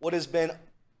what has been,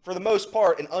 for the most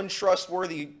part, an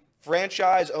untrustworthy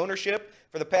franchise ownership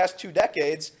for the past 2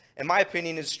 decades, in my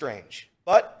opinion, is strange.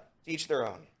 But to each their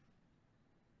own.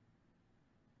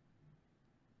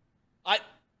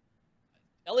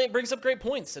 Elliot brings up great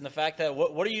points in the fact that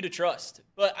what are you to trust?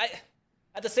 But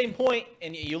at the same point,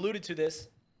 and you alluded to this,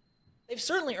 they've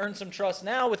certainly earned some trust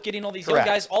now with getting all these young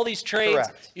guys, all these trades.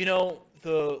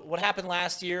 Correct. What happened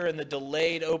last year and the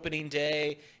delayed opening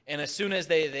day, and as soon as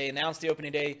they announced the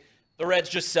opening day, the Reds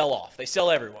just sell off. They sell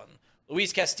everyone.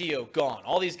 Luis Castillo, gone.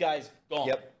 All these guys, gone.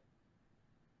 Yep.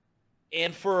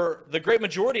 And for the great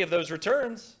majority of those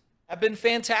returns have been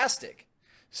fantastic.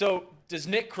 So does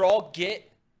Nick Krall get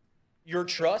your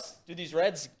trust? Do these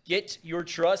Reds get your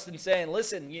trust in saying,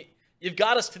 listen, you've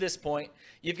got us to this point.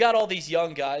 You've got all these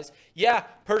young guys. Yeah,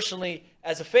 personally,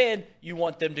 as a fan, you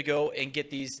want them to go and get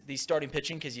these starting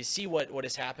pitching because you see what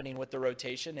is happening with the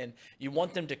rotation, and you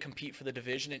want them to compete for the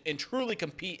division and truly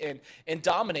compete and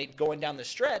dominate going down the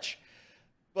stretch.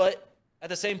 But at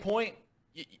the same point,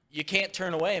 you can't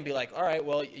turn away and be like, all right,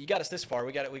 well, you got us this far.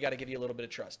 We got to give you a little bit of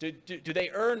trust. Do they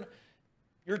earn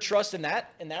your trust in that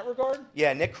regard?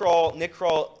 Yeah, Nick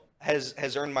Krall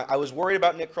has earned my. I was worried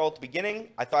about Nick Krall at the beginning.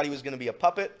 I thought he was going to be a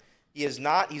puppet. He is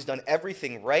not. He's done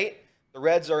everything right. The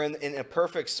Reds are in a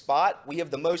perfect spot. We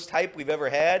have the most hype we've ever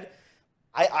had.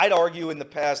 I'd argue in the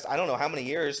past, I don't know how many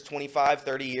years, 25,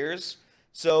 30 years.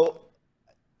 So,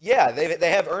 yeah,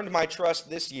 they have earned my trust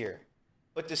this year.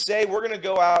 But to say we're going to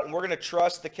go out and we're going to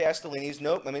trust the Castellinis,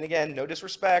 nope. I mean, again, no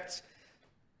disrespect,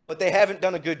 but they haven't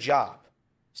done a good job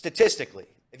statistically.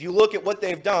 If you look at what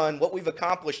they've done, what we've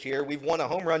accomplished here, we've won a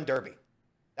home run derby.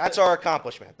 That's our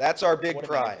accomplishment. That's our big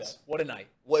prize. What a night.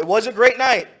 Well, it was a great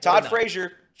night. Todd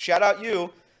Frazier, shout out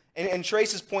you. And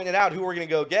Trace has pointed out who we're going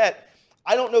to go get.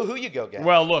 I don't know who you go get.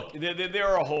 Well, look, there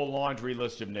are a whole laundry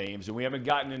list of names, and we haven't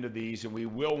gotten into these, and we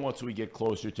will once we get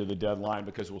closer to the deadline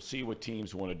because we'll see what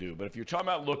teams want to do. But if you're talking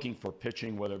about looking for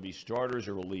pitching, whether it be starters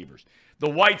or relievers, the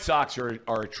White Sox are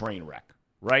a train wreck,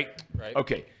 right? Right.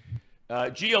 Okay.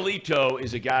 Giolito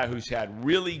is a guy who's had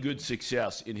really good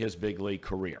success in his big league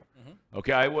career. Mm-hmm.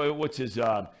 Okay, what's his?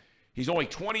 He's only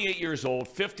 28 years old,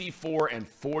 54 and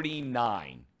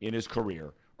 49 in his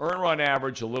career. Earned run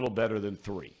average a little better than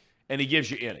 3. And he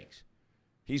gives you innings.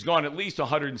 He's gone at least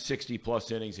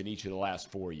 160-plus innings in each of the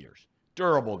last 4 years.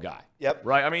 Durable guy. Yep.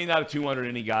 Right? I mean, not a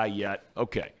 200-inning guy yet.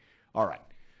 Okay. All right.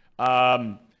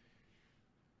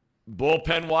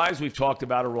 Bullpen-wise, we've talked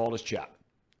about Aroldis Chapman.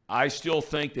 I still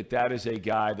think that is a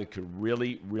guy that could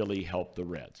really, really help the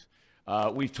Reds.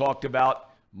 We've talked about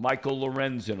Michael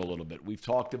Lorenzen a little bit. We've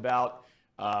talked about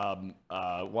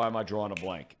why am I drawing a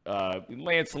blank?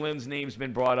 Lance Lynn's name's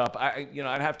been brought up. I'd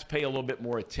have to pay a little bit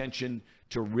more attention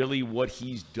to really what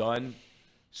he's done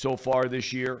so far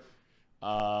this year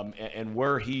and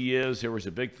where he is. There was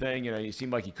a big thing. He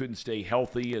seemed like he couldn't stay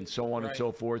healthy and so on and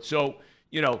so forth. So,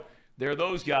 there are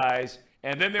those guys.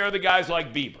 And then there are the guys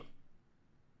like Bieber,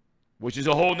 which is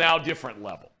a whole now different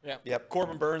level. Yeah. Yep.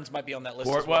 Corbin Burns might be on that list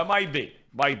as well. It might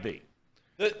be.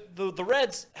 The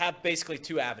Reds have basically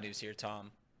 2 avenues here, Tom.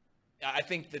 I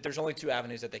think that there's only 2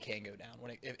 avenues that they can go down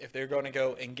if they're going to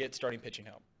go and get starting pitching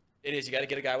help. It is you got to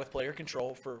get a guy with player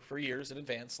control for years in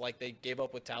advance, like they gave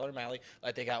up with Tyler Mahle,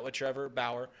 like they got with Trevor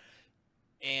Bauer.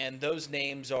 And those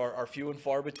names are few and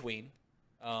far between.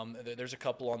 There's a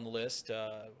couple on the list.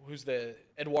 Who's the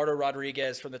Eduardo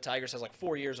Rodriguez from the Tigers has like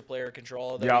 4 years of player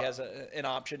control. He has an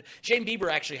option. Shane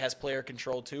Bieber actually has player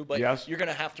control too, but you're going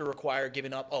to have to require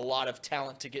giving up a lot of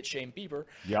talent to get Shane Bieber.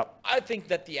 Yep. I think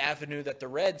that the avenue that the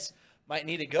Reds might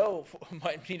need to go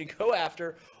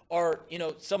after are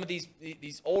some of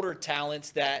these older talents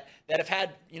that have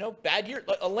had bad years.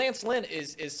 Lance Lynn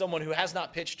is someone who has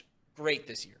not pitched great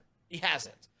this year. He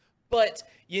hasn't, but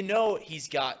he's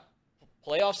got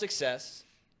playoff success.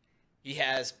 He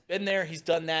has been there. He's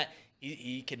done that.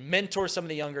 He can mentor some of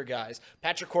the younger guys.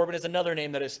 Patrick Corbin is another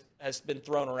name that has been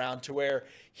thrown around to where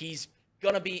he's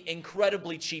going to be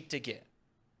incredibly cheap to get.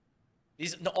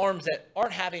 These arms that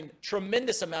aren't having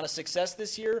tremendous amount of success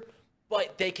this year,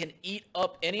 but they can eat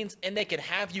up innings and they can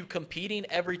have you competing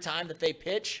every time that they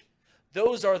pitch.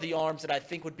 Those are the arms that I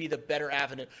think would be the better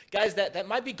avenue. Guys that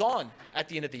might be gone at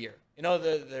the end of the year.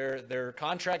 Their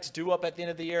contracts due up at the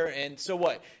end of the year, and so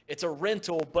what? It's a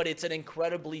rental, but it's an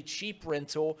incredibly cheap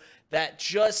rental that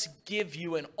just give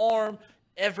you an arm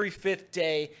every 5th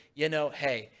day.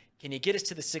 Hey, can you get us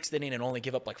to the 6th inning and only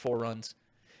give up like 4 runs?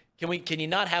 Can you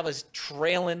not have us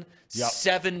trailing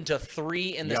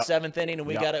 7-3 in the 7th inning, and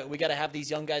we gotta have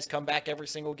these young guys come back every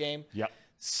single game? Yep.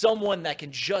 Someone that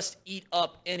can just eat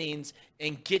up innings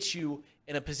and get you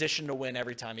in a position to win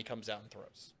every time he comes out and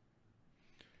throws.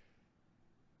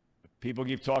 People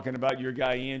keep talking about your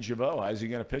guy Ian Gibaut. How's he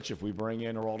going to pitch if we bring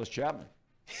in Aroldis Chapman?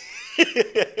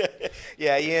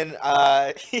 Yeah, Ian.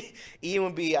 Ian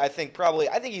would be. I think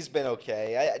he's been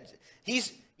okay.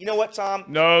 You know what, Tom?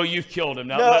 No, you've killed him.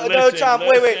 Now, no, Tom.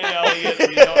 Wait. Elliot, you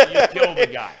killed the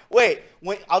guy. Wait.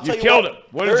 I'll tell you. You killed him.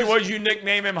 What did you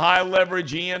nickname him? High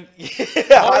leverage Ian. Yeah,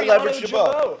 high leverage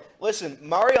Gibaut. Listen,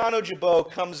 Mariano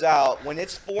Gibaut comes out when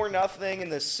it's 4-0 in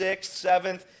the 6th,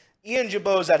 7th. Ian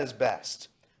Gibaut's at his best.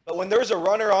 But when there's a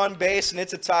runner on base and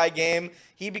it's a tie game,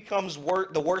 he becomes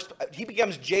the worst. He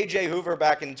becomes J.J. Hoover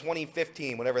back in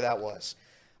 2015, whatever that was.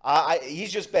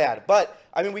 He's just bad. But,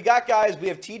 we got guys. We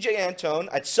have T.J. Antone.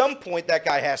 At some point, that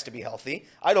guy has to be healthy.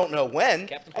 I don't know when.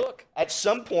 Captain Cook. At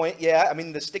some point, yeah.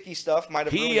 The sticky stuff might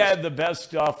have He had the best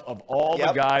stuff of all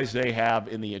the guys they have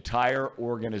in the entire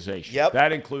organization. Yep.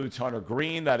 That includes Hunter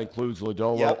Green. That includes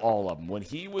Lodolo, all of them. When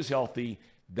he was healthy,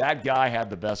 that guy had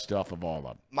the best stuff of all of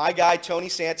them. My guy, Tony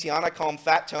Santiana, I call him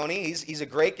Fat Tony. He's a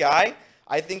great guy.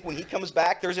 I think when he comes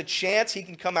back, there's a chance he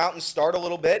can come out and start a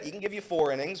little bit. He can give you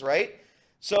 4 innings, right?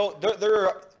 So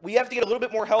we have to get a little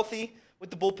bit more healthy with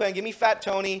the bullpen. Give me Fat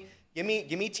Tony. Give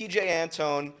me T.J.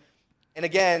 Antone. And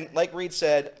again, like Reed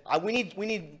said, we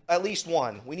need at least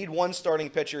one. We need one starting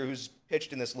pitcher who's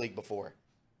pitched in this league before.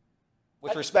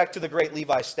 With respect to the great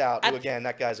Levi Stout, who, again,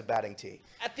 that guy's a batting tee.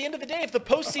 At the end of the day, if the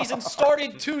postseason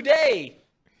started today,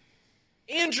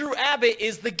 Andrew Abbott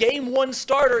is the Game 1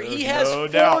 starter. He has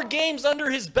 4 games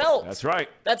under his belt. That's right.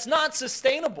 That's not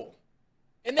sustainable.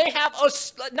 And they have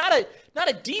not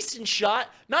a decent shot,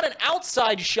 not an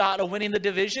outside shot of winning the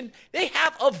division. They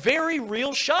have a very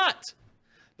real shot.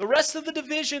 The rest of the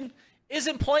division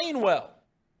isn't playing well,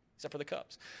 except for the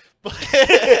Cubs. But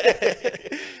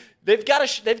they've got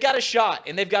a shot,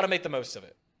 and they've got to make the most of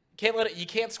it. You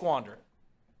can't squander it.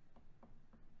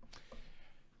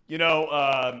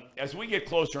 As we get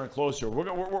closer and closer,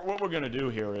 what we're going to do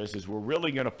here is we're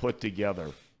really going to put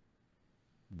together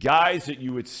guys that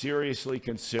you would seriously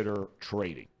consider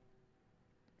trading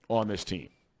on this team.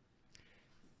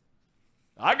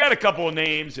 I got a couple of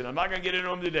names, and I'm not going to get into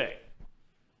them today.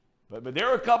 But there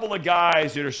are a couple of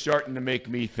guys that are starting to make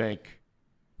me think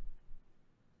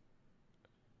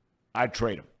I'd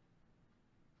trade them.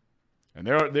 And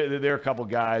there are a couple of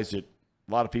guys that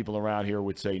a lot of people around here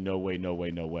would say, no way, no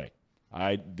way, no way.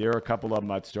 There are a couple of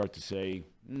them I'd start to say,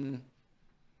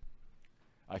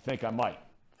 I think I might,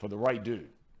 for the right dude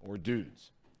or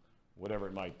dudes, whatever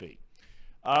it might be.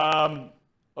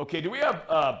 Okay, do we have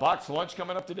box lunch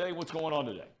coming up today? What's going on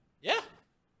today? Yeah.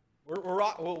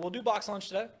 We'll do box lunch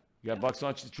today. You got box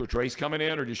lunch? Trace coming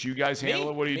in, or just you guys handle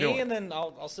it? What are you doing? Me, and then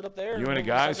I'll sit up there. You and the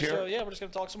guys here? Yeah, we're just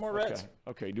going to talk some more Reds.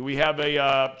 Okay. Do we have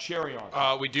a cherry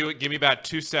on? We do. Give me about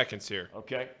 2 seconds here.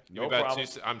 Okay. No problem.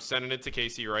 I'm sending it to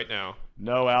Casey right now.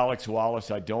 No, Alex Wallace.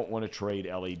 I don't want to trade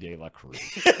Ellie De La Cruz.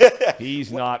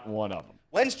 He's not one of them.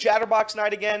 When's Chatterbox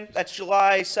night again? That's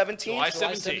July 17th? July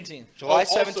 17th. July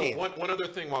 17th. Also, one other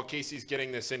thing while Casey's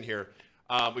getting this in here.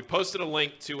 We posted a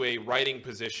link to a writing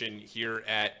position here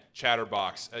at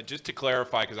Chatterbox. Just to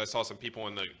clarify, because I saw some people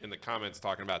in the comments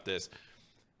talking about this.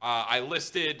 I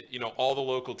listed, all the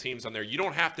local teams on there. You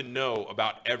don't have to know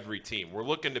about every team. We're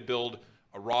looking to build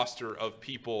a roster of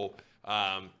people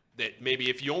that maybe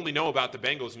if you only know about the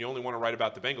Bengals and you only want to write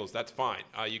about the Bengals, that's fine.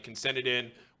 You can send it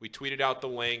in. We tweeted out the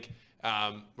link.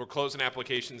 We're closing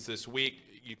applications this week.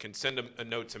 You can send a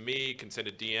note to me. You can send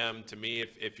a DM to me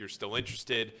if you're still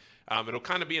interested. It'll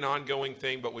kind of be an ongoing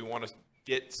thing, but we want to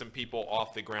get some people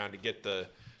off the ground to get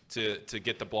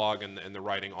the blog and the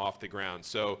writing off the ground.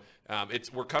 So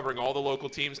we're covering all the local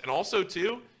teams, and also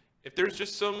too, if there's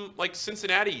just some like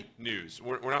Cincinnati news,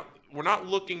 we're not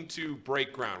looking to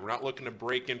break ground. We're not looking to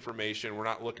break information. We're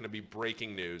not looking to be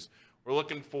breaking news. We're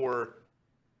looking for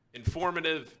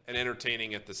informative and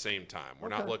entertaining at the same time. We're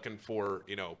not looking for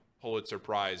Pulitzer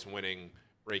Prize winning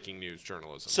breaking news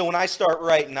journalism. So when I start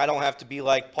writing, I don't have to be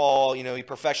like Paul,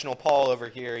 professional Paul over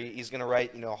here. He's going to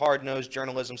write, hard-nosed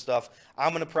journalism stuff. I'm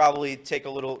going to probably take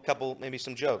maybe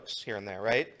some jokes here and there,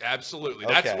 right? Absolutely.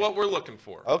 Okay. That's what we're looking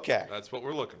for. Okay. That's what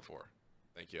we're looking for.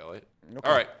 Thank you, Elliot.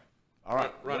 Okay. All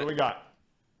right. What do we got?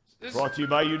 This Brought to you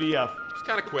by UDF. It's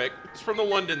kind of quick. It's from the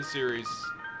London series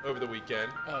over the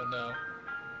weekend. Oh, no.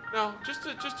 No, just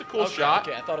a cool shot.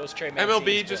 Okay, I thought it was Trey Mancini.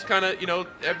 MLB just kind of,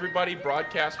 everybody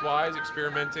broadcast-wise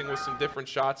experimenting with some different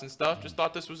shots and stuff. Just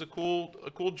thought this was a cool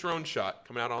drone shot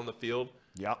coming out on the field.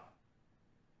 Yep.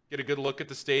 Get a good look at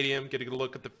the stadium, get a good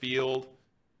look at the field,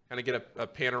 kind of get a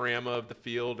panorama of the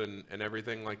field and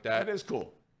everything like that. That is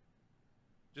cool.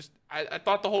 Just I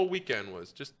thought the whole weekend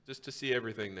was just to see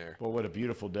everything there. Well, what a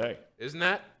beautiful day. Isn't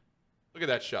that? Look at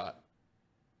that shot.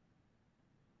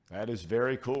 That is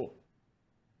very cool.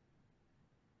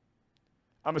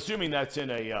 I'm assuming that's in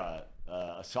a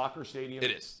soccer stadium? It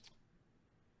is.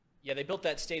 Yeah, they built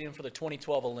that stadium for the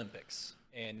 2012 Olympics,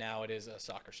 and now it is a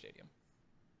soccer stadium.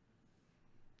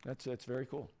 That's very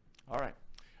cool. All right.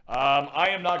 I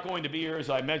am not going to be here,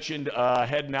 as I mentioned,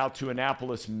 heading out to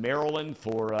Annapolis, Maryland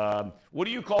for, what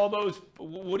do you call those?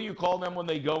 What do you call them when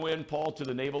they go in, Paul, to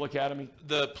the Naval Academy?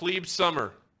 The Plebe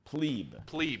Summer. Plebes.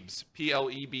 Plebe.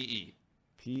 Plebe,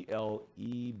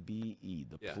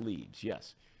 the plebes,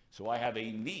 yes. So I have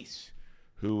a niece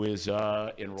who is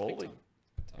enrolling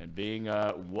and being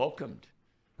welcomed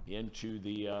into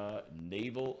the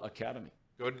Naval Academy.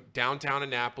 Go to downtown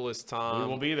Annapolis, Tom. We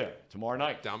will be there tomorrow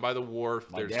night. Down by the wharf.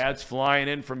 My dad's flying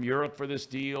in from Europe for this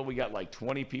deal. We got like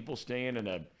 20 people staying in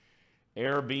an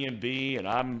Airbnb, and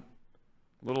I'm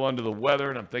a little under the weather,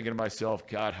 and I'm thinking to myself,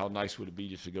 God, how nice would it be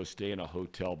just to go stay in a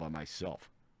hotel by myself?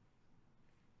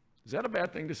 Is that a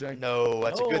bad thing to say? No,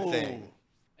 that's a good thing.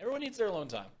 Everyone needs their alone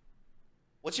time.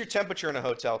 What's your temperature in a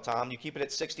hotel, Tom? You keep it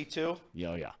at 62? Yeah,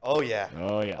 oh, yeah. Oh, yeah.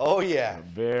 Oh, yeah. Oh, yeah.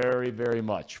 Very, very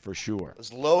much, for sure.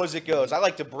 As low as it goes. I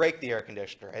like to break the air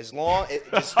conditioner.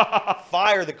 Just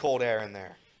fire the cold air in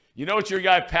there. You know what your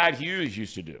guy Pat Hughes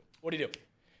used to do? What do you do?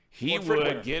 He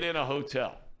would get in a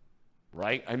hotel,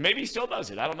 right? And maybe he still does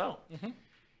it. I don't know. Mm-hmm.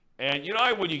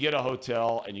 And when you get a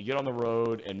hotel and you get on the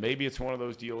road, and maybe it's one of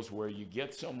those deals where you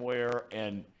get somewhere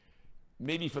and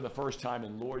maybe for the first time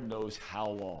in Lord knows how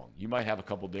long, you might have a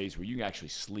couple of days where you can actually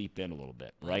sleep in a little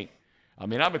bit, right? I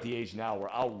mean, I'm at the age now where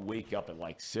I'll wake up at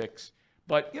like 6.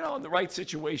 But, in the right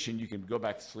situation, you can go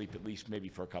back to sleep at least maybe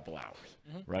for a couple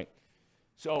hours, right?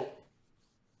 So,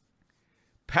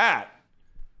 Pat,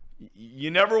 you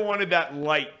never wanted that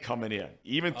light coming in,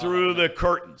 even through the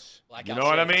curtains. Blackout you know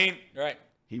what I mean? Right.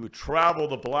 He would travel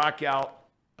the blackout,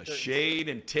 a shade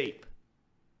and tape.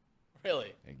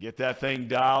 Really? And get that thing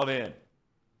dialed in.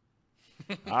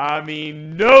 I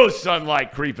mean, no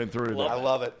sunlight creeping through there. I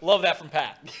love it. Love that from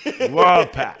Pat.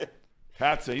 Love Pat.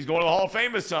 Pat's he's going to the Hall of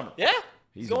Fame this summer. Yeah.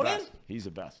 He's going the best. in. He's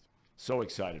the best. So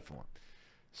excited for him.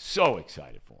 So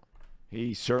excited for him.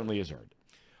 He certainly has earned it.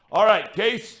 All right,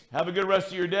 Case, have a good rest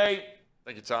of your day.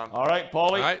 Thank you, Tom. All right,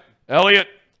 Paulie. All right. Elliot,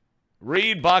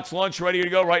 Reed, box lunch ready to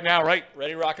go right now, right?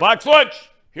 Ready, rock. Box lunch.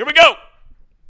 Here we go.